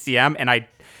in TCM,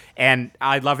 and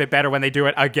I love it better when they do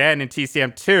it again in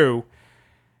TCM 2.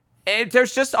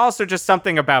 There's just also just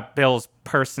something about Bill's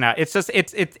personality.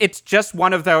 It's just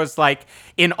one of those, like,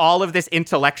 in all of this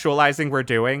intellectualizing we're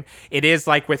doing, it is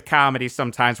like with comedy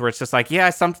sometimes where it's just like, yeah,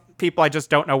 some people I just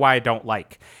don't know why I don't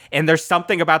like. And there's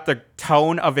something about the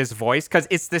tone of his voice, because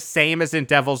it's the same as in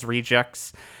Devil's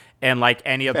Rejects and like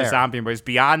any of the zombie movies.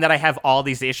 Beyond that, I have all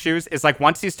these issues. It's like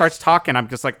once he starts talking, I'm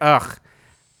just like, ugh,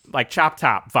 like Chop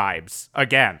Top vibes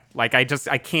again. Like I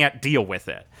can't deal with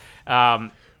it.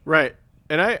 Right.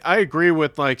 And I agree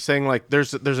with like saying like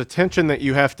there's a tension that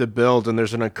you have to build, and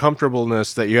there's an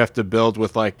uncomfortableness that you have to build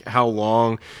with like how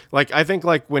long. Like I think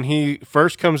like when he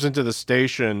first comes into the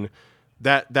station,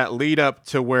 that lead up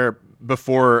to where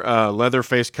before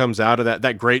Leatherface comes out of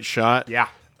that great shot. Yeah.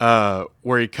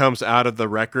 Where he comes out of the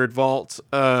record vault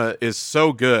is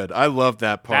so good. I love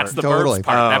that part. That's the birds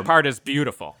part. That part is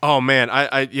beautiful. Oh man,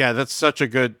 yeah, that's such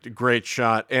a great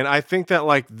shot. And I think that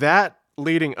like that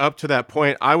leading up to that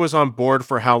point, I was on board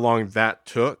for how long that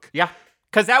took. Yeah,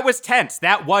 because that was tense.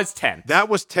 That was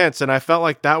tense, and I felt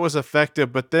like that was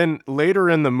effective. But then later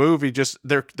in the movie, just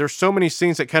there's so many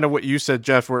scenes that kind of what you said,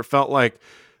 Jeff, where it felt like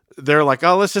they're like,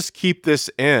 oh, let's just keep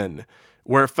this in.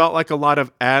 Where it felt like a lot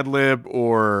of ad-lib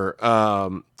or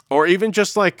even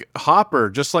just like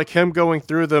Hopper, just like him going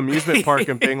through the amusement park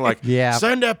and being like, yeah,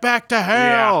 send it back to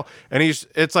hell. Yeah. And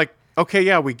it's like, okay,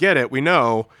 yeah, we get it. We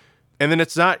know. And then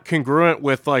it's not congruent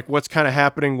with like what's kind of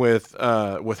happening with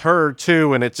her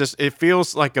too. And it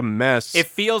feels like a mess. It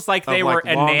feels like they were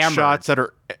enamored. Shots that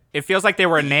are... It feels like they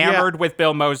were enamored with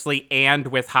Bill Moseley and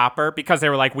with Hopper, because they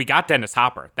were like, we got Dennis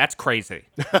Hopper. That's crazy.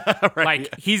 Right,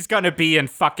 like, he's going to be in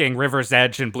fucking River's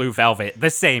Edge and Blue Velvet the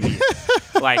same year.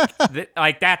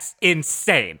 like that's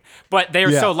insane. But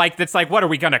they're so like, it's like, what, are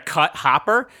we going to cut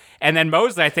Hopper? And then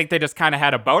Moseley, I think they just kind of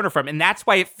had a boner for him. And that's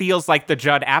why it feels like the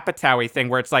Judd Apatow thing,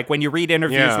 where it's like when you read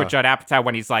interviews with Judd Apatow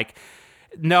when he's like,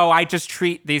 no, I just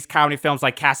treat these comedy films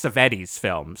like Cassavetes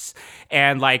films.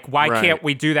 And like, why can't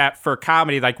we do that for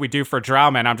comedy like we do for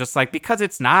drama? And I'm just like, because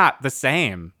it's not the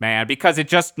same, man. Because it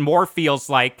just more feels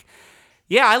like,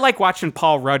 yeah, I like watching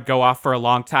Paul Rudd go off for a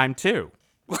long time too.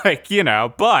 Like, you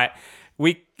know, but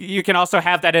you can also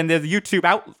have that in the YouTube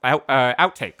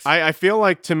outtakes. I feel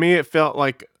like, to me, it felt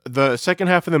like the second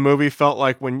half of the movie felt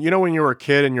like when you were a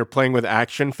kid and you're playing with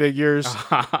action figures,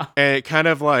 and it kind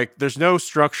of like there's no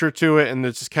structure to it, and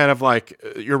it's just kind of like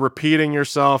you're repeating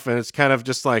yourself, and it's kind of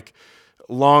just like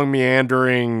long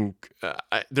meandering.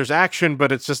 There's action,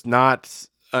 but it's just not.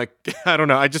 I don't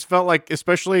know. I just felt like,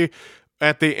 especially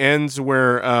at the ends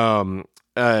where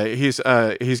he's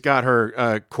got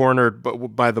her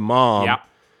cornered by the mom. Yeah.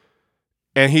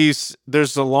 And it's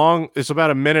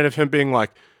about a minute of him being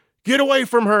like, get away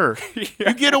from her.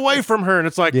 You get away from her. And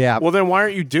it's like, well, then why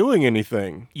aren't you doing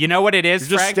anything? You know what it is,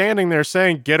 You're just Frank? standing there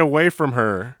saying, get away from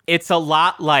her. It's a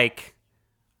lot like,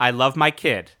 I love my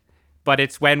kid, but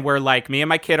it's when we're like, me and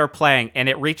my kid are playing, and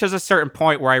it reaches a certain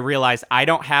point where I realize I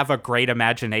don't have a great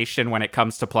imagination when it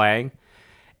comes to playing.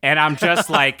 And I'm just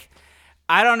like,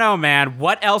 I don't know, man.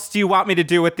 What else do you want me to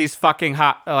do with these fucking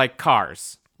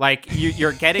cars? Like,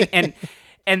 you're getting...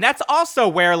 And that's also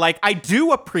where, like, I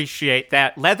do appreciate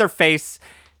that Leatherface,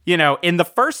 you know, in the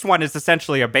first one is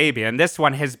essentially a baby, and this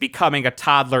one is becoming a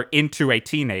toddler into a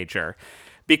teenager.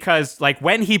 Because, like,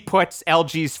 when he puts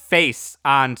LG's face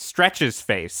on Stretch's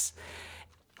face,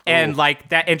 and, like,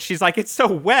 that, and she's like, it's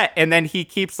so wet, and then he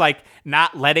keeps, like,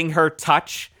 not letting her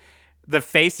touch the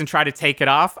face and try to take it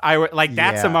off.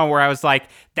 That's a moment where I was like,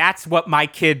 that's what my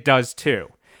kid does, too.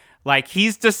 Like,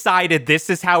 he's decided this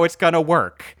is how it's gonna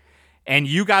work. And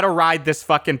you got to ride this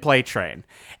fucking play train.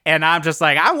 And I'm just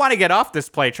like, I want to get off this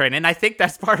play train. And I think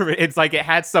that's part of it. It's like, it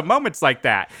had some moments like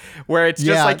that where it's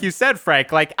just like you said,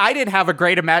 Frank, like I didn't have a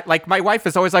great like my wife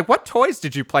is always like, what toys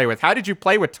did you play with? How did you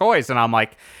play with toys? And I'm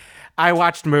like, I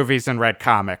watched movies and read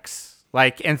comics,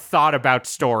 like, and thought about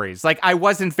stories. Like, I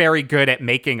wasn't very good at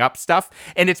making up stuff.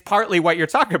 And it's partly what you're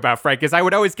talking about, Frank, is I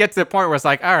would always get to the point where it's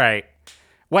like, all right,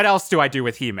 what else do I do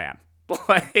with He-Man?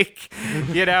 Like,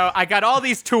 I got all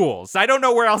these tools. I don't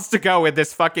know where else to go in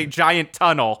this fucking giant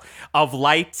tunnel of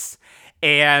lights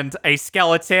and a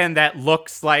skeleton that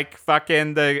looks like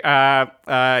fucking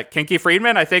the Kinky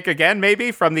Friedman, I think, again,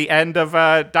 maybe from the end of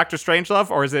Doctor Strangelove,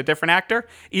 or is it a different actor?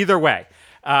 Either way.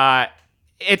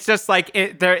 It's just like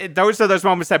those are those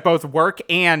moments that both work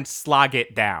and slog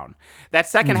it down. That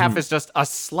second half is just a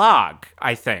slog,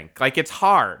 I think. Like, it's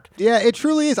hard. Yeah, it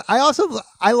truly is.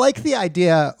 I like the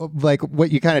idea, like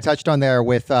what you kind of touched on there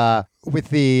with the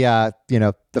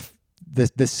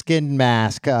the skin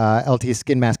mask, LT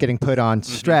skin mask getting put on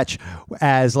Stretch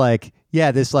as like,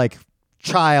 this like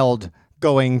child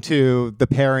going to the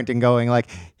parent and going like,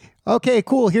 okay,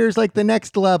 cool, here's like the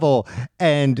next level.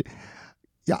 And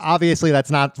obviously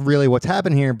that's not really what's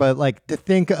happened here, but like to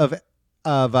think of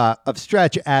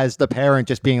Stretch as the parent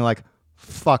just being like,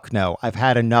 fuck no, I've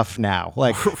had enough now.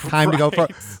 Like time to go for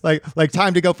like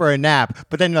time to go for a nap.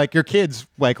 But then like your kid's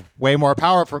like way more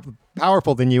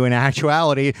powerful than you in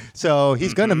actuality, so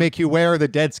he's gonna make you wear the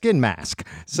dead skin mask.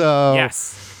 So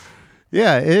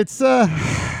it's a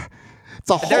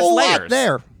whole lot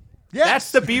there. Yes.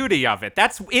 That's the beauty of it.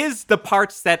 That is the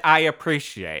parts that I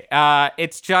appreciate.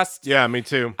 It's just me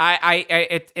too.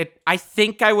 I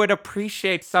think I would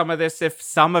appreciate some of this if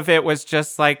some of it was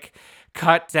just like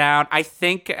cut down. I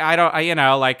think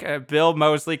Bill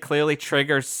Moseley clearly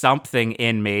triggers something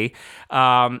in me,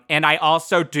 and I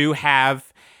also do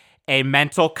have a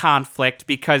mental conflict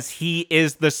because he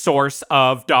is the source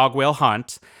of Dog Will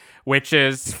Hunt, which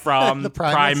is from the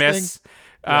Primus.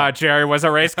 Jerry was a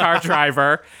race car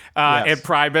driver, and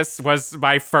Primus was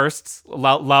my first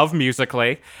love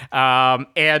musically.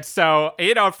 And so,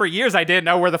 for years I didn't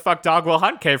know where the fuck Dog Will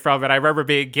Hunt came from, and I remember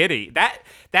being giddy.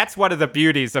 That's one of the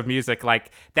beauties of music.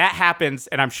 Like, that happens,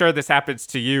 and I'm sure this happens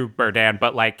to you, Berdan,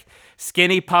 but like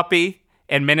Skinny Puppy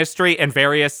and Ministry and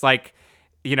various like,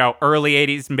 early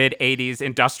 80s, mid 80s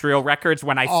industrial records,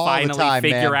 when I finally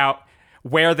figure out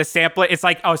where the sample, it's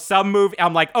like, some movie,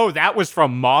 I'm like, that was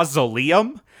from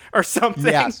Mausoleum or something.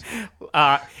 Yes.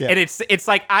 And it's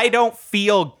like, I don't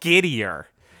feel giddier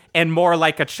and more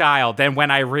like a child than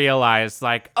when I realize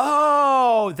like,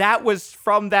 that was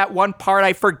from that one part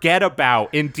I forget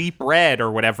about in Deep Red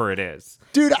or whatever it is.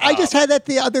 Dude, I just had that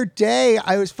the other day.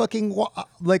 I was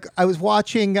I was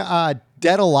watching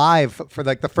Dead Alive for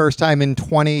like the first time in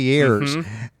 20 years.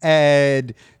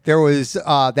 And there was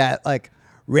that like,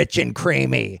 rich and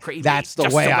creamy. That's the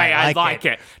way I like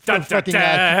it.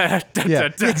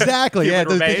 Exactly.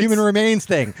 The Human Remains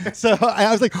thing. So I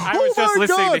was like, I was just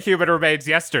listening to Human Remains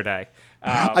yesterday.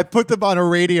 I put them on a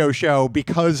radio show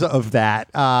because of that.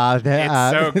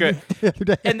 It's so good.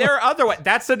 And there are other ones.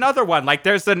 That's another one. Like,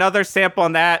 there's another sample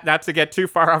on that. Not to get too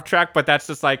far off track, but that's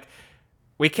just like,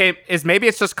 maybe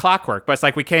it's just Clockwork, but it's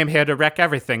like, we came here to wreck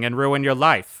everything and ruin your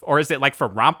life. Or is it like for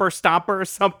Romper Stomper or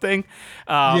something?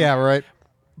 Yeah, right.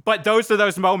 But those are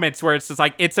those moments where it's just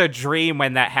like, it's a dream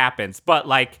when that happens. But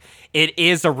like, it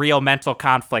is a real mental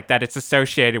conflict that it's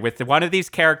associated with one of these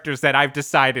characters that I've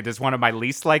decided is one of my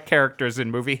least liked characters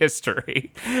in movie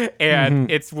history.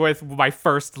 And it's with my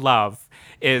first love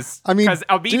because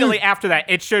immediately after that,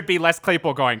 it should be Les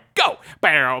Claypool going, go,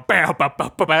 barrel, barrel,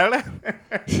 barrel.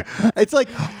 It's like,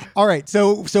 all right.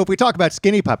 So if we talk about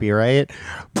Skinny Puppy, right?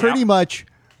 Pretty much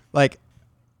like,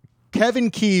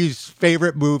 Kevin Key's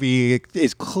favorite movie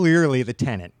is clearly The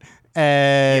Tenant,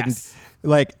 and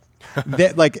like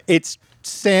that, like it's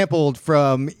sampled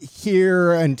from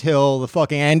here until the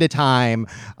fucking end of time,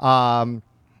 and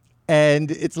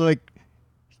it's like,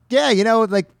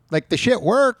 like the shit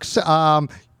works, but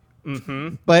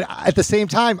at the same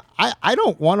time, I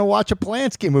don't want to watch a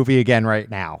Polanski movie again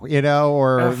right now,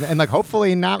 and like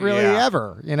hopefully not really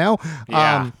ever,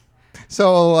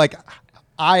 so like.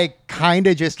 I kind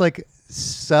of just like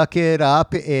suck it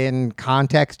up in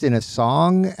context in a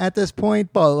song at this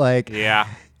point, but like,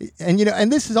 and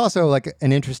this is also like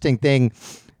an interesting thing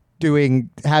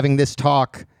having this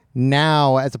talk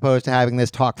now as opposed to having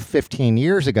this talk 15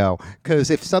 years ago.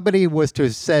 Because if somebody was to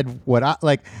have said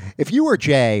if you or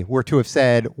Jay were to have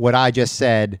said what I just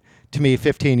said to me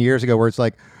 15 years ago, where it's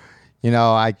like,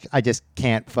 I just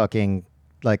can't fucking.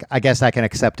 Like, I guess I can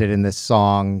accept it in this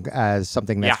song as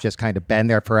something that's just kind of been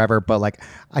there forever, but like,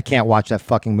 I can't watch that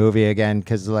fucking movie again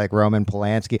because like Roman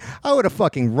Polanski, I would have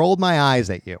fucking rolled my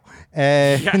eyes at you.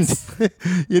 And, and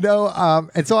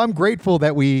so I'm grateful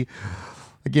that we,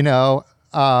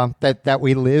 that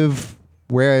we live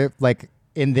where like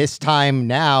in this time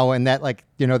now, and that like,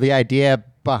 the idea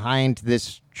behind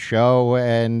this show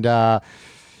and,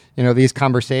 these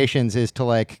conversations is to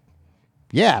like,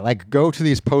 like go to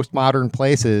these postmodern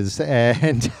places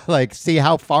and like see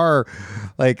how far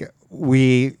like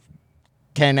we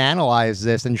can analyze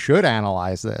this and should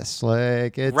analyze this.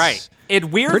 Like, it's right.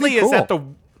 It weirdly is cool. that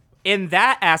in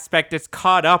that aspect, it's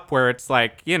caught up where it's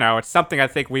like, it's something I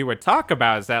think we would talk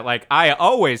about, is that like, I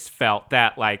always felt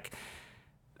that like,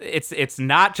 it's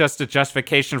not just a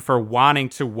justification for wanting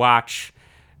to watch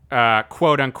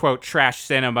quote unquote trash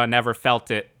cinema. Never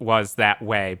felt it was that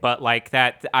way, but like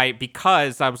that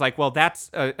because I was like, well, that's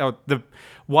the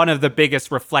one of the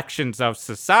biggest reflections of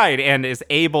society, and is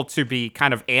able to be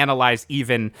kind of analyzed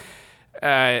even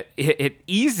it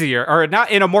easier, or not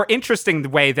in a more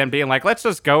interesting way than being like, let's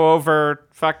just go over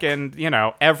fucking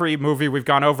every movie we've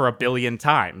gone over 1 billion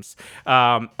times,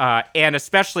 and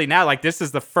especially now, like, this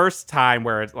is the first time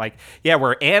where it's like, yeah,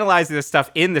 we're analyzing this stuff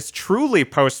in this truly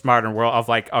postmodern world of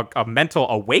like a mental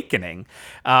awakening.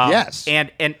 Yes.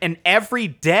 And every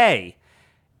day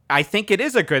I think it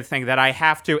is a good thing that I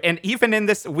have to, and even in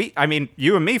this,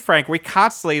 you and me, Frank, we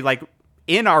constantly, like,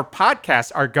 in our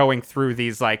podcast are going through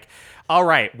these, like, all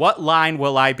right, what line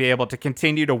will I be able to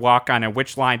continue to walk on, and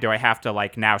which line do I have to,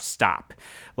 like, now stop?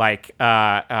 Like,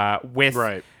 with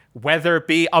Right. whether it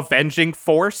be Avenging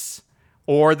Force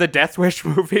or the Death Wish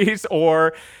movies,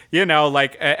 or,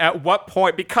 like, at what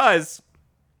point, because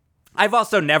I've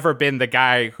also never been the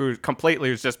guy who's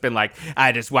just been like,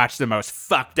 I just watch the most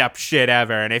fucked up shit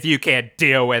ever, and if you can't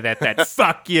deal with it, then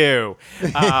fuck you.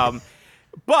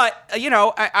 But,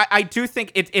 I do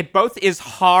think it both is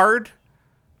hard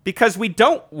because we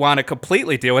don't want to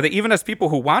completely deal with it, even as people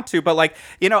who want to. But, like,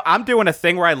 I'm doing a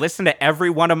thing where I listen to every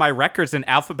one of my records in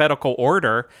alphabetical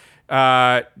order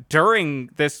during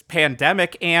this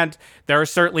pandemic, and there are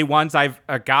certainly ones I've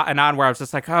gotten on where I was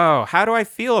just like, oh, how do I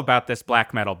feel about this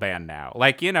black metal band now?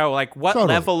 Like, like what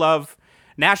Totally. level of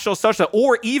National Social,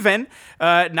 or even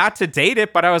not to date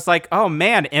it, but I was like, oh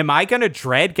man, am I gonna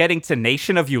dread getting to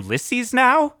Nation of Ulysses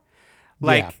now?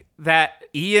 Like, Yeah. that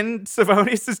Ian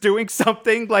Savonis is doing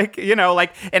something like, and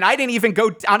I didn't even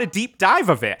go on a deep dive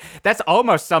of it. That's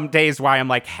almost some days why I'm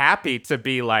like happy to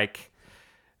be like,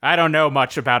 I don't know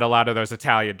much about a lot of those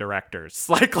Italian directors.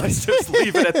 Like, let's just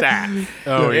leave it at that.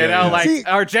 Like, See,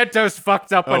 Argento's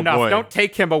fucked up enough. boy. Don't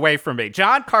take him away from me.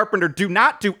 John Carpenter, do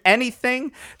not do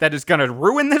anything that is going to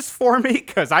ruin this for me,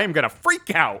 because I am going to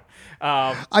freak out.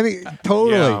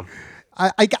 Totally. Yeah.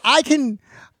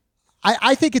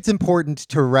 I think it's important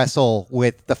to wrestle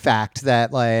with the fact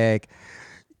that, like,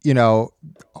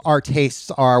 our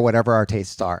tastes are whatever our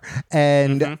tastes are.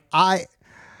 And I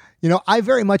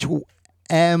very much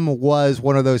was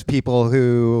one of those people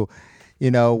who,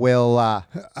 will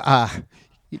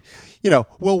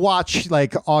watch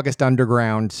like August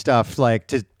Underground stuff, like,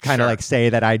 to kind of like say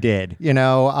that I did,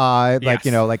 like, Yes.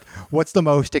 like, what's the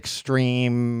most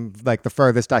extreme, like the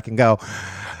furthest I can go.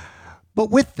 But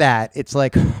with that, it's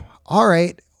like, all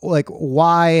right, like,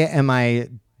 why am I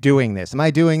doing this? Am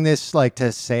I doing this like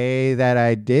to say that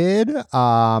I did?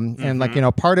 And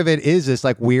like, part of it is this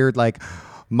like weird, like,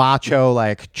 macho,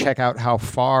 like, check out how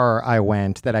far I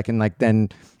went, that I can, like, then,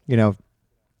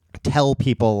 tell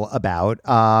people about.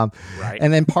 Right.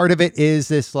 And then part of it is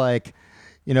this, like,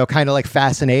 kind of like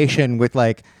fascination with,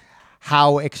 like,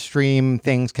 how extreme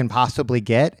things can possibly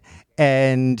get.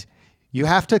 And you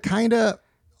have to kind of,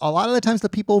 a lot of the times, the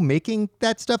people making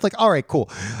that stuff, like, all right, cool.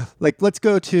 Like, let's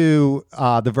go to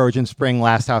the Virgin Spring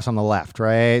Last House on the Left,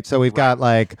 right? So we've got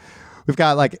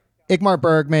Ingmar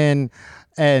Bergman,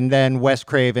 and then Wes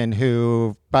Craven,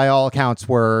 who, by all accounts,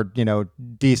 were,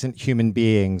 decent human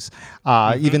beings.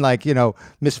 Even like,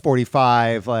 Miss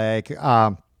 45, like,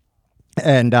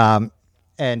 and Day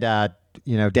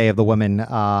of the Woman,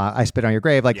 I Spit on Your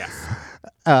Grave, like, Yes.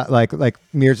 like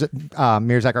Mir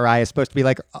Zachariah is supposed to be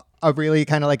like a really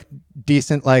kind of like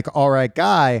decent, like, all right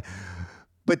guy,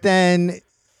 but then,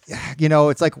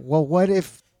 it's like, well, what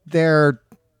if they're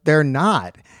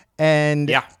not? And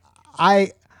Yeah.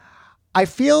 I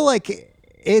feel like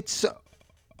it's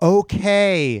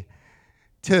okay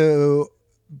to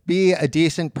be a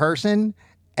decent person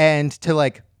and to,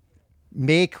 like,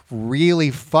 make really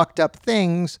fucked up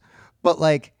things, but,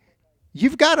 like,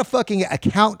 you've got to fucking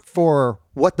account for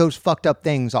what those fucked up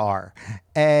things are.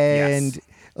 And Yes.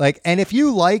 like, and if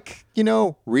you like,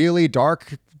 really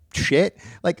dark shit,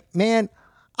 like, man,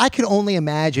 I can only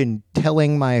imagine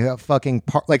telling my fucking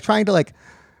like, trying to like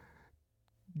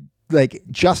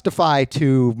justify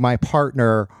to my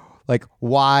partner, like,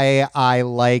 why I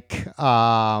like,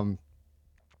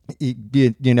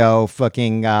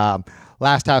 fucking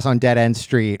Last House on Dead End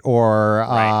Street, or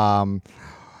Right.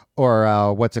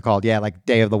 or what's it called? Yeah, like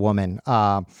Day of the Woman.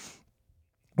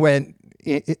 When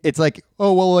it's like,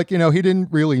 oh, well, like, he didn't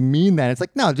really mean that. It's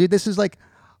like, no, dude, this is like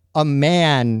a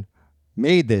man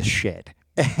made this shit.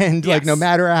 And like, no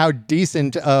matter how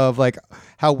decent of like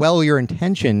how well you're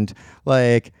intentioned,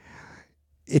 like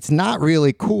it's not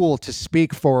really cool to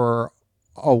speak for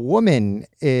a woman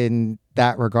in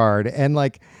that regard. And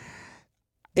like,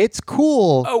 it's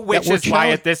cool. Which is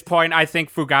why at this point, I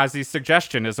think Fugazi's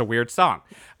Suggestion is a weird song.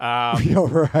 Right?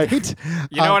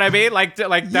 You know what I mean? Like that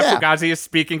Fugazi is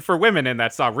speaking for women in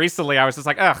that song. Recently, I was just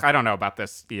like, ugh, I don't know about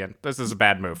this, Ian. This is a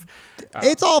bad move.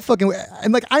 It's all fucking,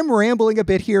 and like, I'm rambling a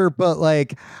bit here, but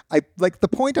like, the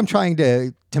point I'm trying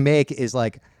to make is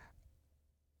like,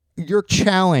 you're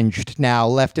challenged now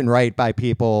left and right by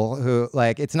people who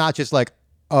like, it's not just like,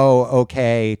 oh,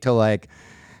 okay, to like,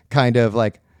 kind of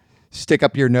like, stick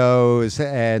up your nose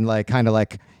and like kind of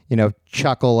like, you know,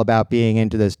 chuckle about being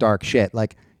into this dark shit.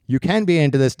 Like, you can be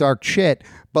into this dark shit,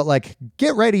 but like,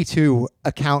 get ready to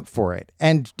account for it.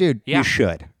 And dude, you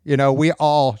should. You know, we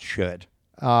all should.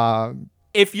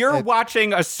 If you're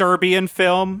watching a Serbian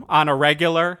film on a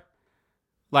regular,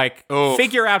 like,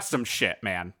 figure out some shit,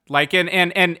 man. Like, and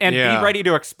be ready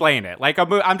to explain it. Like,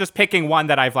 I'm just picking one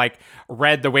that I've, like,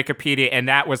 read the Wikipedia, and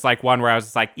that was, like, one where I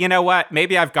was like, you know what?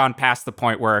 Maybe I've gone past the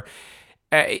point where,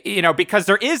 you know, because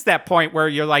there is that point where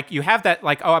you're, like, you have that,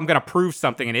 like, oh, I'm going to prove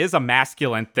something, and it is a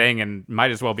masculine thing, and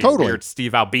might as well be a weird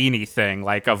Steve Albini thing,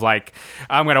 like, of, like,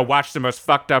 I'm going to watch the most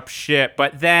fucked up shit.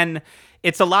 But then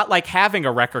it's a lot like having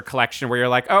a record collection where you're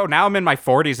like, oh, now I'm in my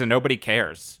 40s and nobody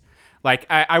cares. Like,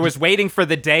 I was waiting for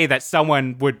the day that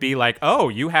someone would be like, oh,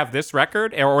 you have this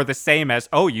record? Or the same as,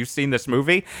 oh, you've seen this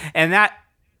movie? And that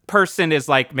person is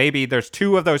like, maybe there's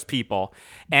two of those people,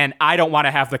 and I don't want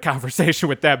to have the conversation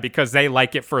with them because they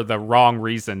like it for the wrong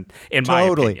reason, in my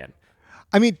opinion.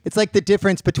 I mean, it's like the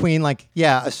difference between, like,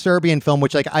 a Serbian film,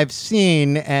 which, like, I've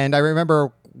seen, and I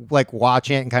remember, like,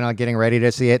 watching it and kind of like getting ready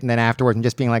to see it, and then afterwards and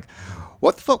just being like,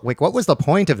 what the fuck? Like, what was the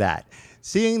point of that?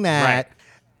 Seeing that... Right.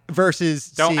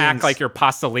 Versus don't act like you're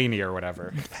Pasolini or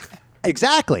whatever.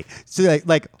 Exactly. So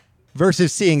like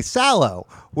versus seeing Sallow,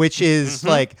 which is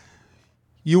like,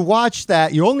 you watch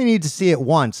that, you only need to see it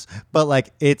once, but like,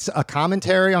 it's a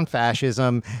commentary on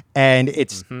fascism, and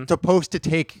it's supposed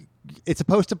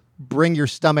to bring your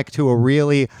stomach to a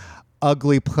really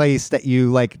ugly place that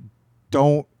you like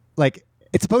don't like.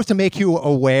 It's supposed to make you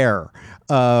aware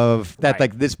of that,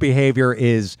 like, this behavior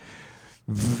is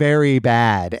very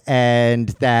bad, and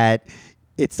that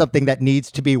it's something that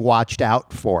needs to be watched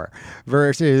out for,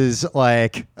 versus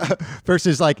like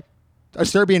a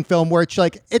Serbian film where it's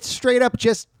like, it's straight up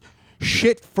just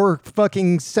shit for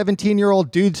fucking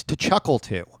 17-year-old dudes to chuckle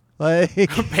to. Like,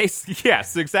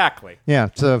 yes, exactly. Yeah.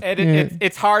 So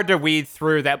it's hard to weed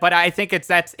through that, but I think it's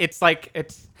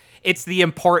the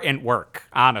important work,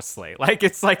 honestly. Like,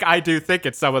 it's like, I do think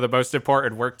it's some of the most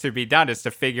important work to be done, is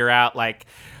to figure out, like,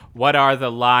 what are the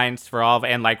lines for all of,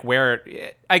 and like, where,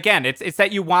 again, it's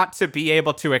that you want to be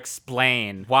able to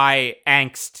explain why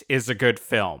Angst is a good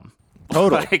film.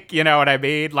 Totally. Like, you know what I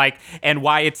mean? Like, and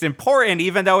why it's important,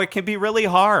 even though it can be really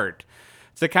hard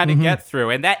to kind of get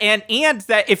through. And that, and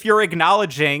that if you're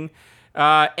acknowledging,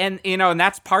 and, you know, and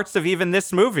that's parts of even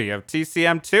this movie of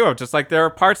TCM 2, of just like, there are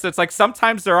parts that's like,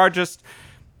 sometimes there are just,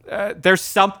 there's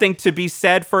something to be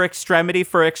said for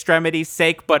extremity's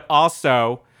sake, but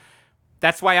also,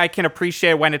 that's why I can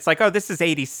appreciate when it's like, oh, this is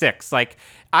 86. Like,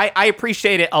 I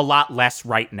appreciate it a lot less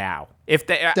right now.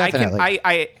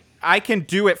 I can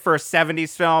do it for a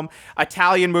 70s film.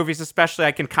 Italian movies especially,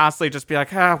 I can constantly just be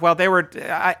like, well, they were,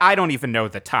 I don't even know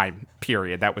the time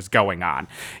period that was going on.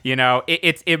 You know,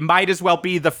 it might as well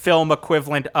be the film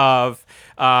equivalent of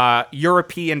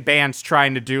European bands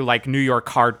trying to do like New York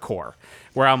hardcore,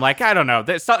 where I'm like, I don't know,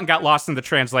 something got lost in the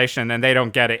translation and they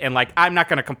don't get it. And like, I'm not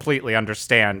going to completely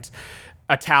understand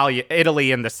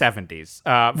Italy in the 70s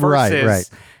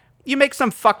versus you make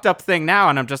some fucked up thing now,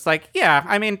 and I'm just like, yeah,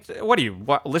 I mean, what do you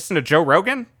listen to Joe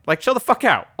Rogan? Like, chill the fuck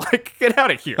out. Like, get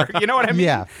out of here. You know what I mean?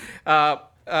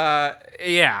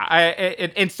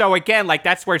 And so again, like,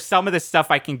 that's where some of this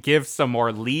stuff I can give some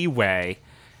more leeway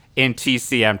in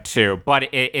TCM2, but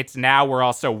it's now we're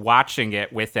also watching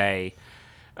it with a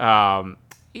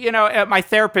you know, my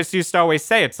therapist used to always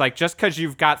say, it's like, just because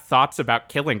you've got thoughts about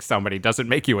killing somebody doesn't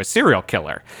make you a serial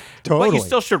killer. Totally. But you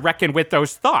still should reckon with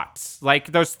those thoughts.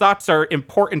 Like, those thoughts are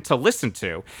important to listen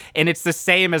to. And it's the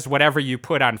same as whatever you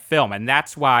put on film. And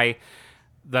that's why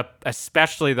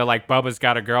especially the, like, Bubba's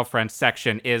Got a Girlfriend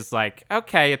section is like,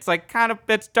 okay, it's like kind of,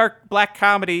 it's dark black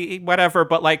comedy, whatever.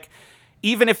 But like,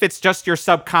 even if it's just your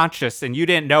subconscious and you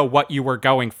didn't know what you were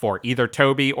going for, either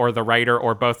Toby or the writer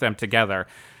or both of them together,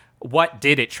 what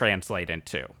did it translate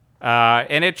into?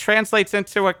 And it translates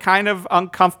into a kind of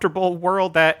uncomfortable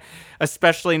world that,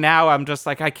 especially now, I'm just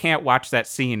like, I can't watch that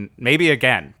scene maybe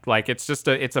again. Like, it's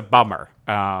a bummer.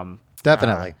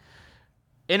 Definitely.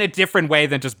 In a different way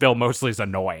than just Bill Moseley's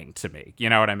annoying to me. You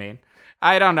know what I mean?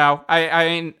 I don't know.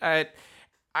 I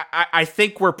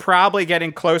think we're probably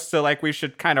getting close to, like, we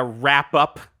should kind of wrap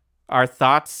up our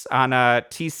thoughts on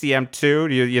TCM2.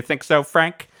 Do you think so,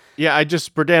 Frank? Yeah,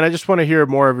 Berdan, I just want to hear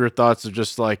more of your thoughts of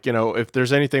just like, if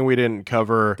there's anything we didn't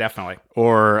cover. Definitely.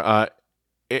 Or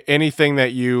anything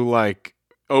that you like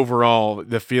overall,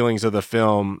 the feelings of the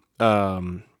film,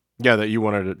 that you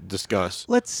wanted to discuss.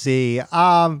 Let's see.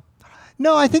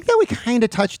 No, I think that we kind of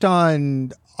touched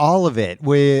on all of it.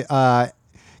 And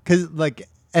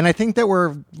I think that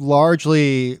we're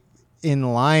largely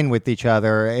in line with each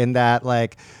other in that,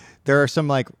 like, there are some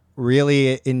like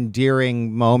really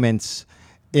endearing moments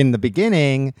in the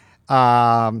beginning,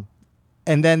 and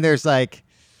then there's like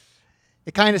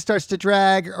it kind of starts to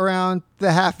drag around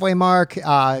the halfway mark.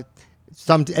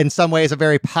 In some ways a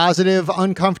very positive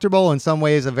uncomfortable, in some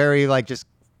ways a very like just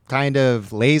kind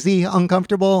of lazy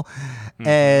uncomfortable,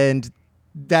 and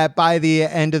that by the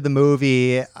end of the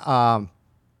movie, or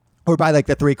by like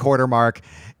the 3/4 mark,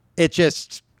 it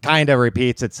just kind of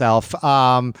repeats itself.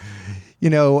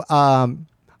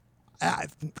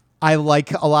 I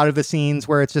like a lot of the scenes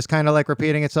where it's just kind of like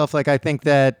repeating itself. Like, I think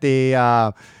that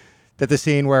the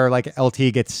scene where like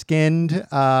LT gets skinned,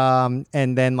 and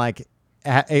then like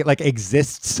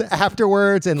exists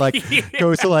afterwards and like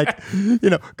goes to like,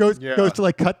 goes to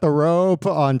like cut the rope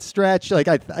on Stretch. Like,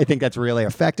 I think that's really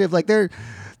effective. Like,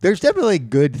 there's definitely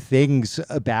good things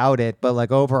about it, but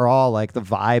like overall, like the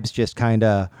vibes just kind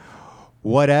of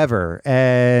whatever.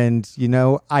 And,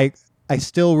 I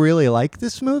still really like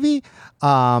this movie.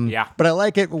 But I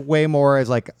like it way more as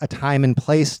like a time and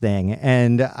place thing.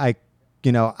 And I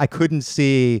couldn't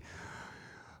see,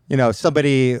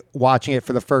 somebody watching it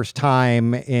for the first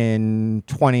time in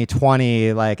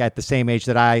 2020, like at the same age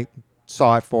that I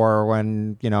saw it for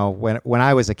when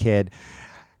I was a kid,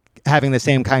 having the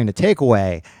same kind of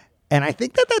takeaway. And I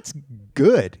think that that's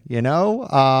good, like,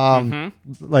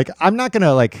 I'm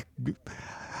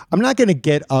not going to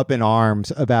get up in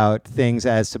arms about things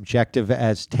as subjective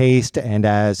as taste and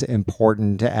as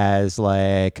important as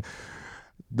like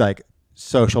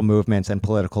social movements and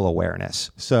political awareness.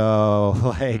 So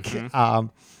like,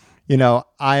 I'm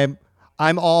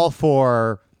all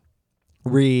for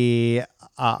rethinking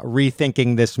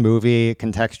this movie,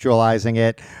 contextualizing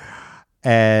it,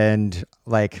 and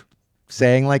like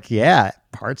saying like, yeah,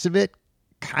 parts of it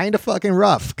kind of fucking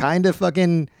rough, kind of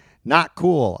fucking not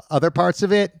cool. Other parts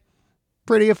of it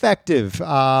pretty effective.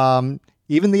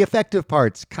 Even the effective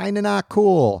parts kind of not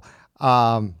cool.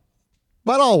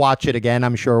 But I'll watch it again,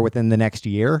 I'm sure, within the next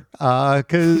year,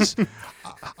 because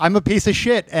I'm a piece of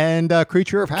shit and a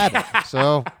creature of habit.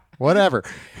 So whatever.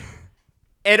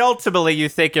 And ultimately, you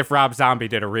think if Rob Zombie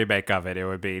did a remake of it, it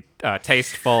would be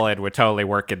tasteful and would totally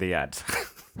work in the end.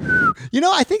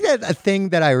 I think that a thing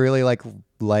that I really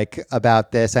like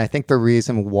about this, and I think the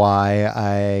reason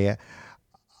why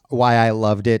I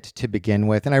loved it to begin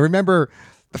with, and I remember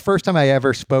the first time I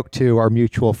ever spoke to our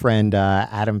mutual friend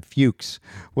Adam Fuchs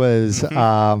was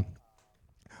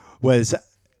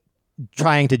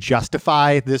trying to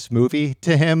justify this movie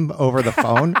to him over the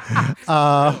phone.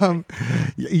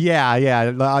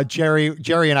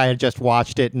 Jerry and I had just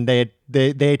watched it, and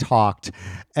they talked,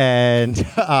 and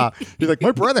he's like,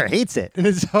 my brother hates it,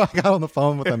 and so I got on the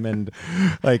phone with him and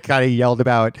like kind of yelled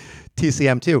about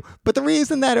TCM2. But the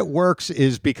reason that it works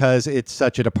is because it's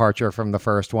such a departure from the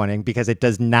first one, and because it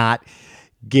does not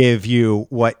give you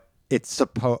what it's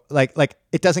supposed like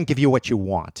it doesn't give you what you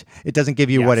want. It doesn't give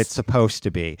you what it's supposed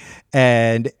to be.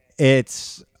 And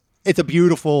it's a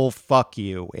beautiful fuck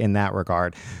you in that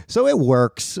regard. So it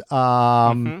works.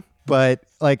 But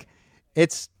like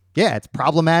it's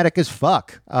problematic as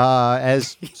fuck,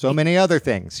 as so many other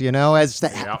things, as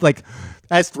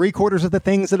 3/4 of the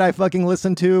things that I fucking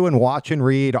listen to and watch and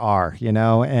read are,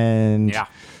 and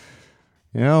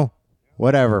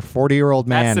whatever, 40-year-old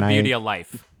man. That's the beauty of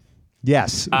life.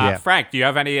 Yes. Frank, do you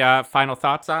have any final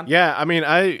thoughts on? Yeah, I mean,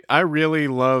 I really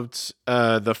loved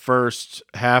the first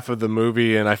half of the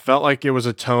movie, and I felt like it was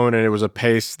a tone and it was a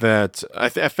pace that I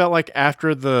felt like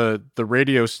after the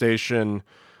radio station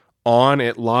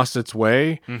it lost its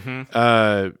way.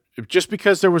 Just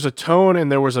because there was a tone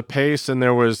and there was a pace and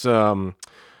there was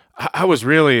I was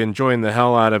really enjoying the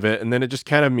hell out of it, and then it just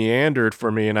kind of meandered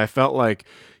for me, and I felt like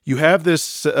you have this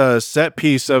set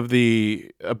piece of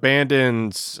the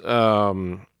abandoned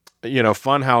funhouse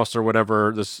or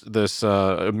whatever, this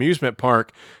amusement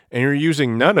park, and you're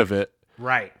using none of it.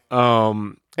 Right.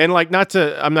 And like,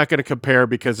 I'm not going to compare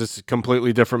because it's a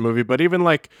completely different movie, but even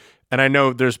like, and I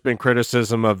know there's been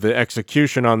criticism of the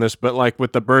execution on this, but like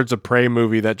with the Birds of Prey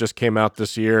movie that just came out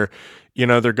this year, you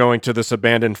know, they're going to this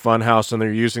abandoned funhouse and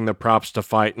they're using the props to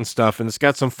fight and stuff. And it's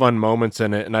got some fun moments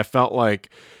in it. And I felt like,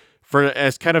 for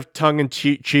as kind of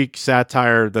tongue-in-cheek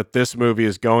satire that this movie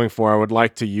is going for, I would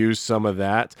like to use some of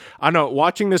that. I know,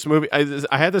 watching this movie,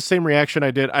 I had the same reaction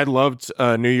I did. I loved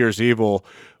New Year's Evil,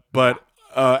 but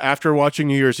after watching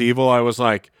New Year's Evil, I was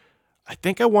like, I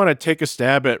think I want to take a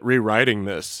stab at rewriting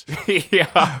this.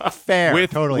 Yeah, Fair,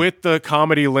 totally. With the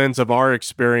comedy lens of our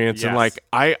experience. Yes. And like,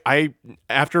 I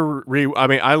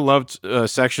loved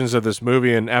sections of this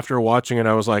movie, and after watching it,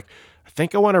 I was like, I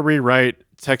think I want to rewrite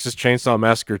Texas Chainsaw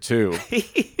Massacre 2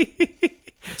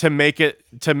 to make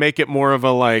it more of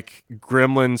a like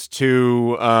Gremlins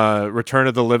 2, Return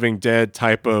of the Living Dead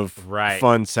type of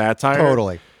fun satire.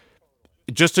 Totally.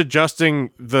 Just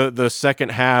adjusting the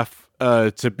second half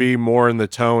to be more in the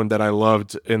tone that I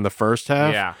loved in the first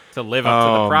half. Yeah, to live up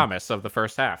to the promise of the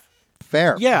first half.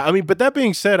 Fair. Yeah, I mean, but that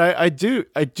being said, I do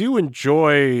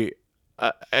enjoy.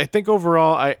 I think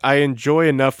overall, I enjoy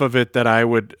enough of it that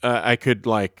I could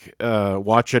like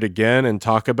watch it again and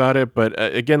talk about it. But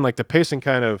again, like the pacing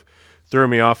kind of threw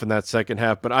me off in that second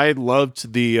half. But I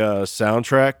loved the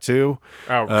soundtrack too.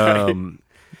 Oh, right.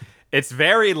 It's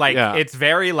very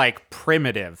like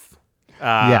primitive.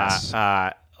 Yes.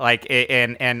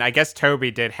 And I guess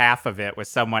Toby did half of it with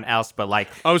someone else, but like,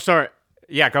 oh, sorry.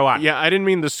 Yeah, go on. Yeah, I didn't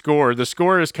mean the score. The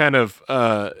score is kind of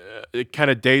it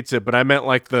kind of dates it, but I meant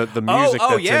like the music.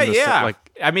 Oh, that's in the like,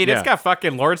 I mean, it's got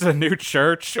fucking Lords of the New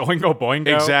Church, Oingo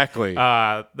Boingo. Exactly.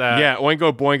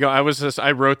 Oingo Boingo.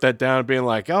 I wrote that down, being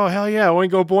like, oh hell yeah,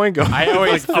 Oingo Boingo. I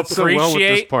always appreciate so well with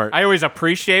this part. I always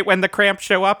appreciate when the Cramps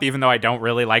show up, even though I don't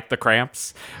really like the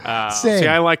Cramps. Same. See,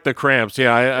 I like the Cramps.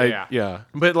 Yeah.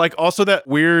 But like also that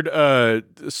weird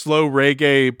slow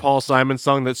reggae Paul Simon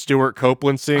song that Stuart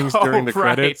Copeland sings during the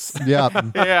credits. Yeah.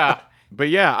 Yeah. But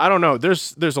yeah, I don't know.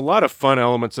 There's a lot of fun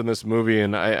elements in this movie,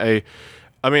 and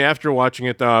I mean, after watching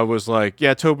it though, I was like,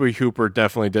 yeah, Tobe Hooper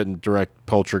definitely didn't direct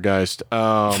Poltergeist.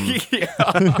 That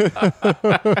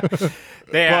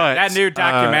new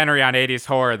documentary on 80s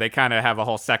horror, they kind of have a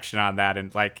whole section on that,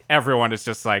 and like everyone is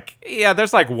just like, yeah,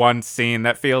 there's like one scene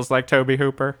that feels like Tobe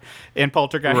Hooper in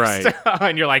Poltergeist, right?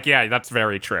 And you're like, yeah, that's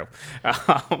very true.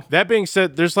 That being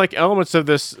said, there's like elements of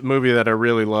this movie that I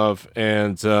really love,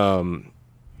 and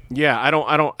yeah, I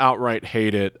don't outright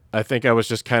hate it. I think I was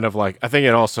just kind of like, I think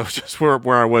it also just where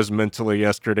I was mentally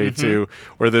yesterday too,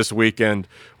 or this weekend,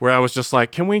 where I was just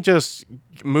like, can we just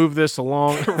move this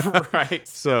along? Right.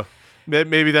 So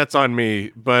maybe that's on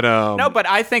me, but no, but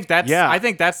I think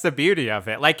that's the beauty of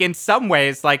it. Like in some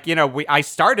ways, like, you know, I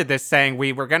started this saying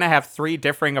we were going to have three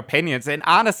differing opinions, and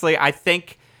honestly, I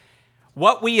think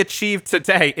what we achieved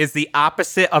today is the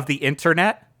opposite of the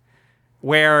internet,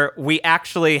 where we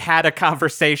actually had a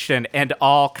conversation and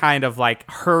all kind of like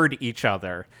heard each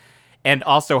other, and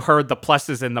also heard the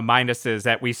pluses and the minuses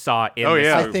that we saw in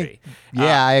this movie.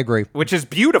 I agree. Which is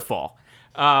beautiful.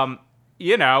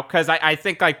 You know, because I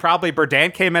think like probably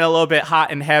Berdan came in a little bit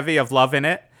hot and heavy of loving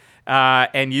it,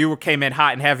 and you came in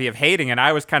hot and heavy of hating, and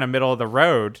I was kind of middle of the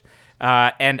road,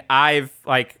 and I've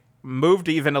like moved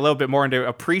even a little bit more into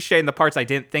appreciating the parts I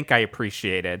didn't think I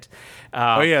appreciated.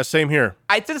 Same here.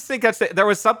 I just think there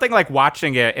was something like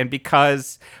watching it, and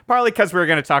partly because we were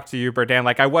going to talk to you, Berdan,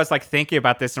 like I was like thinking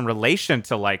about this in relation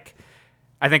to like,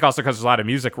 I think also because there's a lot of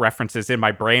music references in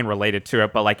my brain related to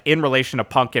it, but like in relation to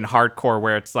punk and hardcore,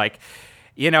 where it's like,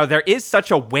 you know, there is such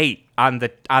a weight on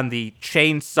the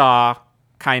chainsaw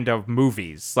kind of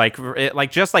movies, like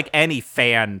just like any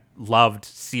fan loved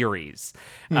series.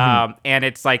 And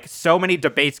it's like so many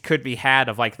debates could be had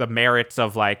of like the merits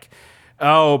of like,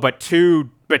 oh, but two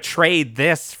betrayed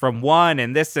this from one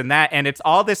and this and that. And it's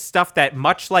all this stuff that,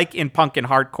 much like in punk and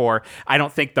hardcore, I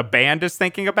don't think the band is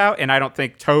thinking about. And I don't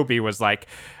think Toby was like,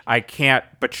 I can't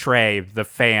betray the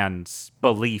fans'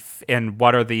 belief in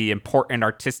what are the important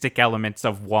artistic elements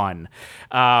of one.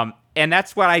 And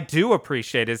that's what I do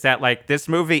appreciate, is that like this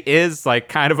movie is like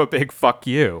kind of a big fuck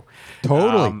you.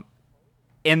 Totally.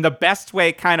 In the best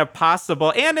way kind of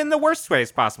possible, and in the worst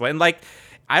ways possible. And like,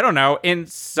 I don't know, in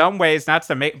some ways, not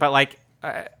to make, but like,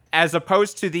 as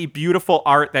opposed to the beautiful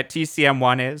art that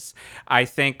TCM1 is, I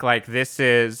think like this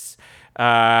is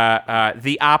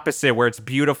the opposite, where it's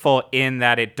beautiful in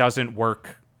that it doesn't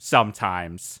work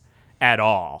sometimes at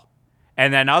all.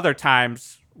 And then other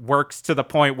times works to the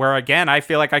point where, again, I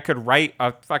feel like I could write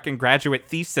a fucking graduate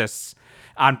thesis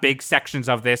on big sections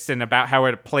of this and about how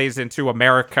it plays into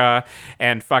America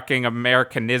and fucking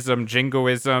Americanism,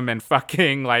 jingoism, and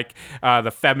fucking like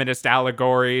the feminist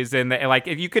allegories, and like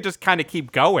if you could just kind of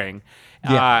keep going.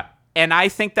 And I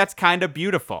think that's kind of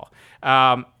beautiful.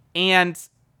 And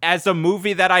as a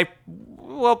movie that I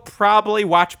will probably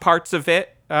watch parts of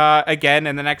it again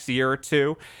in the next year or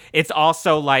two, it's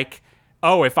also like,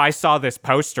 oh, if I saw this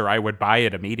poster, I would buy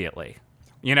it immediately.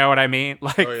 You know what I mean?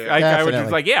 Like, I would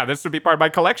just like, yeah, this would be part of my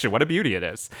collection. What a beauty it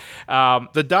is.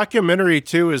 The documentary,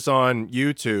 too, is on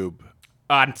YouTube.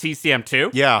 On TCM2?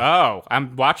 Yeah. Oh,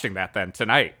 I'm watching that then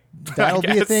tonight. That'll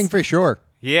be a thing for sure.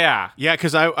 Yeah. Yeah,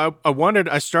 because I wanted,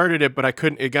 I started it, but I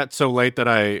couldn't, it got so late that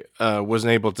I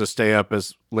wasn't able to stay up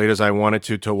as late as I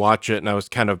wanted to watch it, and I was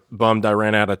kind of bummed I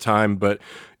ran out of time. But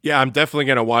yeah, I'm definitely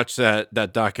going to watch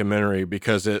that documentary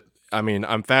because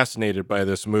I'm fascinated by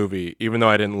this movie. Even though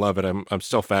I didn't love it, I'm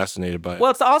still fascinated by it.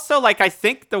 Well, it's also like, I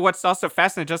think what's also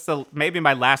fascinating, maybe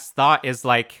my last thought is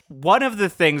like, one of the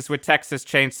things with Texas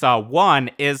Chainsaw 1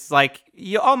 is like,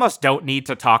 you almost don't need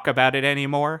to talk about it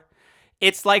anymore.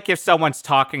 It's like if someone's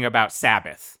talking about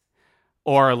Sabbath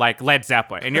or like Led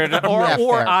Zeppelin, and you're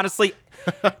or honestly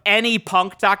any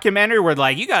punk documentary where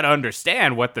like you got to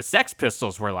understand what the Sex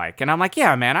Pistols were like, and I'm like,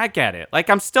 yeah, man, I get it. Like,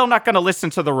 I'm still not going to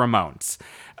listen to the Ramones.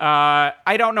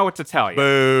 I don't know what to tell you.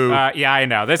 Boo. Yeah, I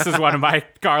know this is one of my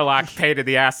Garlock pain in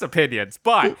the ass opinions,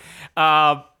 but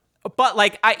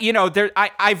like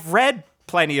I've read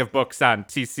plenty of books on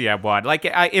TCM1. Like,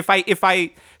 if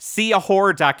I see a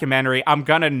horror documentary, I'm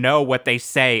gonna know what they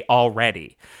say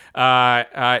already.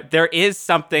 There is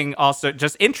something also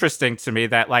just interesting to me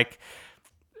that like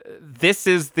this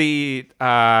is the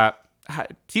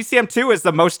TCM2 is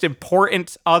the most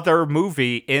important other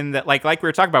movie in that, like we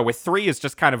were talking about with 3 is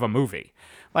just kind of a movie.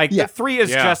 Like, the 3 is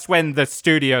just when the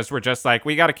studios were just like,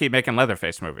 we got to keep making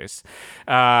Leatherface movies.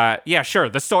 Yeah, sure,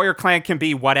 the Sawyer clan can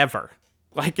be whatever.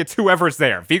 Like, it's whoever's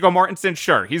there. Viggo Mortensen,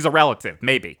 sure, he's a relative,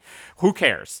 maybe. Who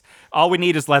cares? All we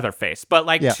need is Leatherface. But,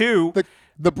 like, 2...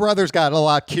 The brothers got a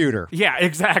lot cuter. Yeah,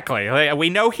 exactly. Like, we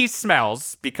know he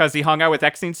smells because he hung out with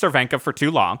Exene Cervenka for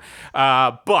too long.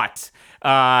 But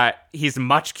he's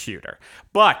much cuter.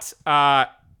 But...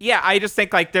 yeah, I just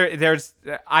think like there's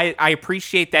I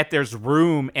appreciate that there's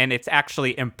room, and it's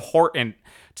actually important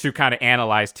to kind of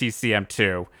analyze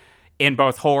TCM2 in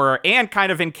both horror and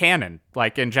kind of in canon,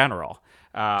 like in general.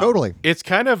 Totally. It's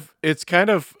kind of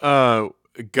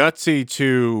gutsy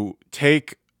to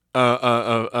take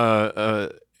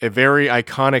a very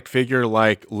iconic figure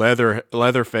like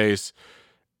Leatherface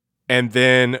and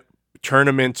then turn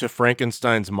him into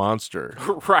Frankenstein's monster.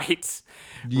 Right.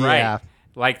 Yeah. Right.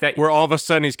 Like that, where all of a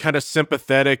sudden he's kind of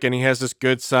sympathetic and he has this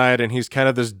good side, and he's kind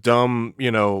of this dumb,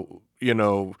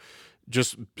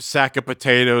 just sack of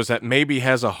potatoes that maybe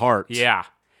has a heart. Yeah,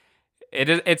 it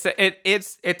is.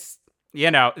 It's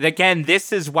again,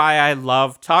 this is why I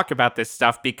love talk about this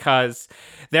stuff, because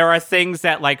there are things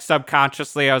that like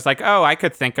subconsciously I was like, oh, I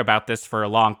could think about this for a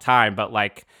long time, but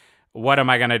like, what am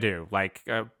I going to do? Like,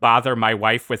 bother my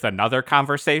wife with another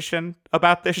conversation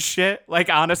about this shit? Like,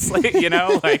 honestly,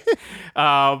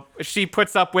 she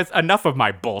puts up with enough of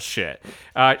my bullshit.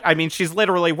 I mean, she's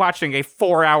literally watching a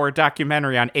 4-hour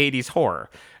documentary on 80s horror.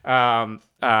 But,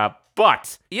 I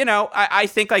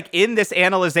think, like, in this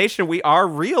analyzation, we are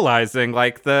realizing,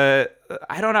 like, the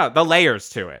layers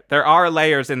to it. There are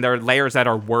layers, and there are layers that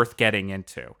are worth getting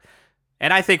into.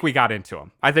 And I think we got into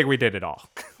them. I think we did it all,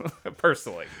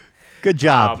 personally. Good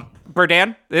job.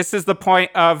 Berdan, this is the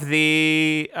point of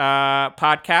the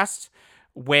podcast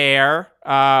where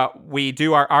we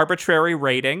do our arbitrary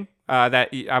rating. That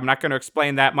I'm not going to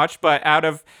explain that much, but out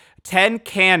of 10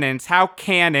 canons, how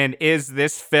canon is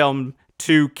this film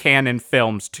to canon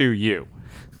films to you?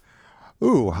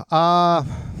 Ooh.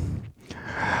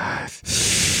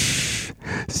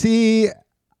 See,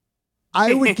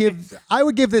 I would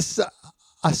give this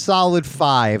a solid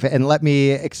 5, and let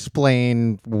me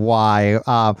explain why.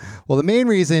 Well, the main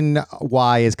reason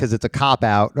why is because it's a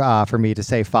cop-out for me to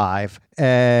say 5.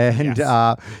 And,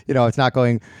 yes. It's not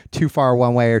going too far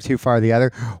one way or too far the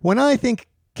other. When I think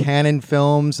canon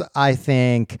films, I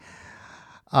think,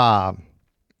 I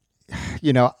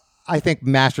think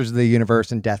Masters of the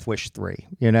Universe and Death Wish 3,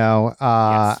 Yes.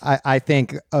 I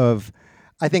think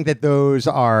that those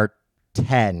are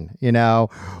 10,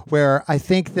 where I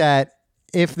think that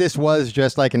if this was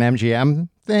just like an MGM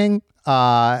thing,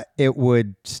 it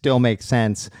would still make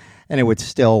sense and it would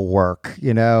still work,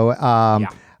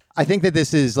 I think that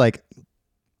this is like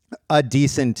a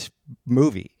decent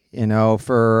movie,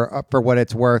 for what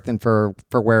it's worth and for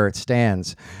where it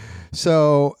stands.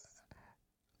 So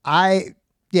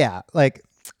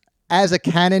as a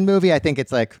canon movie, I think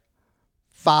it's like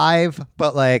 5,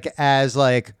 but like as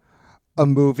like a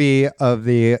movie of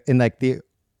in like the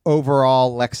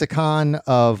overall lexicon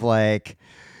of like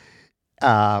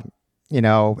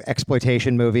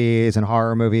exploitation movies and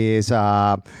horror movies,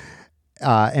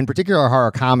 in particular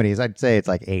horror comedies, I'd say it's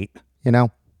like 8,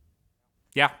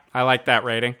 Yeah, I like that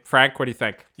rating. Frank, what do you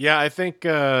think? Yeah, I think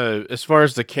as far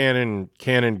as the canon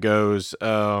goes,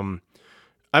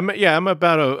 I'm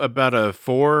about a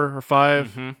 4 or 5.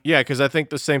 Mm-hmm. Yeah, because I think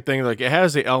the same thing. Like, it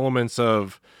has the elements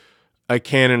of a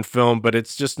canon film, but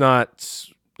it's just not,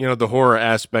 the horror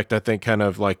aspect. I think kind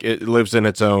of like it lives in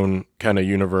its own kind of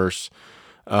universe.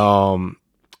 Yeah,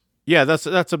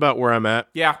 that's about where I'm at.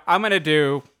 Yeah, I'm gonna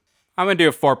do a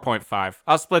 4.5.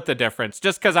 I'll split the difference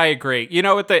just because I agree.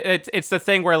 It's the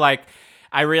thing where like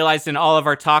I realized in all of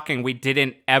our talking we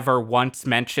didn't ever once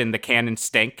mention the canon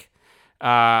stink.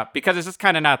 Because it's just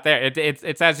kind of not there.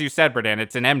 It's as you said, Berdan.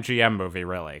 It's an MGM movie,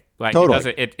 really. Like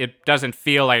totally. It doesn't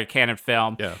feel like a canon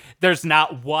film. Yeah. There's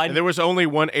not one. And there was only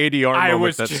one ADR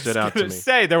moment that stood out to me.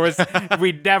 Say there was.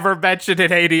 We never mentioned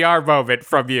an ADR moment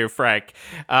from you, Frank.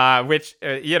 Which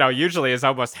usually is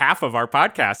almost half of our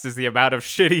podcast is the amount of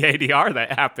shitty ADR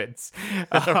that happens.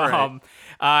 Right.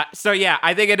 So yeah,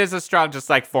 I think it is a strong, just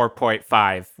like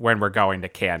 4.5 when we're going to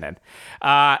canon.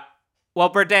 Well,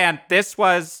 Berdan, this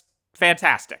was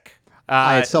fantastic.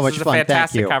 I had so much fun. Thank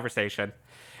Fantastic you. Conversation.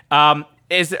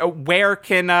 Where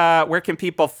can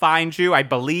people find you? I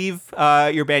believe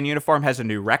your band Uniform has a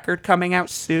new record coming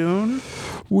out soon.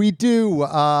 We do.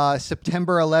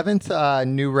 September 11th, a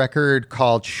new record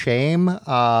called Shame.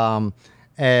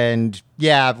 And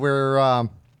yeah, we're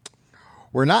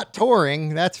not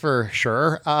touring, that's for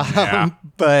sure.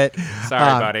 But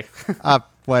sorry, buddy.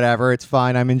 Whatever, it's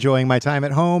fine. I'm enjoying my time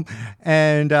at home.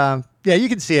 And yeah, you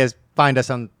can find us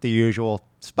on the usual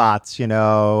spots,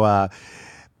 Bandcamp,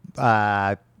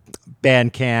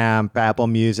 Apple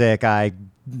Music. I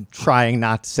trying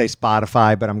not to say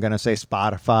Spotify, but I'm going to say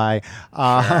Spotify.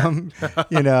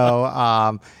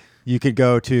 You could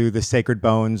go to the Sacred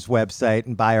Bones website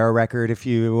and buy our record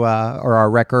or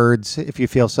our records if you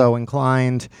feel so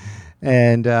inclined.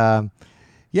 And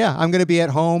yeah, I'm going to be at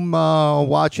home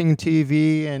watching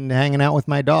TV and hanging out with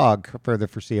my dog for the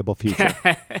foreseeable future.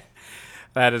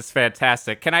 That is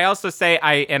fantastic. Can I also say,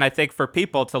 I think for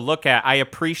people to look at, I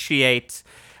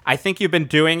think you've been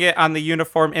doing it on the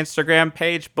Uniform Instagram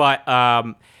page, but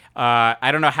I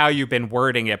don't know how you've been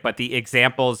wording it, but the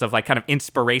examples of like kind of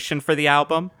inspiration for the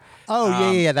album.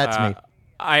 Oh, yeah, that's me.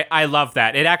 I love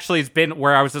that. It actually has been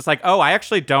where I was just like, oh, I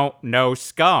actually don't know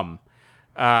Scum.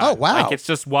 Oh, wow. Like it's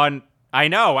just one. I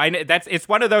know. It's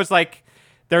one of those like.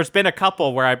 There's been a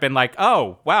couple where I've been like,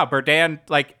 oh, wow, Berdan,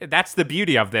 like, that's the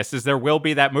beauty of this, is there will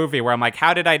be that movie where I'm like,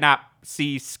 how did I not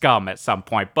see Scum at some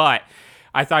point? But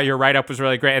I thought your write-up was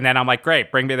really great. And then I'm like,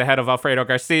 great, bring me the head of Alfredo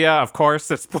Garcia. Of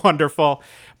course, it's wonderful.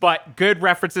 But good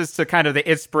references to kind of the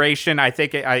inspiration. I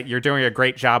think you're doing a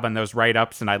great job on those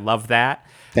write-ups, and I love that.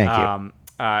 Thank you.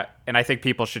 And I think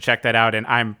people should check that out, and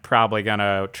I'm probably going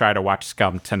to try to watch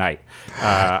Scum tonight.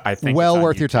 I think well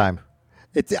worth your time.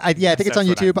 I think it's on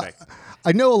YouTube.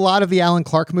 I know a lot of the Alan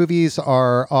Clark movies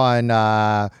are on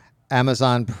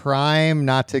Amazon Prime,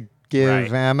 not to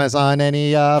give Amazon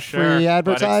any free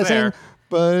advertising,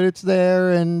 but it's there.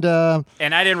 And I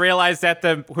didn't realize that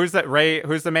who's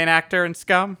the main actor in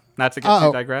Scum? Not to get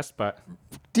too digressed, but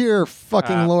dear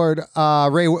fucking Lord,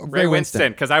 Ray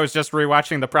Winston. Because I was just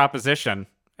rewatching The Proposition.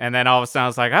 And then all of a sudden I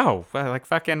was like, oh, like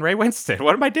fucking Ray Winston.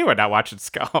 What am I doing not watching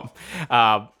Scum?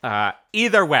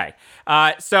 Either way.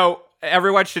 So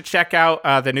everyone should check out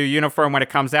the new Uniform when it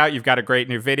comes out. You've got a great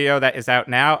new video that is out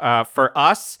now. For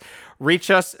us, reach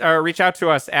out to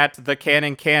us at the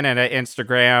Canon at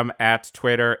Instagram, at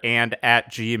Twitter, and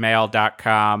at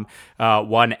gmail.com.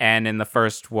 1 N in the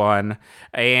first one.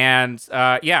 And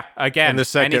again, the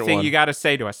second anything one. you got to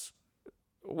say to us.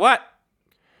 What?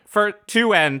 For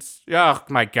 2 N's. Oh,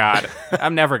 my God.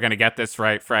 I'm never going to get this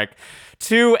right, Frank.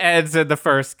 2 N's in the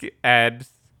first N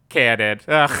canon.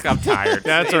 Ugh, I'm tired.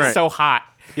 That's all right. It's so hot.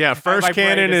 Yeah, first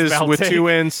canon is with 2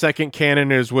 N's, second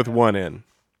canon is with 1 N.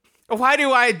 Why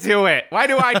do I do it? Why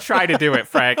do I try to do it,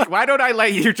 Frank? Why don't I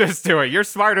let you just do it? You're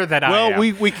smarter than I am.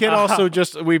 Well, we can also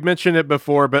we've mentioned it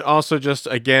before, but also just,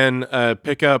 again,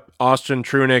 pick up Austin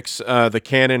Trunick's The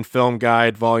Canon Film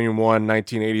Guide, Volume 1,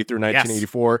 1980 through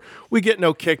 1984. Yes. We get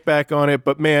no kickback on it,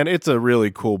 but man, it's a really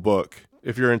cool book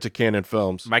if you're into Canon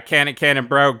films. My Canon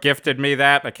bro gifted me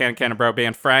that. My Canon bro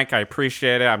being Frank. I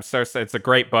appreciate it. It's a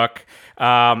great book.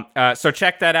 So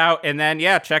check that out. And then,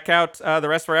 check out the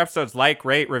rest of our episodes. Like,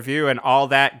 rate, review, and all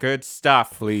that good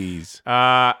stuff. Please.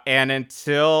 And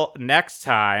until next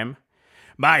time,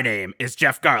 My name is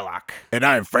Jeff Garlock. And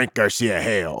I'm Frank Garcia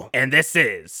Hale. And this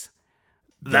is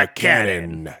The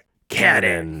Cannon.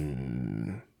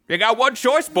 Cannon. You got one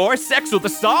choice, boys. Sex with a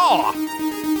star.